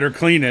 You're like, better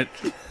clean it.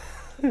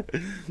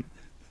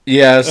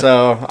 Yeah,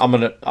 so I'm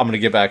gonna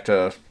get back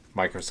to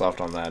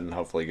Microsoft on that and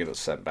hopefully get it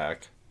sent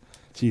back.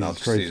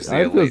 Jesus Christ! Use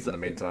the Elite in the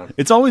meantime.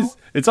 It's always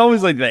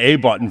like the A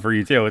button for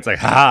you too. It's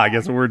like, I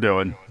guess what we're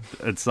doing.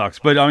 It sucks,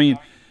 but I mean,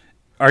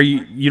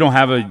 you don't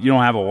have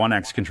a One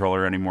X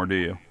controller anymore, do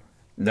you?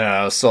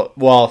 No, so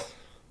well,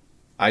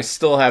 I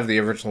still have the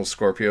original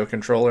Scorpio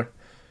controller.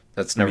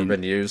 That's never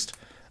been used.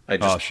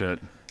 Oh shit.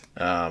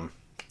 Yeah,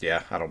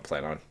 I don't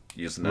plan on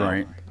using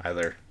that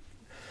either.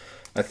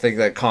 I think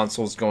that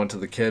console's going to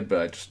the kid,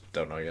 but I just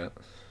don't know yet.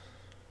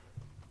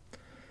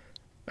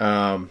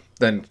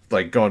 Then,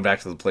 like, going back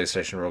to the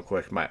PlayStation real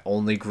quick, my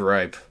only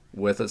gripe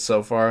with it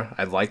so far,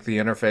 I like the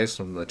interface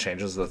and the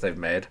changes that they've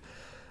made.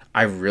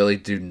 I really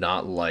do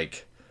not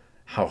like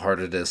how hard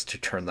it is to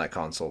turn that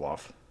console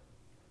off.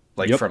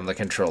 Like, from the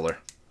controller.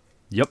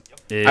 Yep.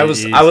 I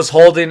was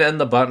holding in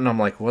the button. I'm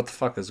like, what the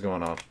fuck is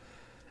going on?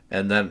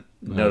 And then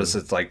notice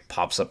it like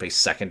pops up a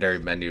secondary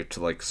menu to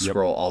like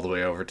scroll all the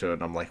way over to it.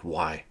 And I'm like,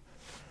 why?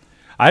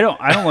 I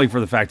don't like for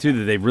the fact too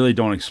that they really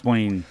don't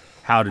explain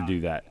how to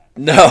do that.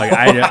 No, like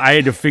I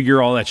had to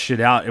figure all that shit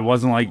out. It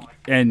wasn't like,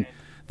 and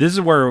this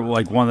is where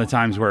like one of the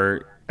times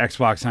where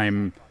Xbox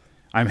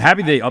I'm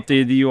happy they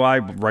updated the UI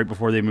right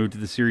before they moved to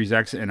the Series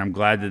X, and I'm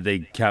glad that they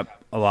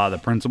kept a lot of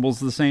the principles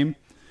the same.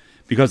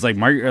 Because like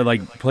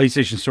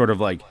PlayStation sort of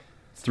like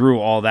threw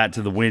all that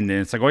to the wind, and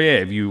it's like, oh yeah,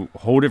 if you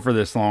hold it for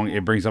this long,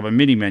 it brings up a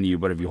mini menu,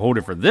 but if you hold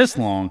it for this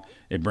long,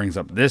 it brings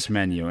up this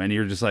menu, and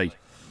you're just like,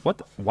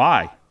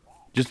 why?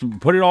 Just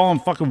put it all in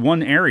fucking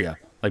one area.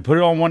 Like put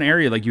it all in one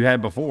area like you had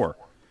before.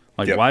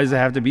 Like, Yep. why does it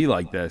have to be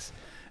like this?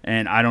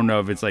 And I don't know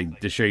if it's like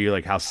to show you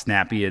like how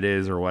snappy it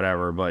is or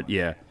whatever, but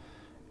yeah,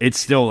 it's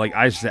still like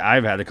I've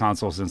had the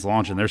console since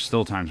launch, and there's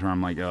still times where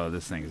I'm like, oh,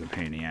 this thing is a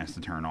pain in the ass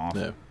to turn off.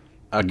 Yeah.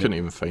 I couldn't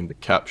even find the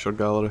capture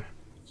gallery.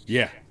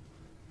 Yeah.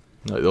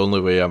 Like, the only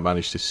way I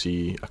managed to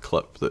see a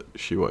clip that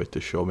she wanted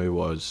to show me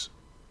was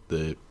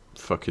the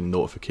fucking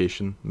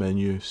notification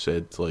menu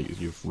said, like,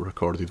 you've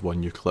recorded one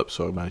new clip,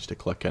 so I managed to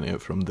click into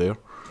it from there.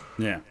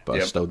 Yeah. But I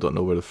Yep. still don't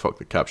know where the fuck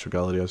the capture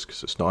gallery is,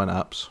 because it's not in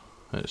apps,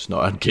 and it's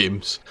not in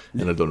games,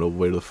 and I don't know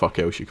where the fuck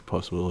else you could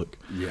possibly look.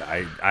 Yeah,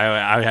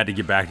 I had to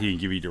get back to you and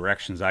give you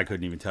directions. I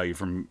couldn't even tell you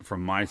from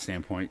my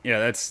standpoint. Yeah,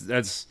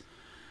 that's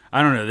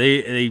I don't know.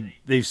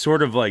 They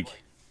sort of like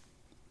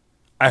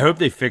I hope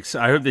they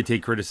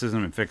take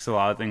criticism and fix a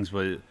lot of things,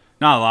 but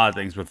not a lot of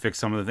things, but fix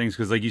some of the things,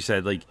 because like you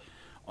said, like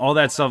all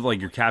that stuff,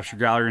 like your capture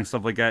gallery and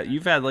stuff like that,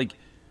 you've had like,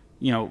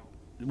 you know,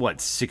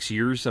 what, 6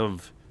 years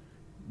of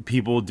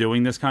people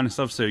doing this kind of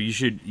stuff, so you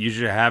should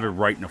have it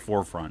right in the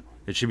forefront.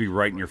 It should be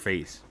right in your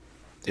face.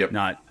 Yep.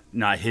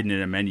 Not hidden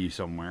in a menu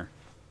somewhere.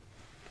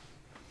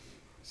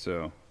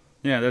 So,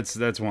 yeah,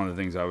 that's one of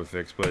the things I would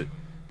fix. But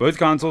both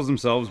consoles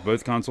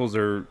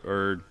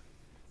are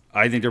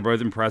I think they're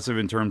both impressive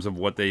in terms of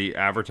what they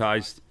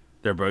advertised.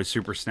 They're both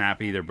super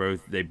snappy.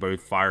 They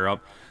both fire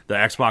up. The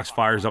Xbox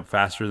fires up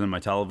faster than my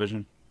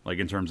television, like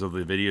in terms of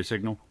the video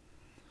signal.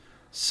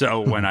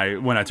 So when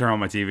I turn on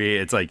my TV,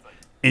 it's like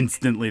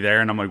instantly there,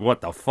 and I'm like,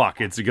 what the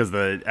fuck? It's because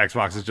the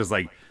Xbox is just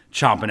like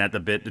chomping at the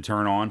bit to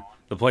turn on.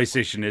 The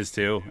PlayStation is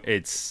too.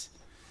 It's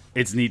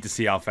neat to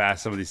see how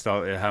fast some of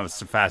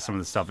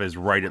the stuff is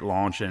right at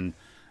launch, and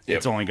Yep.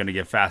 it's only going to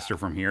get faster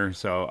from here.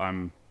 So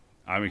I'm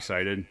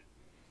excited.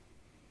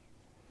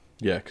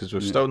 Yeah, because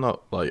we've still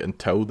not, like,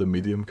 until the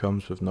medium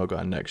comes, we've not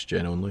got a next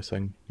gen only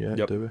thing yet,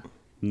 Yep. do we?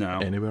 No,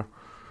 Anywhere.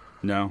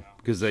 no,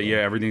 because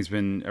everything's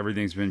been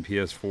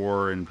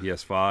PS4 and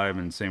PS5,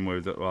 and same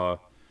with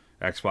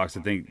Xbox.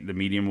 I think the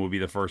medium will be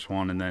the first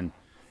one, and then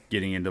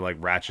getting into like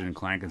Ratchet and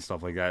Clank and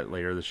stuff like that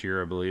later this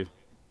year, I believe.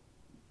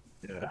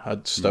 Yeah, I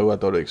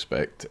don't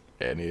expect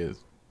I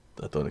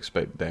don't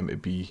expect them to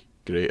be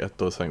great. I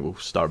don't think we'll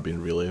start being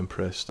really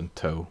impressed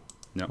until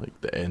No. like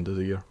the end of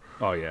the year.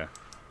 Oh yeah.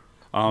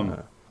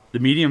 The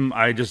medium,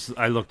 I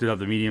looked it up.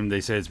 The medium, they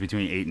say it's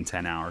between 8 and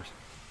 10 hours.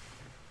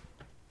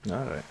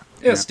 Alright.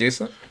 Yeah, it's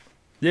decent.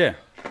 Yeah.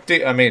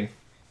 I mean,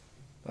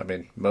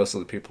 most of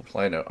the people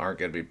playing it aren't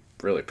going to be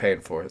really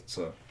paying for it.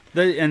 So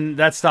And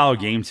that style of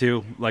game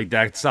too, like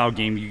that style of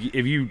game,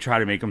 if you try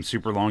to make them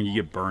super long, you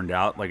get burned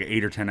out. Like an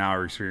 8 or 10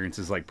 hour experience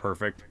is like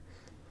perfect.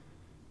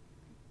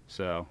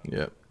 So,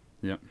 Yep.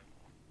 yep.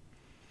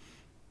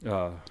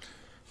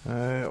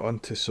 On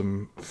to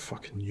some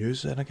fucking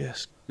news then, I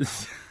guess.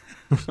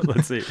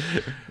 Let's see.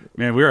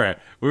 Man,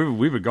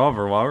 we've been gone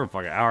for a while. We're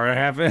fucking hour and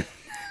a half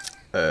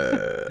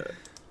in.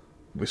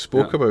 We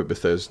spoke about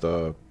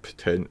Bethesda,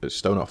 it's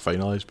still not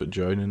finalised, but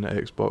joining the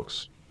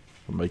Xbox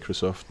or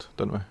Microsoft,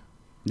 didn't we?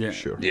 Yeah.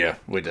 Sure. yeah,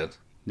 we did.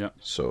 Yeah.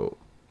 So,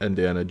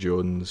 Indiana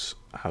Jones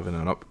having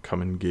an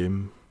upcoming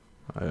game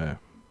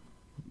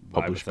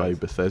published by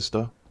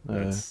Bethesda.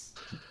 That's,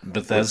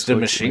 Bethesda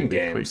looks Machine might be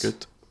Games. Quite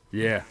good.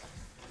 yeah.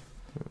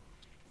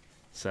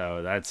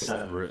 So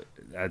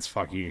that's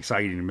fucking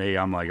exciting to me.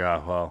 I'm like,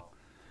 oh well,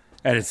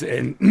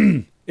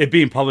 and it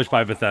being published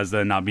by Bethesda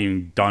and not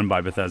being done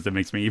by Bethesda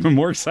makes me even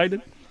more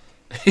excited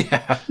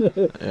Yeah.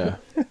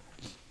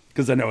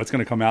 because I know it's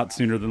going to come out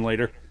sooner than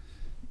later.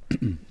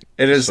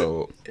 It is.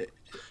 So,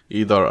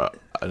 either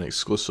an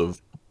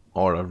exclusive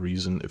or a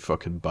reason to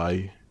fucking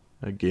buy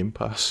a Game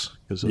Pass,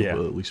 because it Yeah.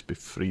 will at least be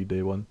free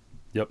day one.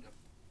 Yep.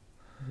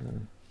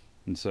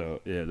 And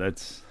so yeah,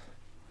 that's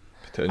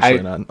Potentially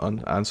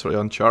an answer to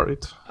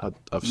Uncharted.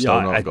 I've still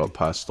Yeah, not got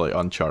past like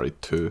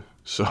Uncharted 2.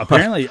 So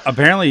apparently,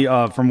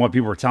 from what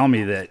people were telling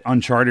me, that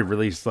Uncharted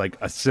released like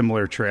a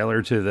similar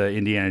trailer to the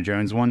Indiana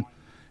Jones one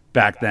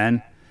back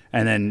then,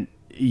 and then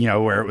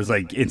where it was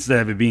like instead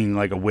of it being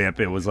like a whip,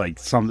 it was like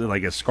something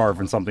like a scarf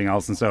and something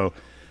else, and so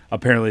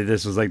apparently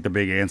this was like the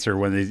big answer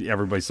when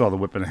everybody saw the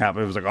whip and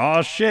happen. It was like,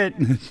 oh shit,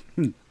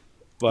 but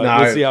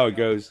we'll see how it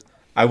goes.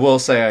 I will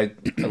say I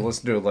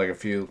listened to like a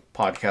few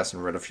podcasts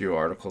and read a few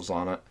articles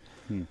on it.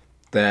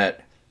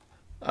 That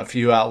a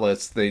few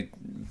outlets, they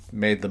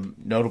made the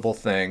notable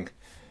thing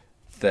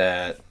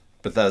that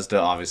Bethesda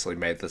obviously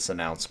made this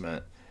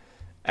announcement.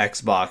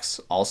 Xbox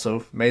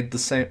also made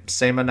the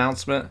same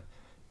announcement.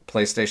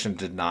 PlayStation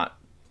did not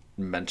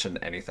mention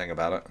anything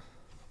about it.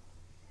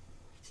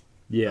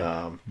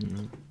 Yeah.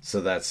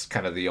 So that's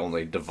kind of the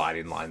only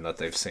dividing line that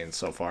they've seen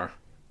so far.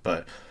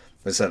 But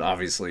they said,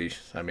 obviously,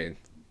 I mean,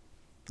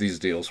 these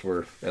deals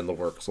were in the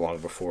works long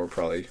before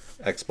probably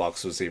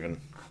Xbox was even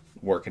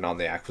working on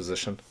the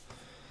acquisition.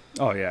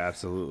 Oh yeah,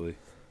 absolutely.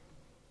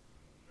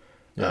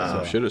 yeah,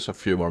 I'm sure it's a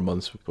few more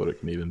months before it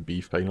can even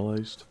be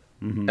finalised.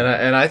 And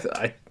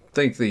I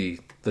think the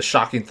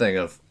shocking thing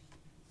of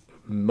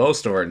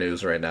most of our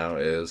news right now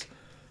is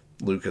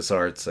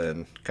LucasArts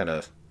and kind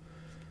of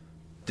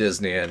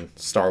Disney and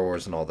Star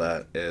Wars and all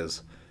that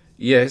is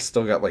EA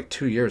still got like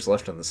 2 years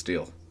left in this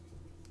deal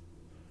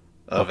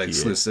of Fuck EA.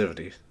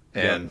 exclusivity.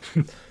 And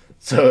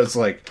so it's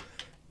like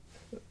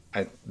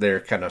they're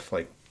kind of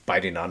like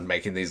biting on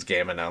making these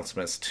game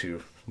announcements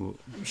to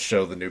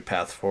show the new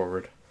path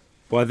forward.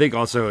 Well, I think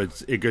also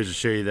it goes to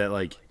show you that,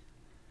 like,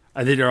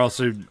 I think they're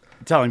also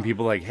telling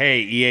people, like, hey,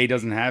 EA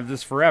doesn't have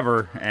this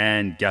forever,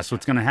 and guess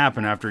what's going to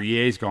happen after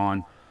EA's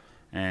gone?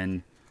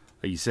 And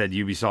like you said,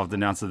 Ubisoft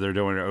announced that they're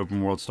doing an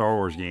open world Star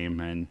Wars game,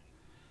 and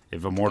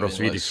if Immortals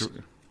Phoenix...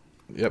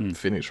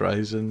 Phoenix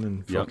Rising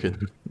and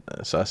fucking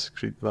Assassin's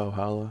Creed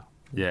Valhalla.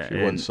 Yeah, if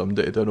you want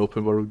somebody to do an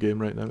open world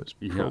game right now, it's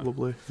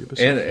probably Ubisoft.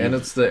 And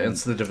it's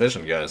the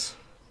Division guys.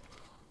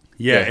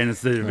 Yeah, and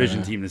it's the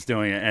Division team that's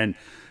doing it. And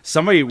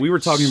somebody, we were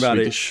talking about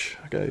Swedish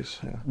guys.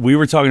 Yeah. We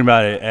were talking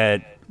about it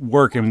at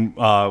work, and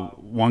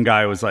one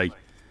guy was like,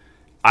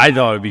 I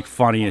thought it'd be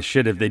funny as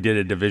shit if they did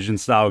a Division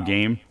style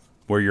game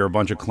where you're a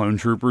bunch of clone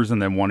troopers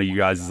and then one of you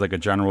guys is like a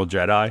general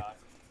Jedi.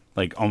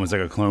 Like almost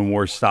like a Clone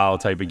Wars style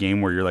type of game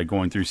where you're like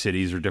going through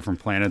cities or different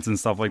planets and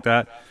stuff like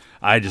that.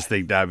 I just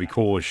think that'd be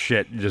cool as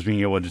shit, just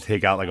being able to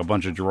take out like a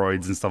bunch of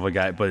droids and stuff like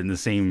that, but in the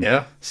same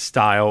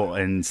style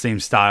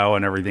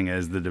and everything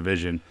as the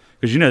Division.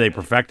 Because they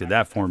perfected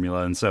that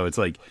formula, and so it's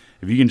like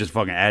if you can just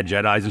fucking add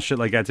Jedis and shit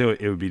like that to it,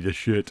 it would be the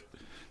shit.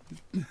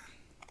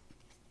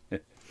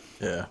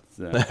 Yeah,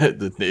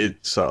 they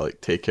sort of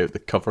like take out the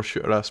cover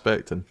shooter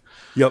aspect and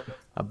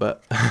a bit.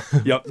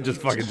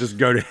 just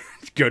go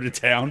to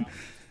town.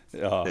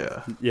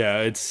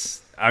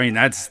 It's. I mean,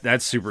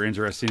 that's super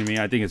interesting to me.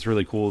 I think it's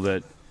really cool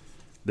that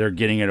they're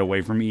getting it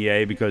away from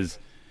EA because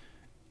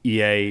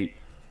EA,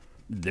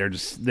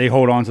 they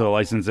hold on to the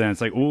license and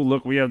it's like, oh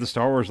look, we have the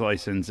Star Wars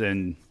license,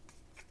 and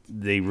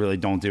they really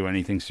don't do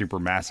anything super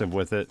massive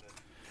with it.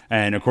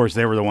 And of course,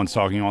 they were the ones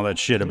talking all that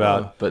shit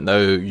about. But now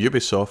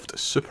Ubisoft,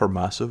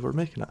 Supermassive, are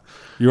making it.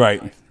 You're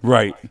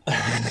right.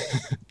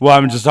 Well,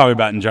 I'm just talking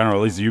about in general,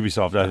 at least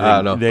Ubisoft.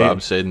 I know, but I'm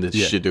saying the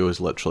studio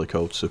is literally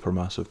called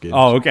Supermassive Games.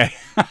 Oh, okay.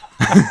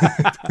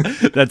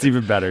 That's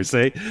even better.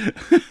 See?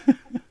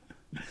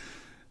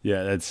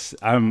 Yeah,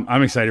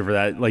 I'm excited for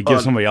that. Like, give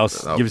somebody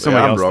else. I'm else.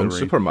 Wrong.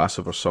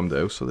 Supermassive or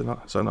somebody else? Are they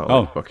not? Is that not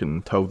like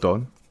fucking Till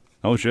Dawn?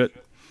 Oh shit.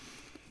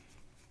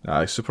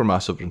 Aye,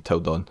 Supermassive and Till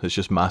Dawn. It's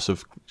just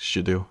Massive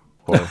Studio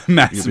or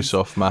Massive.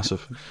 Ubisoft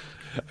Massive.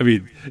 I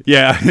mean,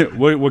 yeah.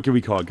 What can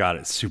we call it? God,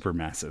 it's super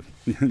massive.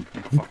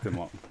 Fuck them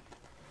up.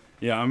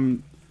 Yeah,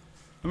 I'm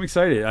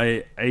excited.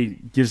 I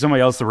give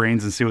somebody else the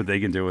reins and see what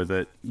they can do with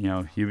it.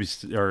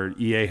 Ubisoft or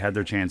EA had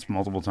their chance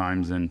multiple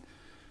times, and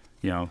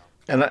their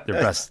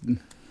best.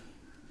 And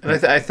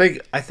I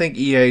think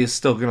EA is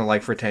still gonna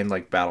like retain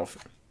like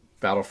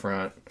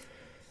Battlefront,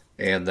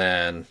 and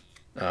then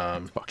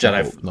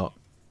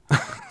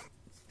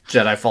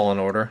Jedi Fallen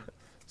Order.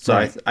 So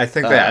right. I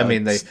think that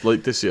they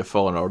like to see a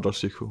Fallen Order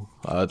sequel.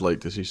 I'd like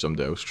to see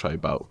somebody else try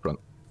Battlefront.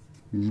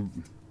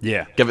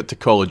 Yeah, give it to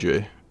Call of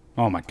Duty.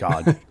 Oh my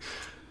god,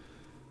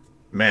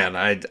 man!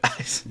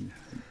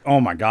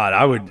 Oh my god,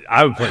 I would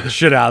play the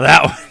shit out of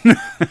that one.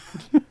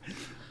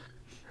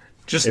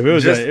 If it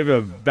was a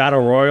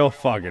battle royal,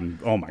 fucking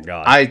oh my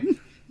god.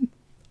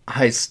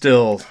 I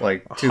still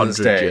like to this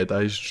day.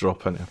 Jedi's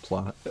dropping a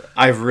planet.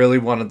 I really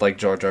wanted like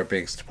Jar Jar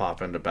Binks to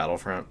pop into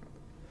Battlefront,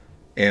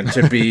 and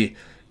to be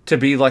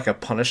like a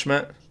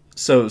punishment.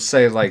 So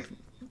say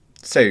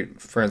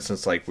for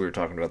instance, like we were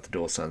talking about the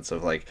DualSense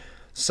of like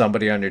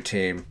somebody on your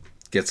team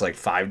gets like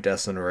 5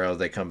 deaths in a row,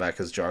 they come back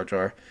as Jar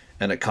Jar,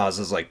 and it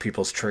causes like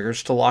people's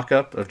triggers to lock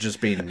up of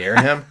just being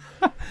near him.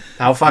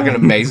 How fucking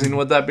amazing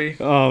would that be?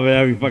 Oh man,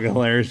 that'd be fucking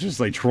hilarious. Just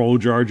like troll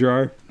Jar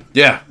Jar.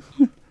 Yeah.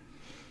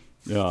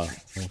 Yeah.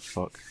 Oh,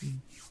 fuck.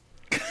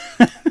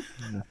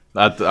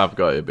 I've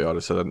got to be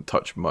honest, I didn't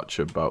touch much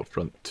of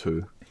Battlefront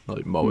 2,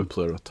 like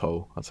multiplayer at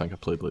all. I think I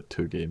played like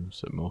 2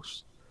 games at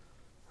most.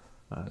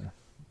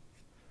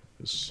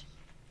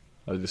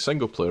 The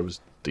single player was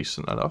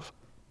decent enough.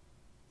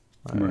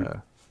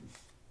 No,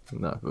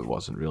 it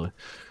wasn't really.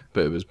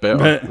 But it was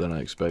better than I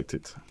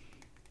expected.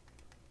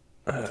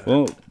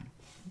 Well,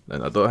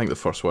 and I don't think the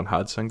first one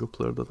had single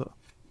player, did it?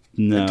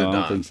 No, I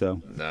don't think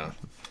so. No.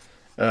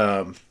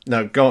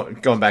 Now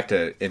going back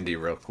to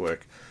indie real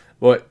quick.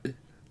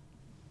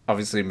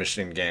 Obviously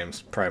Machine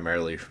Games,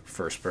 primarily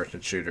first person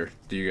shooter.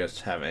 Do you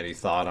guys have any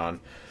thought on,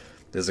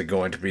 is it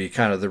going to be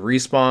kind of the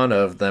respawn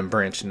of them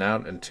branching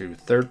out into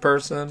third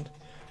person?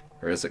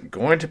 Or is it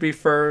going to be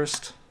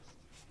first?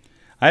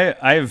 I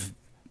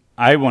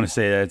want to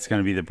say that it's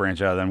going to be the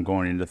branch out of them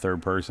going into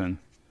third person.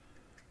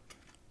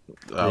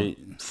 I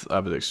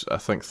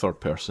think third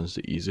person is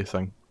the easy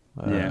thing.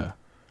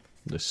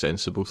 The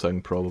sensible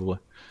thing, probably.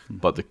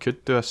 But they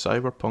could do a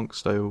Cyberpunk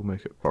style,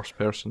 make it first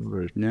person,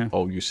 where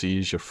all you see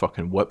is your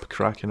fucking whip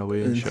cracking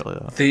away and shit like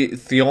that.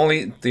 The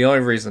only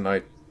reason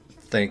I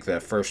think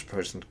that first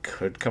person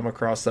could come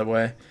across that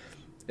way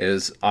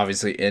is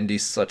obviously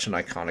Indy's such an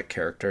iconic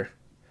character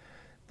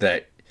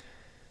that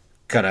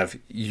kind of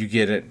you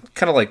get it,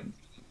 kind of like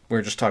we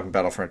were just talking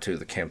Battlefront 2,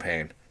 the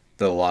campaign,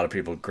 that a lot of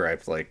people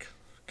gripe like,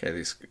 okay,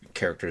 these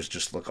characters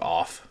just look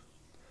off.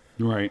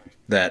 Right.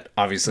 That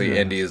obviously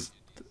Indy is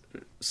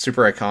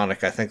super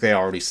iconic. I think they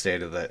already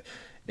stated that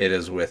it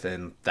is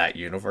within that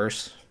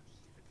universe.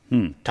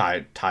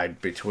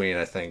 tied between.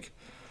 I think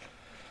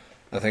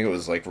it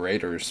was like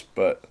Raiders,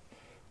 but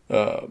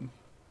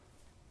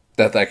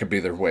that could be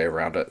their way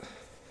around it.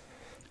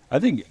 I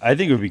think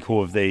it would be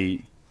cool if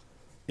they.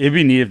 It'd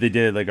be neat if they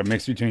did like a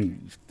mix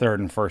between third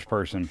and first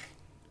person.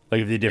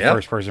 Like if they did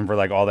first person for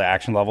like all the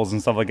action levels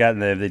and stuff like that,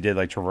 and then if they did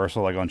like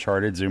traversal like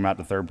Uncharted, zoom out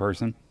to third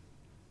person.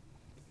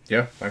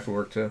 Yeah, that could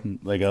work too.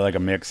 Like a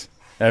mix.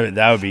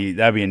 That'd be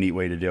a neat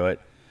way to do it.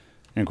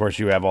 And of course,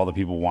 you have all the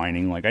people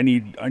whining like I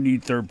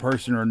need third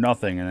person or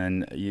nothing, and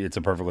then it's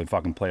a perfectly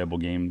fucking playable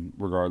game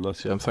regardless.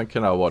 See, I'm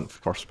thinking I want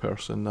first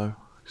person now.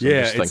 Yeah,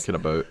 I'm just thinking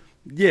about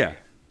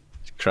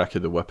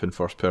cracking the whip in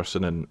first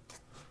person, and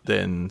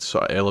then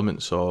sort of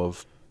elements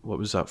of what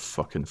was that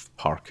fucking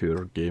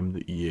parkour game,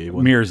 the EA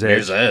one? Mirror's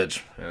Edge. Mirror's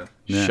Edge.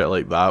 Yeah. Shit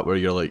like that, where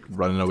you're like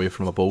running away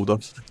from a boulder.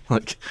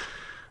 Like,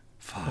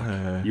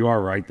 fuck. You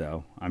are right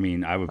though. I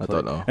mean, I would play.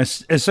 I don't know.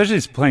 Especially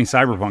playing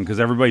Cyberpunk,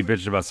 because everybody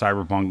bitched about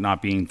Cyberpunk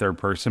not being third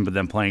person, but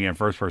then playing it in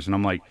first person.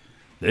 I'm like,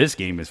 this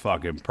game is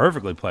fucking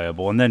perfectly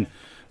playable. And then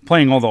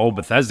playing all the old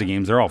Bethesda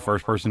games, they're all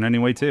first person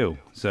anyway too.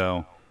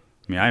 So,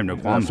 I mean, I have no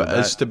qualms with if it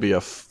that. is to be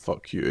a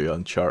fuck you to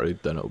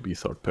Uncharted, then it'll be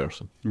third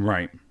person.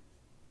 Right.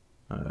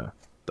 I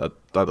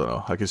don't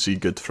know. I can see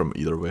good from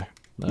either way.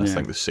 I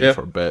think the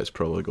safer bet is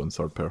probably going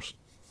third person.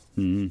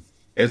 Mm-hmm.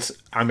 It's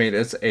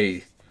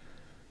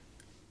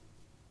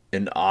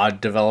an odd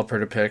developer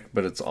to pick,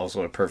 but it's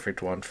also a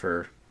perfect one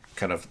for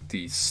kind of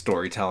the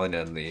storytelling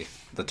and the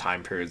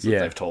time periods that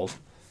they've told.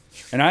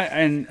 And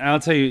I'll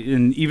tell you,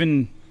 and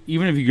even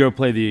if you go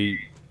play the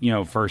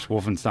first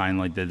Wolfenstein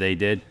like that they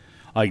did,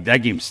 like that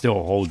game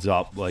still holds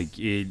up. Like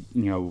it,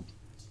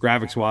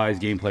 graphics wise,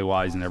 gameplay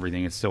wise, and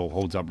everything, it still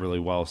holds up really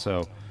well.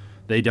 So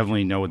they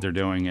definitely know what they're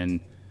doing, and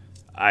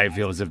I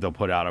feel as if they'll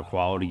put out a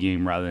quality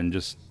game rather than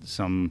just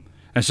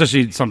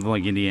especially something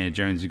like Indiana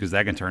Jones, because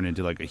that can turn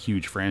into like a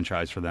huge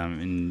franchise for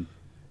them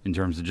in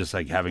terms of just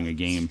like having a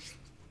game.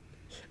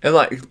 And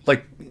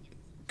like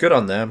good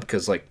on them,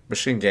 because like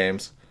Machine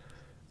Games,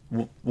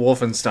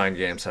 Wolfenstein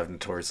games have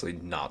notoriously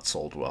not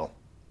sold well.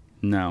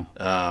 No.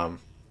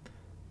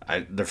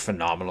 They're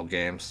phenomenal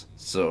games,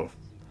 so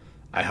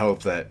I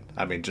hope that,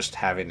 just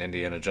having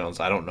Indiana Jones,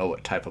 I don't know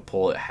what type of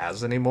pull it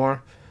has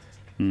anymore,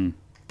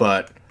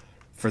 but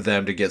for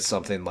them to get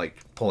something like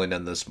pulling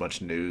in this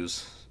much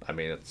news,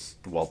 it's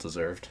well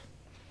deserved.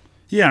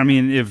 Yeah,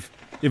 if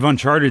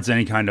Uncharted's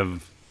any kind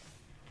of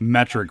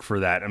metric for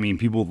that,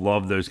 people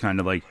love those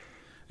kind of like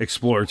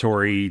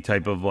exploratory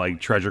type of like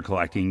treasure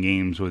collecting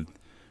games with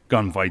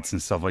gunfights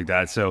and stuff like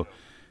that. So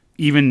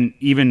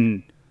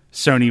even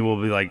Sony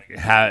will be like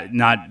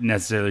not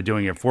necessarily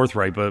doing it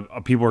forthright,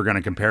 but people are going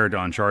to compare it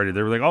to Uncharted.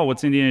 They're like, oh,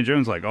 what's Indiana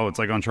Jones like? Oh, it's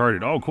like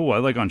Uncharted. Oh, cool, I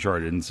like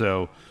Uncharted. And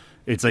so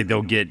it's like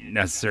they'll get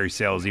necessary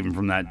sales even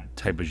from that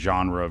type of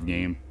genre of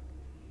game.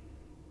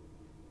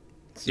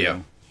 So, yeah.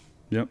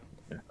 Yep.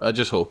 I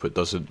just hope it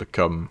doesn't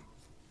become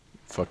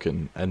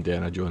fucking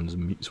Indiana Jones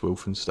meets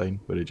Wolfenstein,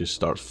 where he just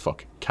starts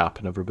fucking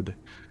capping everybody.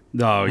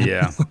 Oh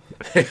yeah.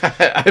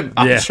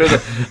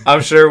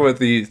 I'm sure with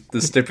the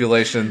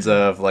stipulations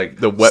of like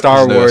The whip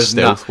Star is now Wars a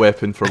stealth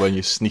weapon for when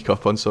you sneak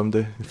up on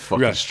somebody and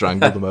fucking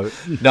strangle them out.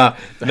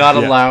 not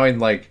allowing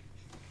like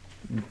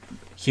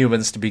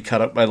humans to be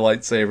cut up by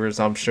lightsabers.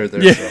 I'm sure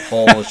there's a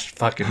whole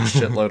fucking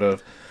shitload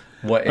of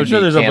what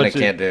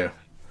can't do.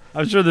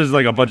 I'm sure there's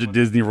like a bunch of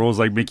Disney rules,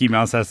 like Mickey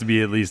Mouse has to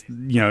be at least,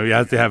 you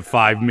have to have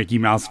 5 Mickey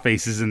Mouse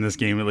faces in this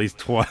game, at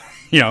least one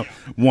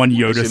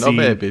Yoda scene.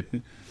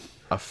 Maybe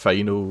a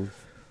final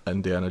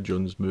Indiana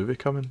Jones movie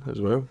coming as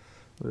well.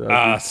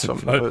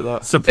 Something about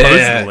that.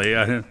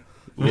 Supposedly,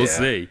 we'll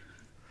see.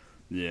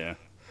 Yeah,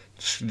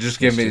 just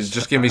give me him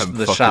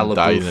the fucking Shia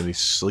dying LaBeouf. in his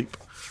sleep.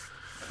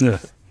 yeah,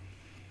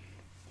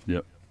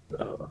 yep.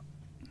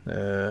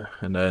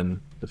 And then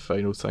the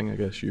final thing, I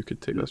guess you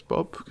could take this,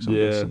 Bob. 'Cause I'm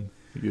Yeah. guessing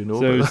you know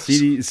So about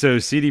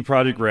this. CD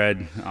Projekt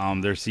Red,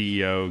 their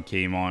CEO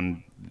came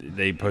on.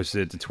 They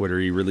posted it to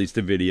Twitter. He released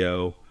a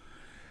video,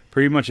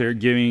 pretty much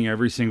giving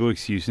every single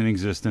excuse in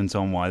existence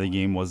on why the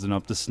game wasn't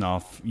up to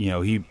snuff.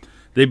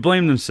 They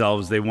blamed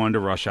themselves. They wanted to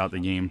rush out the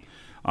game.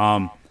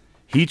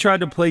 He tried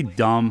to play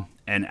dumb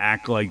and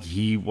act like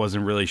he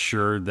wasn't really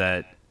sure,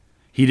 that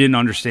he didn't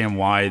understand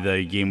why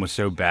the game was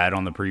so bad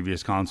on the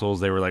previous consoles.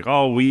 They were like,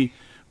 oh, we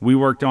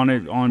worked on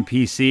it on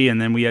PC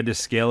and then we had to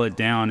scale it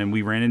down and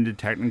we ran into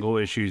technical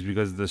issues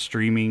because the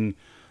streaming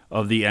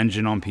of the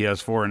engine on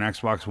PS4 and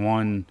Xbox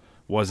One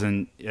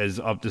wasn't as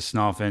up to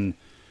snuff, and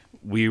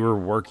we were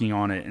working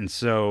on it. And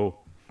so,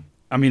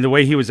 the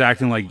way he was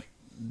acting, like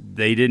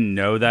they didn't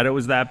know that it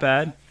was that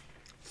bad,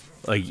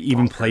 like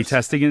even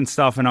playtesting and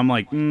stuff. And I'm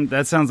like,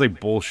 that sounds like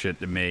bullshit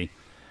to me.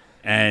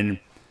 And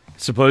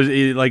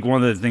supposedly, like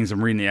one of the things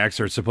I'm reading the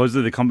excerpt,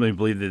 supposedly the company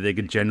believed that they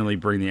could generally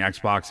bring the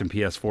Xbox and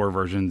PS4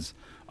 versions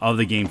of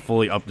the game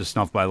fully up to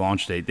snuff by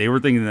launch date. They were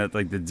thinking that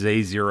like the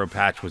Day Zero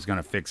patch was going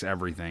to fix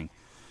everything,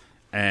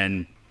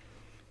 and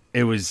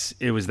it was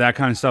that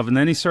kind of stuff. And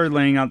then he started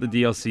laying out the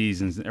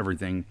DLCs and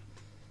everything.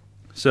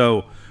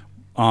 So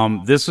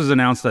this was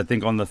announced, I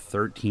think, on the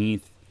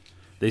 13th.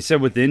 They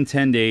said within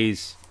 10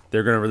 days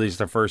they're going to release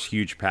the first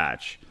huge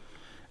patch.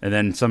 And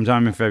then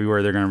sometime in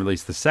February, they're going to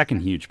release the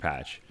second huge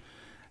patch.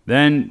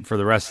 Then for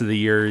the rest of the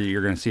year,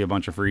 you're going to see a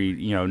bunch of free,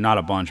 not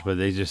a bunch, but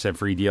they just said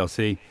free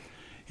DLC.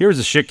 Here's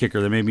a shit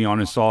kicker that made me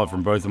uninstall it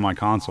from both of my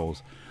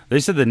consoles. They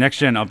said the next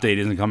gen update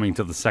isn't coming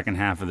until the second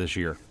half of this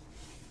year.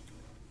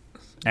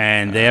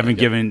 And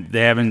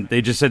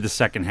they just said the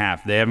second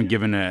half. They haven't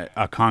given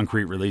a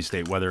concrete release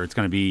date, whether it's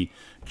going to be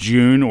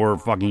June or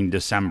fucking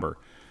December.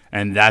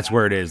 And that's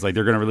where it is. Like,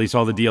 they're going to release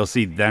all the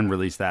DLC, then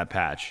release that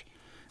patch.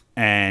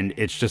 And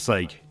it's just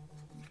like,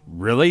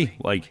 really?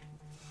 Like,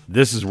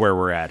 this is where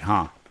we're at,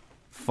 huh?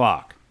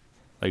 Fuck.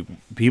 Like,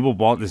 people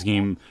bought this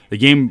game. The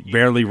game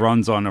barely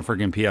runs on a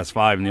freaking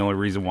PS5, and the only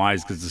reason why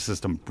is because the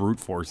system brute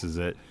forces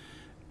it.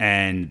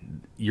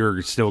 And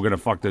you're still going to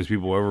fuck those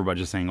people over by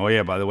just saying, oh,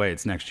 yeah, by the way,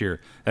 it's next year.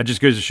 That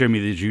just goes to show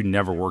me that you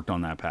never worked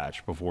on that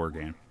patch before,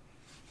 game.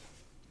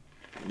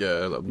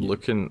 Yeah, I'm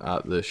looking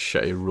at the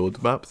shitty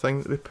roadmap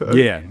thing that they put out.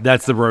 Yeah,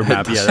 that's the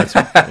roadmap.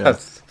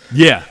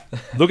 Yeah.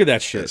 Look at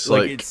that shit. It's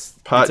like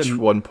patch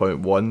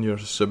 1.1, you're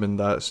assuming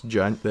that's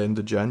the end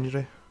of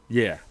January?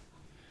 Yeah.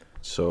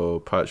 So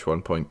patch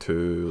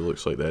 1.2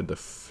 looks like the end of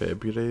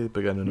February,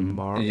 beginning of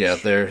March. Yeah,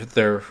 their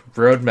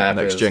roadmap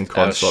next gen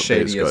console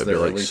update's got to be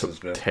like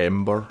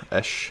September.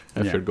 September-ish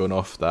if you're going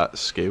off that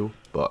scale.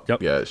 But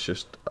yeah, it's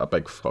just a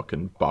big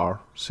fucking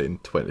bar saying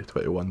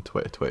 2021,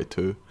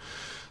 2022.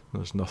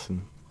 There's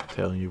nothing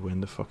telling you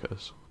when the fuck it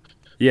is.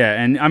 Yeah,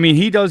 and I mean,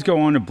 he does go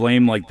on to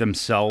blame like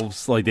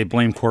themselves, like they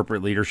blame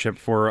corporate leadership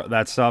for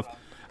that stuff.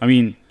 I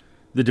mean,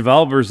 the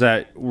developers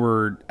that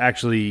were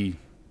actually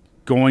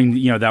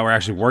that were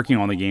actually working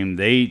on the game,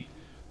 they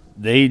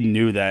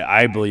knew that,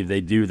 I believe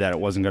they knew that it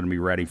wasn't going to be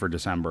ready for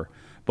December.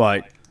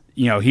 But,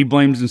 he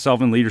blames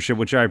himself in leadership,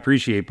 which I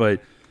appreciate.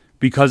 But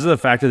because of the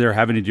fact that they're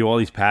having to do all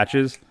these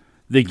patches,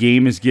 the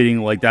game is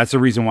getting, like, that's the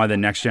reason why the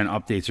next-gen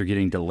updates are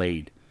getting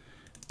delayed.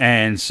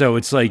 And so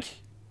it's like,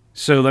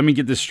 so let me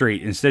get this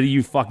straight. Instead of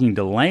you fucking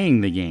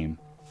delaying the game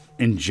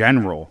in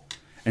general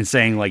and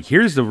saying, like,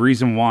 here's the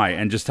reason why,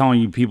 and just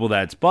telling you people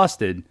that it's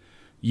busted,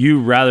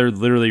 you rather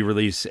literally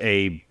release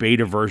a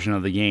beta version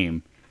of the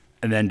game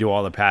and then do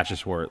all the patches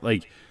for it.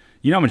 Like,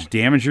 you know how much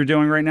damage you're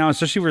doing right now,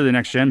 especially for the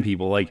next gen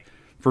people. Like,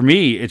 for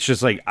me, it's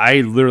just like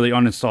I literally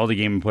uninstalled the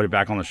game and put it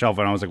back on the shelf,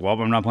 and I was like,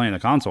 well, I'm not playing the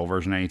console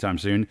version anytime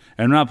soon,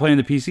 and I'm not playing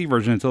the PC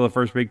version until the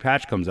first big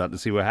patch comes out to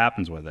see what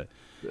happens with it.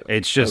 Yeah.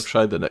 It's just, I've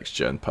tried the next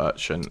gen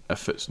patch, and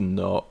if it's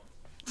not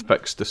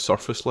fixed the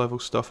surface level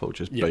stuff, I'll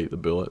just bite the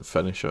bullet and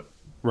finish it.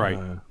 Right.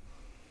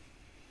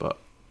 But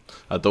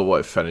I don't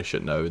want to finish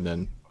it now and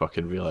then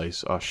fucking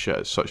realise, oh shit,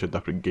 it's such a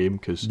different game,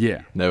 because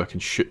now I can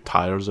shoot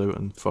tires out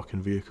in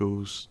fucking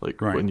vehicles. Like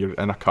when you're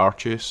in a car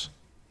chase,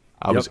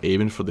 I was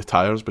aiming for the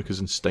tires because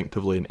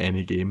instinctively in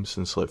any game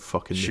since like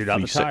fucking shoot the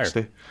 360.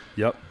 Out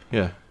the tire.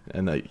 Yeah,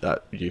 and like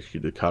that,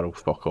 the car will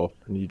fuck off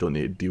and you don't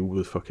need to deal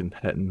with fucking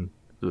hitting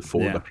the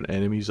 4 different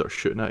enemies that are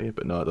shooting at you.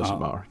 But no, it doesn't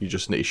matter. You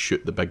just need to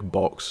shoot the big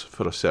box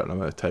for a certain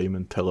amount of time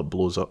until it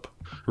blows up.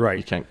 Right.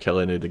 You can't kill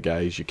any of the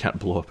guys. You can't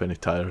blow up any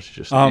tires. You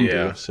just need to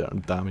do a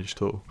certain damage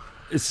total.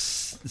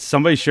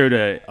 Somebody showed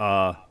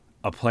a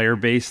player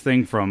base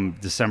thing from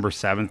December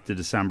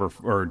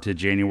 7th to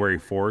January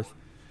 4th,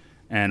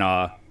 and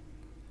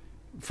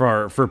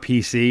for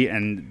PC,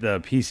 and the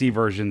PC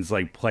version's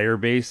like player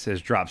base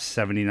has dropped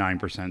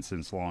 79%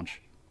 since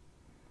launch.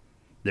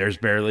 There's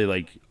barely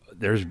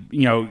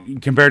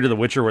compared to The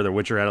Witcher, where The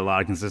Witcher had a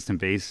lot of consistent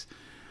base.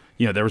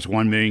 There was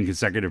 1 million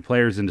consecutive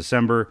players in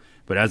December,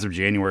 but as of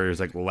January, it was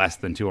like less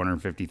than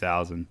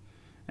 250,000.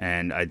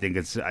 And I think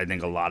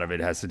a lot of it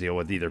has to deal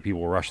with either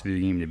people rushed through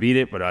the game to beat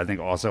it, but I think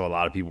also a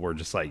lot of people were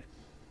just like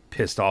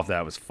pissed off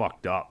that it was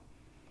fucked up.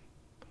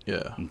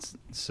 Yeah. And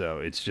so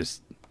it's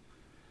just,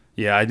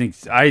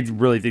 I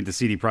really think the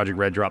CD Projekt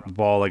Red dropped the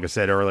ball. Like I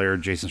said earlier,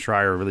 Jason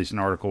Schreier released an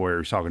article where he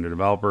was talking to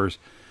developers,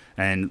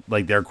 and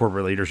like their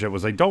corporate leadership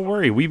was like, "Don't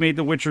worry, we made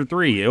The Witcher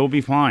 3. It will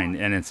be fine."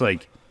 And it's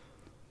like,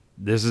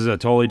 this is a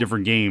totally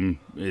different game.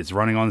 It's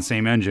running on the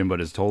same engine, but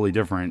it's totally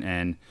different.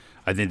 And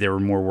I think they were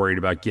more worried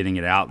about getting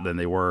it out than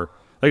they were.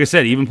 Like I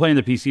said, even playing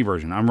the PC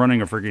version, I'm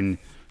running a freaking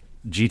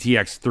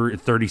GTX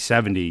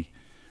 3070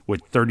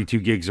 with 32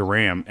 gigs of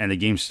RAM, and the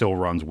game still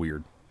runs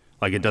weird.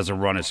 Like, it doesn't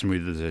run as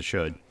smooth as it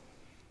should.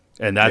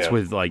 And that's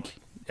with, like,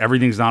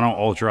 everything's not on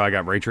Ultra. I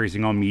got ray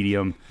tracing on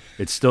Medium.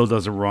 It still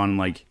doesn't run,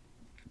 like,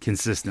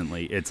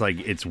 consistently. It's, like,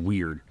 it's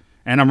weird.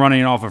 And I'm running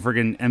it off a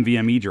freaking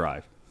NVMe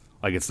drive.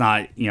 Like, it's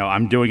not,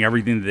 I'm doing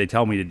everything that they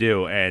tell me to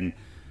do, and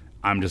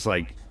I'm just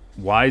like,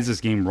 why is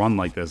this game run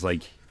like this?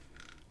 Like,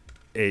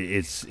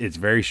 it's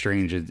very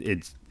strange.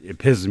 It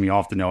pisses me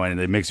off to no end,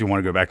 and it makes me want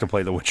to go back to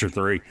play The Witcher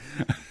 3.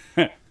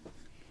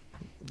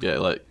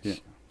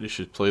 You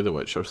should play The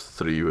Witcher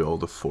 3 with all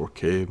the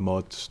 4K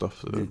mod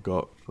stuff that they've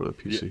got for the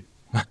PC.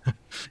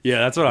 Yeah,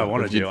 that's what I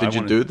want to do. Did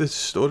you do the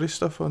story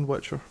stuff on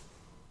Witcher?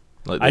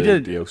 Like I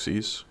did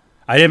DLCs?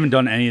 I haven't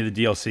done any of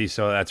the DLC,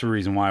 so that's the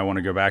reason why I want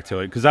to go back to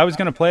it. Because I was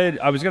going to play it.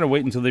 I was going to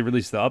wait until they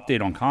released the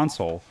update on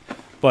console.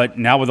 But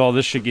now with all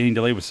this shit getting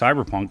delayed with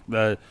Cyberpunk,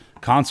 the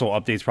console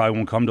updates probably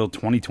won't come till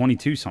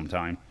 2022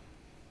 sometime.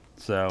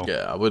 So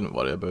Yeah, I wouldn't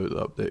worry about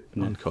the update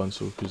on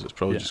console because it's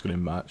probably just going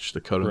to match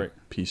the current Right.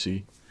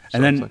 PC.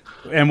 And then,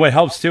 something. and what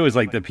helps too is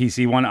like the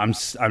PC one.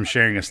 I'm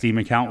sharing a Steam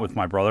account with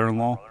my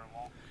brother-in-law.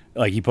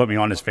 Like he put me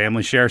on his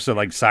family share, so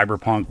like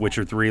Cyberpunk,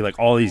 Witcher 3, like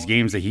all these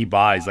games that he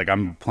buys, like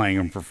I'm playing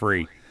them for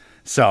free.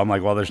 So I'm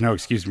like, well, there's no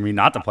excuse for me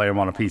not to play them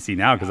on a PC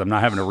now because I'm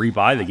not having to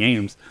rebuy the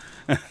games.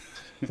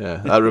 Yeah,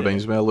 that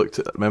reminds me. I looked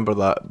at remember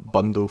that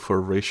bundle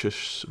for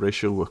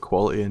racial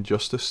equality and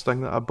justice thing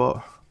that I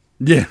bought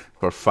Yeah.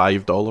 for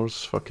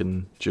 $5,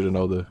 fucking during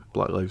all the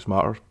Black Lives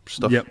Matter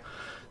stuff. Yep.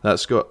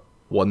 That's got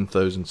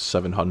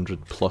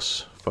 1,700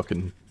 plus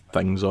fucking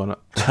things on it.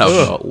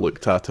 I've not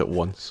looked at it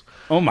once.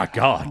 Oh my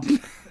god.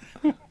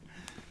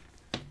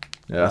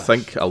 Yeah, I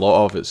think a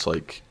lot of it's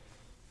like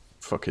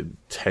fucking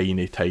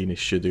tiny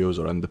studios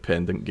or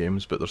independent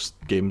games, but there's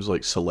games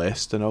like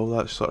Celeste and all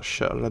that sort of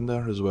shit are in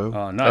there as well.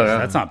 Oh, nice.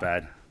 That's not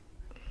bad.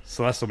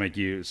 Celeste will make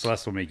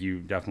you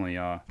definitely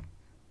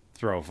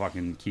throw a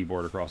fucking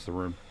keyboard across the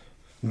room.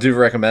 Do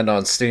recommend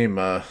on Steam,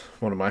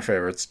 one of my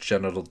favorites,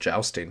 Genital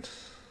Jousting.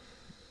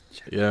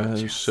 Yeah,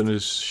 as soon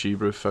as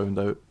Shebrew found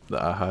out that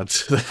I had,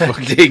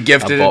 He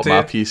gifted I bought it to my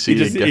you? PC. He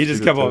just and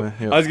gifted kept it to on. me.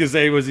 Yeah. I was gonna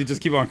say, was he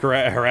just keep on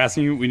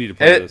harassing you? We need to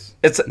play this.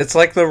 It's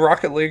like the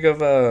Rocket League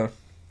of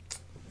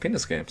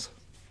penis games.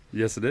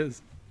 Yes, it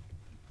is.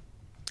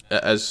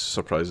 It is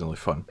surprisingly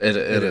fun. It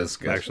is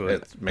good. actually.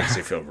 It makes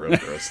you feel real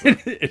gross. Though.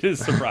 It is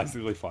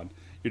surprisingly fun.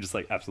 You're just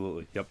like,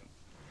 absolutely, yep.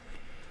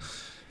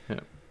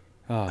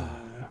 Yeah.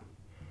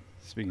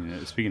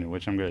 Speaking of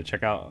which, I'm gonna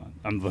check out.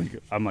 I'm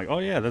like, oh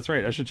yeah, that's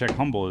right. I should check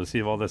Humble to see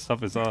if all this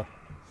stuff is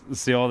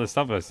see all this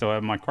stuff I still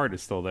have. My card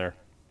is still there.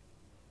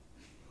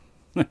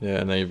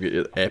 Yeah, and then you've got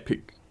your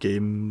Epic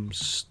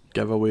Games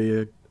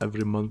giveaway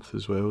every month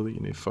as well that you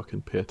need to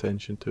fucking pay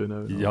attention to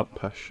now. Yep.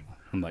 Pish.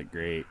 I'm like,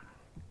 great.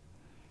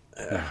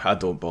 I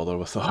don't bother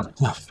with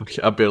that.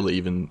 I barely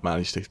even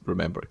manage to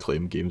remember to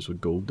claim games with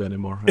gold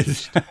anymore.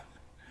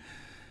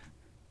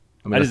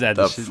 I mean, I just add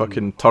the I've shit-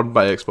 fucking turned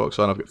my Xbox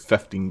on. I've got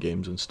 15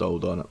 games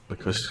installed on it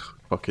because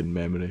fucking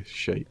memory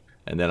shite.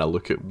 And then I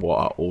look at what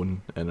I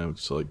own, and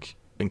it's like,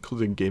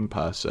 including Game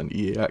Pass and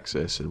EA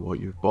Access and what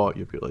you've bought,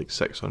 you've got like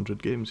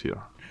 600 games here.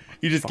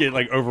 You just get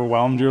like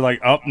overwhelmed. You're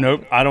like, oh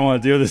nope, I don't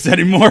want to do this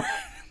anymore.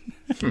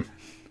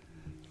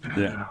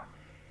 Yeah.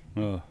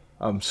 Oh.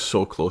 I'm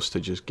so close to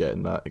just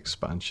getting that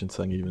expansion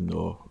thing, even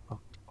though I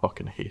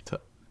fucking hate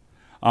it.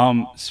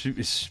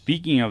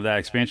 Speaking of that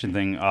expansion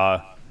thing,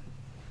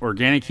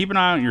 Organic, keep an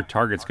eye on your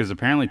targets because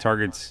apparently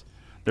targets.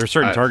 There are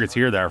certain targets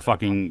here that are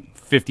fucking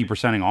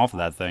 50%ing off of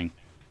that thing.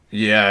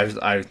 Yeah,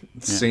 I've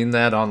seen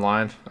that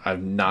online.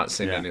 I've not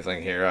seen Yeah.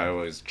 anything here. I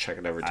always check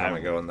it every time I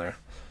go in there.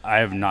 I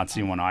have not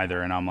seen one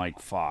either, and I'm like,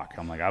 fuck.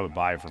 I'm like, I would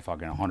buy it for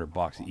fucking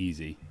 $100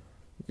 easy.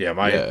 Yeah,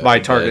 Yeah, my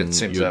and target then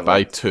seems you to have buy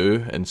like,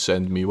 two and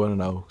send me one,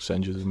 and I'll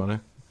send you the money.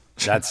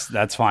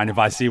 That's fine. If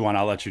I see one,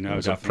 I'll let you know. I'm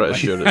Definitely. pretty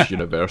sure it's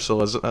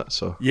universal, isn't it?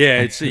 So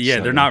Yeah, it's Send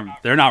they're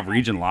me. not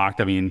region locked.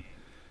 I mean,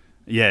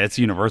 yeah, it's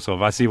universal.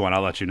 If I see one,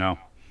 I'll let you know.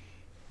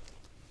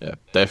 Yeah,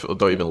 definitely.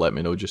 Don't even let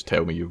me know. Just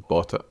tell me you've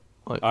bought it.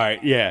 Like, All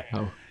right, yeah,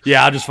 Oh.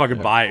 yeah. I'll just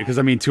fucking buy it because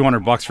I mean,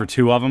 $200 for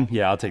two of them.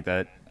 Yeah, I'll take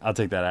that. I'll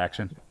take that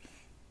action.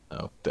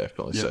 I'll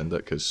definitely Yeah. send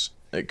it because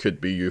it could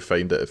be you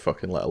find it at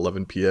fucking like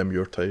 11 p.m.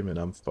 your time, and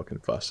I'm fucking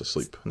fast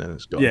asleep, and then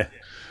it's gone. Yeah,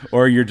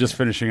 or you're just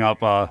finishing up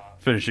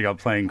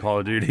playing Call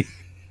of Duty.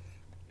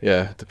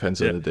 Yeah, it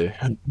depends on the day.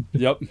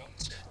 Yep.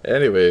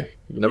 Anyway,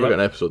 you never Yep. got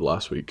an episode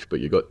last week, but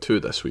you got two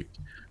this week.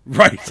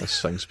 Right.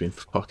 This thing's been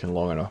fucking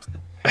long enough.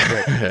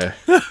 Yeah.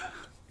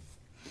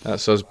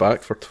 That's us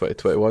back for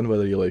 2021,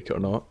 whether you like it or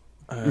not.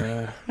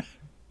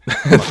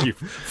 Fuck you.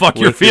 Fuck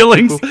your With the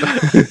feelings.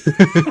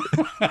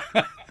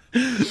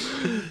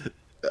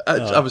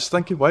 I was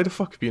thinking, why the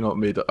fuck have you not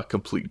made a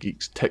Complete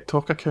Geeks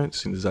TikTok account,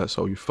 seeing as that's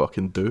all you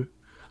fucking do?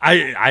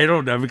 I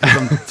don't know because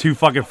I'm too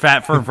fucking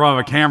fat for in front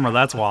of a camera.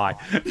 That's why.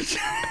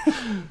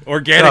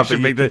 Organic Yeah,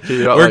 should but make you- the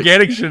you're not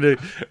like-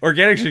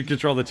 organic should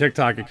control the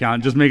TikTok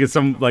account. Just make it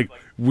some like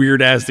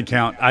weird ass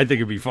account. I think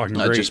it'd be fucking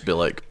I'd great. just be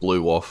like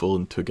blue waffle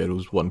and two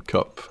girls, one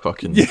cup,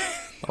 fucking,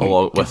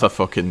 along with a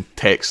fucking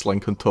text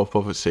link on top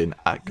of it saying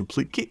at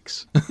Complete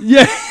Geeks.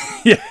 Yeah,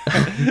 yeah.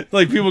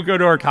 Like people go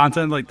to our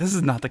content like this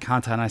is not the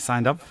content I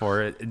signed up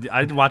for.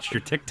 I watched your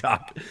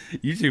TikTok.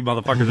 You two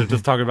motherfuckers are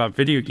just talking about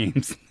video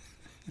games.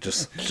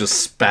 just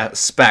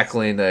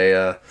spackling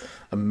a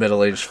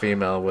middle-aged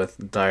female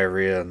with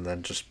diarrhea and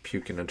then just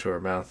puking into her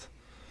mouth.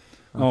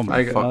 Oh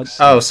my god.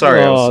 Oh,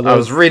 sorry. Oh, I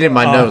was reading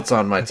my notes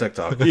on my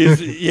TikTok. He's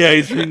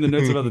reading the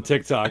notes about the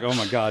TikTok. Oh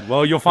my god.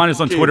 Well, you'll find us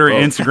on Twitter Keep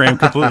and Instagram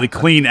completely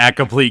clean at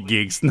Complete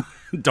Geeks.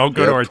 Don't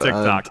go to our Yep,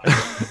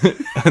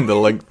 TikTok. And the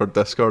link for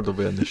Discord will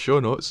be in the show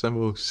notes, and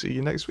we'll see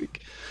you next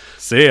week.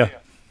 See ya.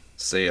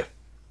 See ya.